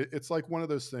 it's like one of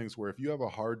those things where if you have a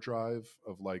hard drive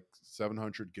of like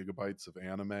 700 gigabytes of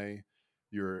anime,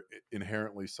 you're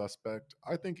inherently suspect.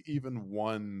 I think even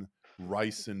one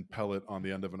ricin pellet on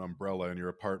the end of an umbrella in your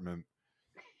apartment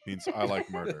means I like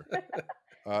murder.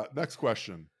 Next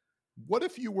question. What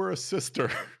if you were a sister?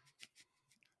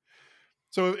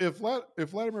 So if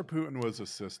Vladimir Putin was a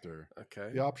sister,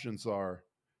 Okay. the options are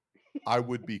I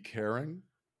would be caring,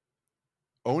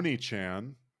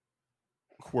 Oni-chan,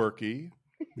 quirky,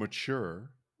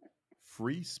 mature,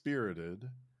 free-spirited,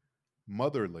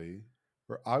 motherly,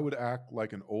 or I would act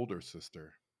like an older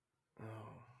sister. Oh.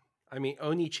 I mean,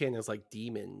 Oni-chan is like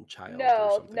demon child or No,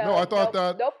 something. no. No, I thought nope,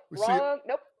 that- Nope. see, Wrong.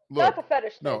 Nope. Look, That's a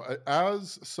fetish thing. no,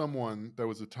 as someone that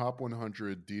was a top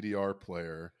 100 DDR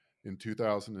player in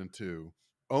 2002,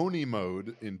 Oni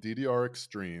mode in DDR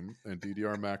Extreme and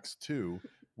DDR Max 2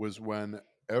 was when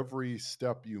every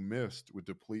step you missed would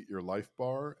deplete your life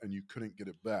bar and you couldn't get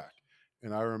it back.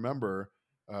 And I remember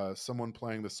someone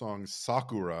playing the song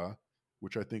Sakura,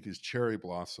 which I think is Cherry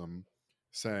Blossom,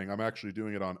 saying, I'm actually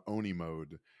doing it on Oni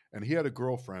mode. And he had a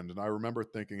girlfriend, and I remember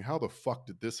thinking, how the fuck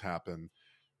did this happen?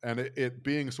 and it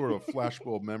being sort of a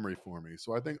flashbulb memory for me.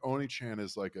 So I think Oni-chan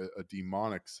is like a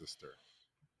demonic sister.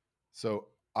 So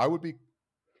I would be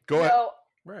go ahead. No,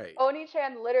 Right.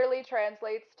 Oni-chan literally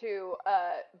translates to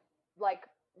like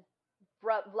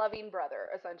loving brother,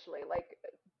 essentially.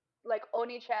 Like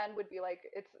Oni-chan would be like,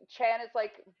 it's Chan is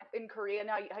like in Korean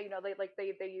how you know they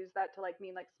use that to like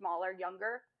mean like smaller,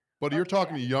 younger. But you're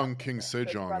talking to Oni-chan, young that's King like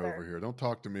his Sejong brother. over here. Don't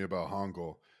talk to me about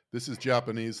Hangul. This is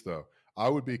Japanese, though. I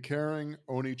would be carrying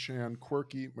Oni-chan,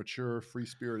 quirky, mature,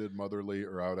 free-spirited, motherly,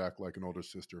 or I would act like an older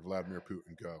sister. Vladimir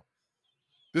Putin, go.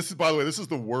 This is, by the way, this is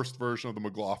the worst version of the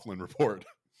McLaughlin report.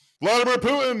 Vladimir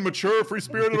Putin, mature,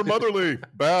 free-spirited, or motherly.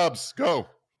 Babs, go.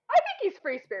 I think he's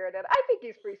free-spirited.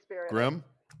 Grim,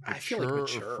 I feel like mature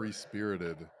mature. or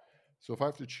free-spirited. So if I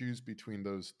have to choose between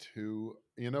those two,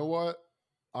 you know what?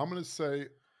 I'm going to say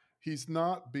he's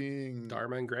not being...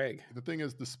 Dharma and Greg. The thing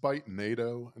is, despite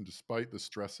NATO and despite the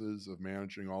stresses of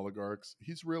managing oligarchs,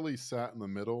 he's really sat in the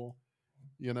middle.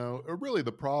 You know, really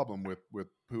the problem with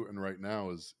Putin right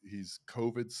now is he's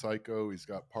COVID psycho. He's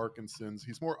got Parkinson's.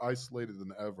 He's more isolated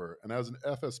than ever. And as an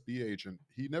FSB agent,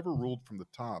 he never ruled from the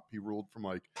top. He ruled from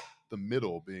like the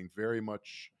middle, being very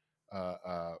much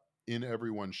in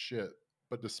everyone's shit.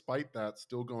 But despite that,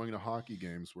 still going to hockey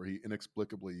games where he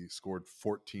inexplicably scored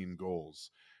 14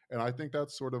 goals. And I think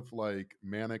that's sort of like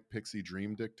manic pixie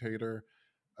dream dictator.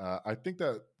 I think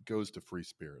that goes to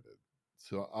free-spirited.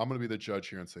 So I'm going to be the judge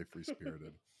here and say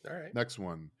free-spirited. All right. Next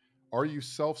one. Are you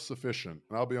self-sufficient?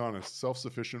 And I'll be honest,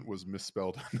 self-sufficient was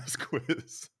misspelled in this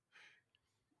quiz.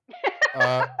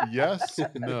 Yes,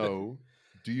 no.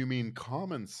 Do you mean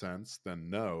common sense? Then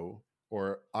no.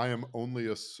 Or I am only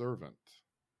a servant.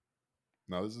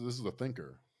 Now, this is a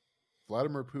thinker.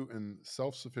 Vladimir Putin,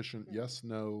 self-sufficient, yes,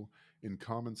 no. In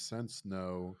common sense,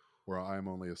 no. Or I am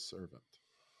only a servant.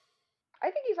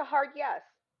 I think he's a hard yes.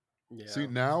 Yeah. See,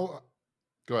 now,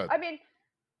 go ahead. I mean,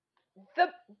 the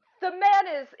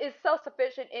man is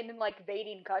self-sufficient in like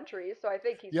invading countries, so I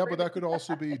think he's Yeah, pretty- but that could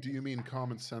also be, do you mean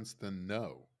common sense? Then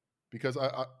no. Because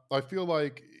I feel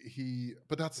like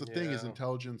but that's the thing is Yeah.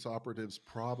 intelligence operatives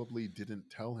probably didn't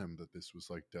tell him that this was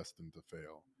like destined to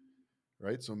fail.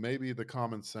 Right? So maybe the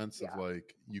common sense Yeah. of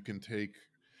like, you can take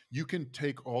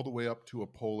all the way up to a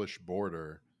Polish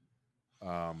border,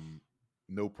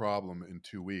 no problem in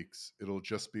 2 weeks. It'll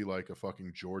just be like a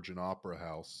fucking Georgian opera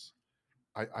house.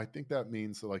 I think that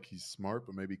means that like he's smart,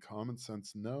 but maybe common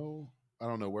sense, no. I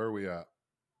don't know. Where are we at?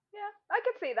 Yeah, I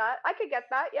could see that. I could get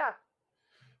that. Yeah.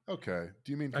 Okay.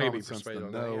 Do you mean I could be common sense?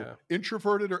 persuaded Then on that, no. yeah.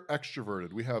 Introverted or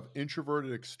extroverted? We have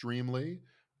introverted extremely.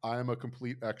 I am a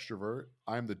complete extrovert.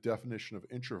 I am the definition of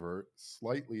introvert,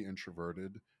 slightly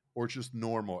introverted, or just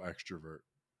normal extrovert.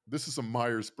 This is some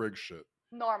Myers-Briggs shit.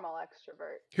 Normal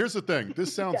extrovert. Here's the thing.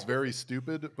 This sounds Yes. very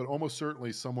stupid, but almost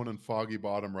certainly someone in Foggy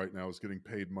Bottom right now is getting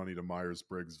paid money to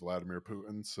Myers-Briggs Vladimir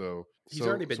Putin. So He's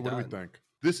already been so what do we done. think?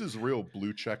 This is real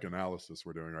blue check analysis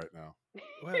we're doing right now.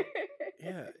 Well,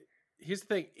 yeah. Here's the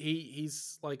thing.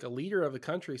 He's like a leader of the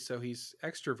country, so he's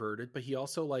extroverted, but he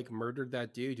also like murdered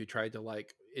that dude who tried to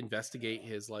like investigate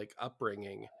his like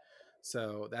upbringing.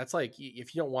 So that's like,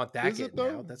 if you don't want that Is it, getting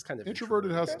though? out, that's kind of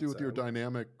Introverted has to do with so. your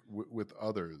dynamic with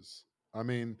others. I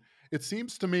mean, it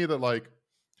seems to me that like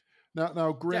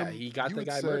now Grim, Yeah, he got you the would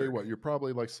guy say murdered. what, you're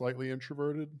probably like slightly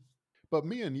introverted, but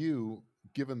me and you,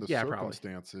 given the Yeah, probably.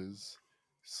 circumstances,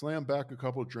 slammed back a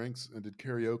couple drinks and did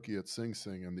karaoke at Sing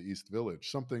Sing in the East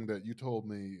Village, something that you told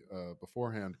me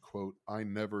beforehand, quote, I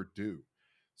never do.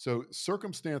 So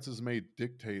circumstances may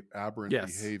dictate aberrant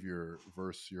Yes. behavior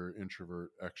versus your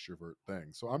introvert extrovert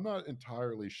thing. So I'm not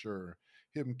entirely sure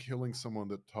him killing someone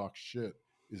that talks shit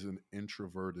is an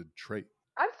introverted trait.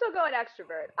 I'm still going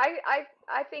extrovert.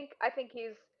 I think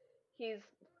he's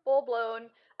full blown.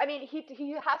 I mean, he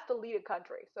has to lead a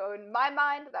country. So in my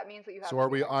mind, that means that you have. So to are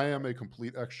be we? I extrovert. am a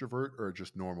complete extrovert or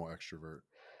just normal extrovert?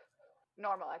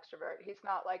 Normal extrovert. He's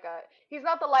not like he's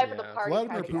not the life of the Yeah. party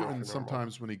Vladimir kind of guy. Putin Normal.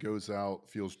 sometimes when he goes out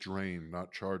feels drained,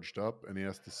 not charged up, and he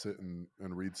has to sit and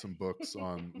read some books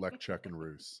on Lech, Czech, and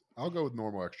Rus. I'll go with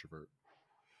normal extrovert.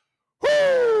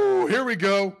 Woo! Here we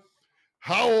go.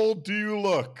 How old do you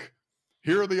look?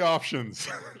 Here are the options.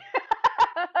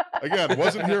 Again,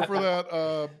 wasn't here for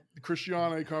that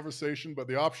Christiane conversation, but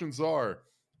the options are: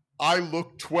 I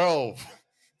look 12.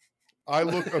 I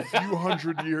look a few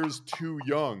hundred years too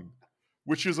young,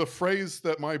 which is a phrase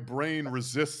that my brain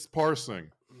resists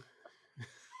parsing.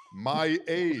 My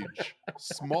age,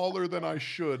 smaller than I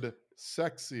should,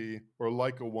 sexy, or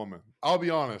like a woman. I'll be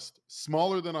honest,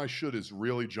 smaller than I should is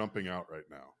really jumping out right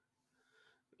now.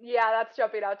 Yeah, that's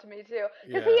jumping out to me too.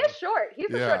 Because Yeah. he is short.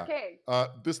 He's a Yeah. short king.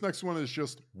 This next one is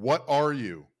just, what are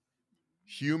you?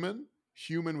 Human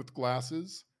with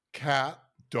glasses, cat,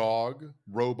 dog,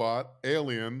 robot,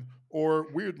 alien, or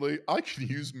weirdly, I can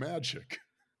use magic.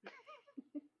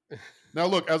 Now,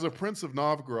 look, as a Prince of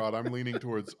Novgorod, I'm leaning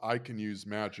towards I can use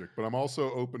magic, but I'm also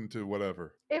open to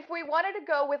whatever. If we wanted to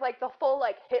go with like the full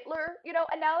like Hitler,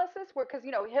 analysis, where because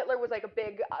Hitler was like a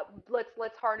big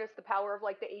let's harness the power of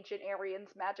like the ancient Aryans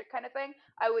magic kind of thing,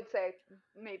 I would say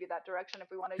maybe that direction if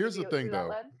we wanted Here's to the thing, do that though.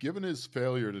 lens. Given his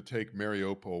failure to take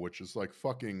Mariupol, which is like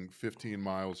fucking 15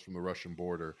 miles from the Russian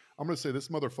border, I'm going to say this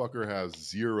motherfucker has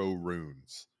 0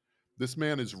 runes. This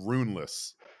man is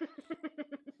runeless.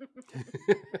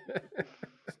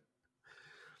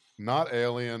 Not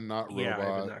alien, not Yeah, I would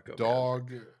robot. not go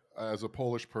Dog, as a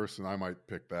Polish person, I might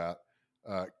pick that.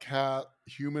 Cat,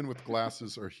 human with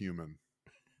glasses, or human?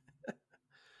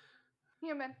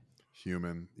 Human.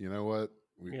 Human. You know what?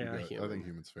 Yeah, I human. think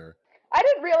human's fair. I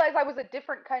didn't realize I was a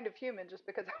different kind of human just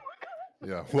because I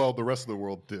Yeah, well, the rest of the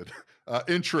world did.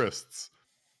 Interests: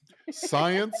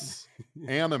 science,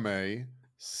 anime,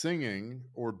 singing,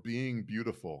 or being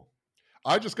beautiful.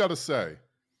 I just got to say,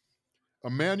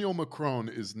 Emmanuel Macron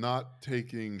is not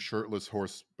taking shirtless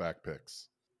horseback pics.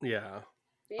 Yeah.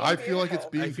 being I feel like it's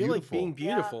beautiful. being I feel beautiful. like being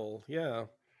beautiful. Yeah.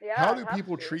 Yeah, How it do has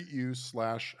people to. treat you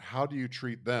 / how do you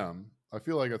treat them? I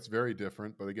feel like that's very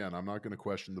different, but again, I'm not going to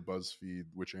question the BuzzFeed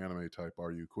which anime type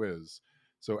are you quiz.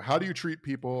 So how do you treat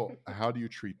people? How do you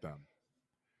treat them?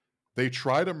 They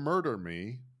try to murder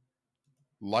me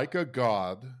like a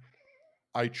god.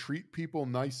 I treat people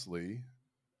nicely.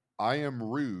 I am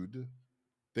rude.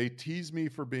 They tease me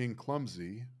for being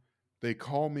clumsy. They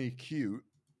call me cute.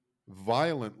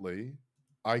 Violently.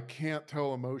 I can't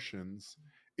tell emotions.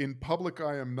 In public,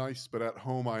 I am nice, but at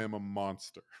home, I am a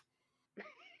monster.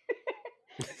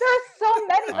 There's so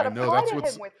many that I know, apply that's to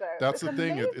what's- him with those. That's It's the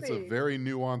thing. It's a amazing. very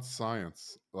nuanced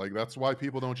science. Like, that's why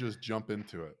people don't just jump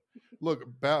into it. Look,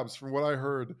 Babs, from what I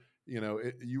heard,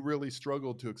 you really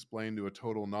struggled to explain to a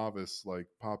total novice like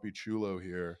Poppy Chulo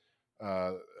here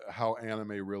how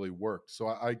anime really worked. So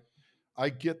I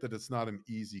get that it's not an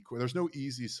easy. There's no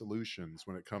easy solutions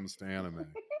when it comes to anime.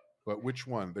 But which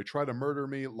one? They try to murder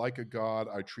me like a god.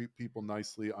 I treat people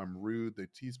nicely. I'm rude. They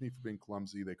tease me for being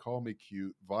clumsy. They call me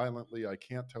cute. Violently, I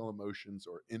can't tell emotions.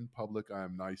 Or in public, I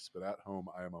am nice, but at home,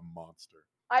 I am a monster.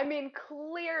 I mean,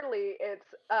 clearly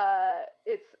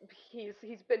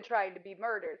he's been trying to be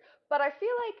murdered, but I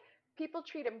feel like people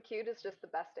treat him cute is just the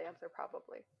best answer,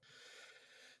 probably.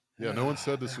 Yeah, no one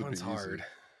said this That would be one's hard. easy.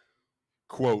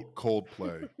 Quote,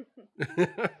 Coldplay.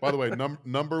 By the way,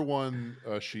 number one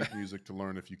sheet music to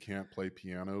learn if you can't play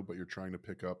piano, but you're trying to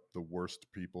pick up the worst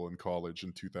people in college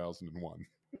in 2001.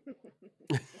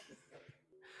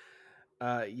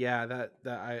 Yeah, that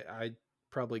I'd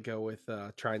probably go with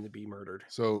trying to be murdered.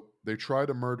 So they try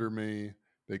to murder me.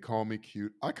 They call me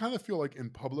cute. I kind of feel like in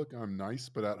public I'm nice,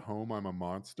 but at home I'm a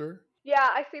monster. Yeah,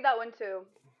 I see that one too.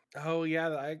 Oh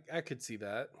yeah, I could see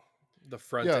that. The Yeah,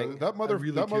 fronting. that I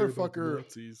really care about the motherfucker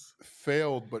Nazis.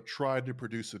 failed, but tried to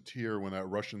produce a tear when that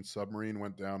Russian submarine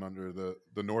went down under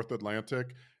the North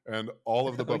Atlantic, and all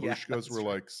of the Oh, yeah, babushkas that's were right.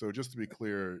 like, "So just to be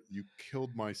clear, you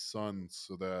killed my son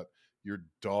so that your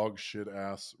dog shit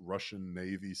ass Russian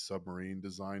Navy submarine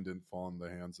design didn't fall in the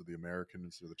hands of the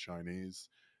Americans or the Chinese."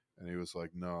 And he was like,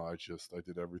 "No, I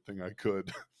did everything I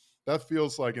could." That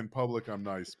feels like in public I'm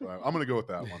nice, but I'm gonna go with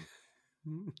that one.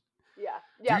 Yeah,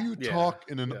 yeah. Do you Yeah, talk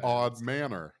in an yeah, odd that's-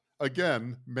 manner?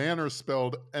 Again, manner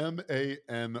spelled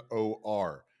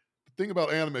Manor. The thing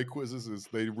about anime quizzes is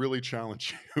they really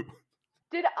challenge you.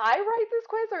 Did I write this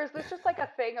quiz, or is this just like a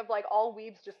thing of like all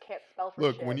weebs just can't spell for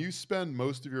Look, shit? when you spend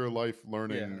most of your life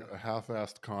learning Yeah. a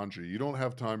half-assed kanji, you don't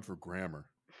have time for grammar.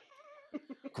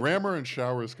 Grammar and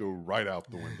showers go right out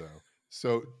the window.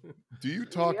 So, do you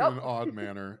talk in Yep. an odd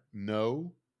manner?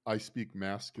 No. I speak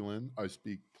masculine, I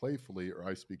speak playfully, or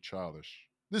I speak childish.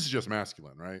 This is just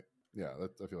masculine, right? Yeah, I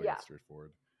feel like Yeah. that's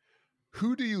straightforward.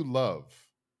 Who do you love?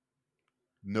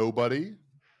 Nobody.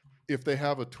 If they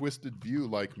have a twisted view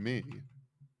like me,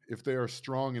 if they are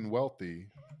strong and wealthy,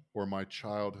 or my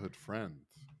childhood friend.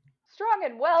 Strong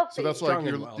and wealthy. So that's Strong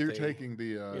like and you're wealthy. taking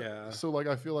the Yeah. So like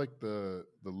I feel like the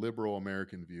liberal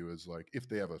American view is like if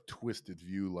they have a twisted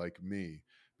view like me,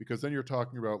 because then you're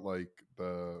talking about like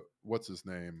the what's his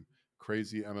name,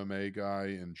 crazy MMA guy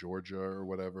in Georgia or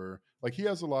whatever. Like he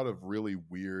has a lot of really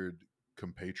weird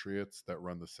compatriots that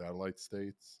run the satellite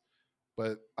states,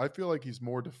 but I feel like he's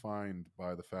more defined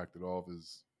by the fact that all of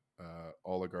his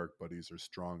oligarch buddies are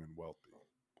strong and wealthy.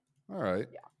 All right.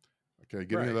 Yeah. Okay,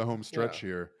 getting to Right. the home stretch Yeah.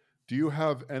 here. Do you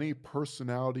have any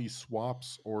personality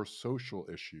swaps or social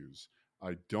issues?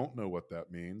 I don't know what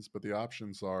that means, but the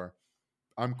options are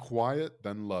I'm quiet,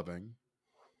 then loving.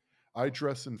 I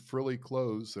dress in frilly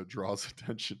clothes that draws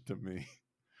attention to me.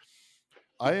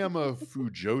 I am a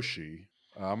fujoshi.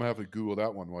 I'm gonna have to Google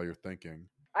that one while you're thinking.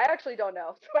 I actually don't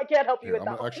know, so I can't help you Here, with I'm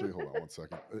that gonna one. actually hold on one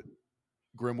second.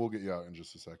 Grim will get you out in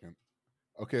just a second.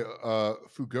 Okay,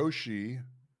 fugoshi,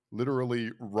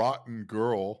 literally rotten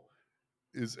girl,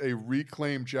 is a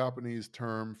reclaimed Japanese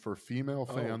term for female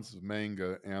Oh. fans of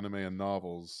manga, anime, and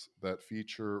novels that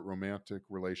feature romantic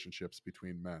relationships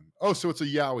between men. Oh, so it's a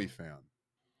yaoi fan.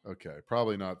 Okay,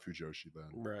 probably not fujoshi then.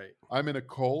 Right. I'm in a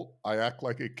cult. I act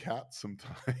like a cat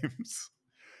sometimes.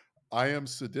 I am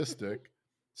sadistic.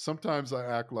 Sometimes I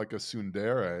act like a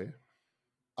tsundere.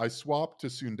 I swap to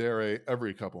tsundere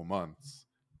every couple months.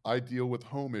 I deal with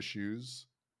home issues.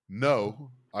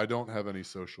 No, I don't have any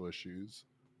social issues.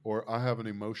 Or I have an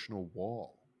emotional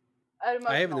wall. I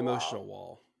have an wall. emotional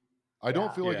wall. I don't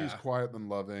Yeah. feel like he's Yeah. quiet and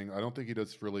loving. I don't think he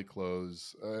does frilly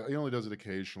clothes. He only does it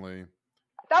occasionally.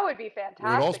 That would be fantastic. It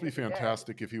would also be if he did.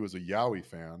 fantastic if he was a yaoi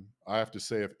fan. I have to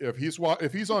say, if he's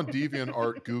on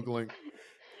DeviantArt googling,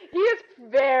 He is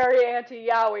very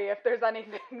anti-yaoi. If there's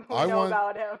anything we I know want-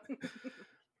 about him.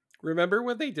 Remember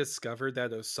when they discovered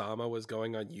that Osama was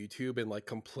going on YouTube and like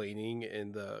complaining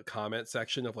in the comment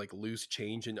section of like loose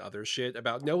change and other shit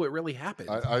about no, it really happened.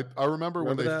 I remember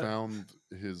when Remember they that? found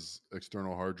his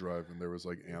external hard drive and there was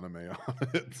like anime on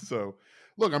it. So,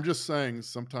 look, I'm just saying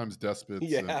sometimes despots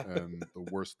Yeah. and the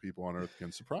worst people on earth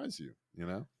can surprise you, you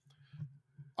know?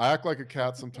 I act like a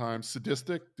cat sometimes.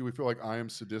 Sadistic? Do we feel like I am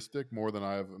sadistic more than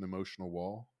I have an emotional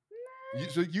wall?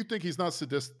 So you think he's not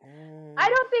sadistic? I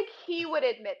don't think he would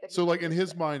admit that. So, he's like in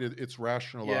his sadistic. mind, it's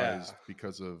rationalized Yeah.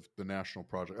 because of the national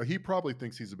project. He probably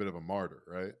thinks he's a bit of a martyr,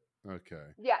 right? Okay.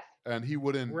 Yes. And he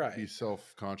wouldn't be Right.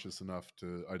 self-conscious enough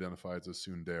to identify as a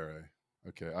tsundere.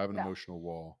 Okay, I have an No. emotional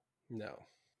wall. No.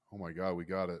 Oh my god, we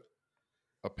got it.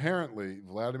 Apparently,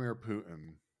 Vladimir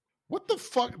Putin. What the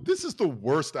fuck? This is the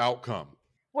worst outcome.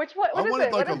 What I is wanted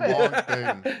it? like What a is long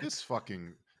it? thing. This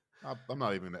fucking. I'm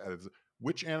not even gonna edit this.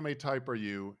 Which anime type are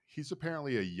you? He's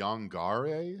apparently a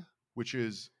Yangare, which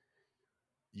is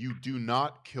you do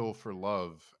not kill for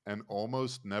love and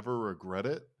almost never regret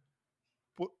it.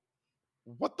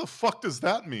 What the fuck does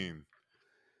that mean?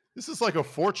 This is like a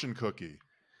fortune cookie.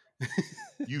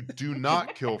 You do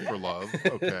not kill for love,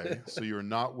 okay? So you're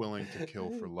not willing to kill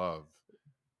for love,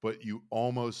 but you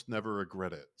almost never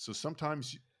regret it. So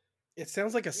sometimes It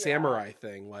sounds like a samurai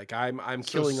thing. Like I'm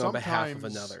So killing on behalf of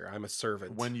sometimes another. I'm a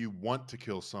servant. when you want to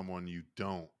kill someone, you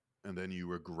don't, and then you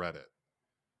regret it.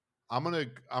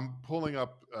 I'm pulling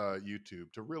up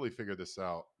YouTube to really figure this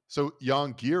out. So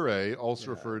yangire, also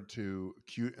Yeah. referred to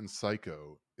cute and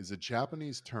psycho, is a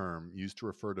Japanese term used to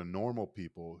refer to normal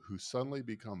people who suddenly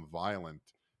become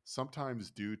violent,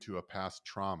 sometimes due to a past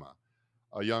trauma.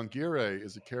 A yangire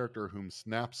is a character whom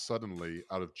snaps suddenly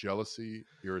out of jealousy,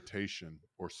 irritation,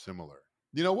 or similar.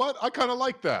 You know what? I kind of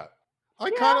like that. I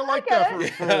Yeah, kind of I like get that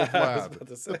it. for Yeah, I was Vlad. about to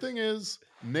The say. thing is,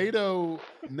 NATO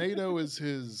is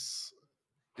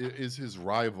his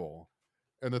rival.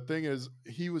 And the thing is,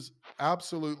 he was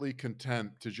absolutely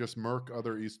content to just murk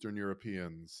other Eastern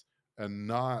Europeans and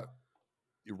not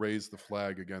raise the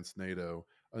flag against NATO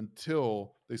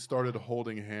until they started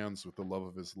holding hands with the love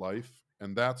of his life.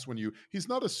 And that's when he's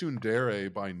not a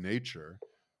tsundere by nature,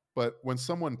 but when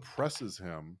someone presses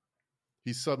him,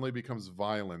 he suddenly becomes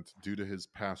violent due to his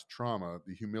past trauma,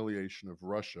 the humiliation of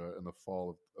Russia and the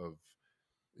fall of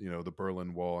the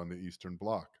Berlin Wall and the Eastern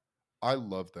Bloc. I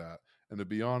love that. And to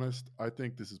be honest, I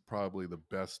think this is probably the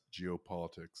best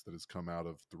geopolitics that has come out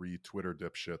of 3 Twitter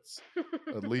dipshits,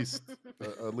 at least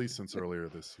since earlier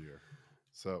this year.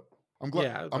 So I'm glad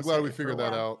Yeah, I was I'm about to glad say, we for a figured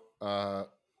that out.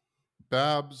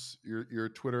 Babs, your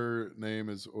Twitter name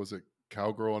was it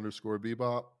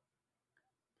cowgirl_bebop?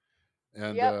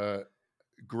 And Yep.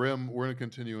 Grim, we're going to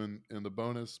continue in the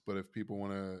bonus, but if people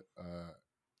want to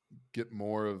get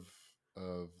more of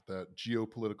that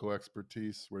geopolitical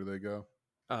expertise, where do they go?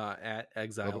 At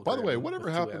Exile. By the way, Grim whatever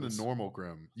with 2 happened M's. to normal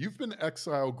Grim? You've been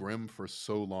Exile Grim for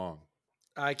so long.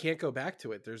 I can't go back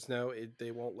to it. There's no.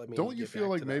 They won't let me. Don't you get feel back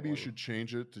like to that maybe you one. should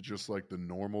change it to just like the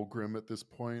normal Grim at this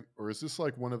point? Or is this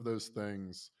like one of those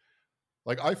things?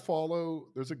 Like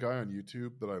there's a guy on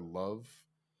YouTube that I love.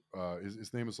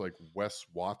 His name is like Wes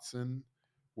Watson,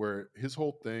 where his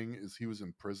whole thing is he was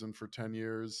in prison for 10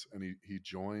 years and he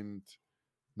joined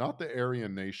not the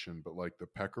Aryan Nation, but like the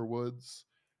Peckerwoods.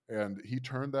 And he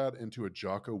turned that into a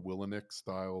Jocko Willenick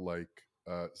style, like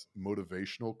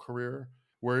motivational career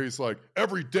where he's like,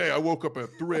 every day I woke up at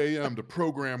 3 a.m. to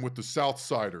program with the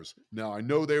Southsiders. Now, I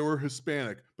know they were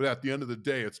Hispanic, but at the end of the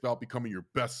day, it's about becoming your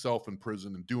best self in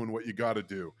prison and doing what you got to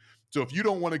do. So if you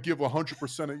don't want to give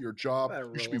 100% at your job, That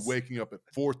you should be rules. waking up at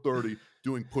 4:30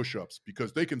 doing push-ups,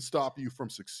 because they can stop you from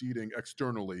succeeding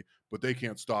externally, but they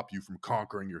can't stop you from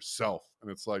conquering yourself.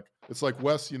 And it's like,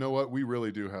 Wes, you know what? We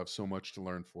really do have so much to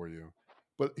learn for you.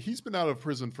 But he's been out of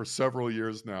prison for several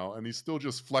years now, and he's still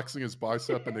just flexing his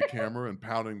bicep in the camera and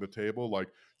pounding the table like,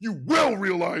 you will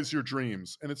realize your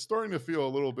dreams. And it's starting to feel a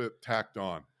little bit tacked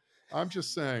on. I'm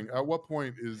just saying, at what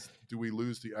point do we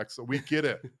lose the excellence? We get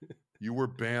it. You were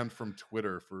banned from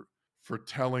Twitter for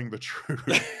telling the truth.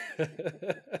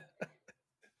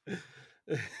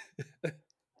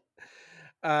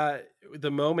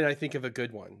 The moment I think of a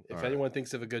good one. If All right. anyone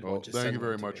thinks of a good Well, one, just thank send you one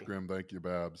very to much, me. Grim. Thank you,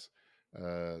 Babs.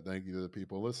 Thank you to the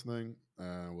people listening.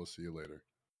 We'll see you later.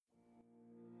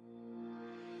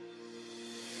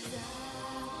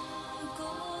 残酷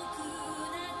な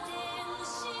天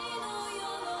使のよ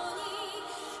う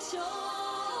に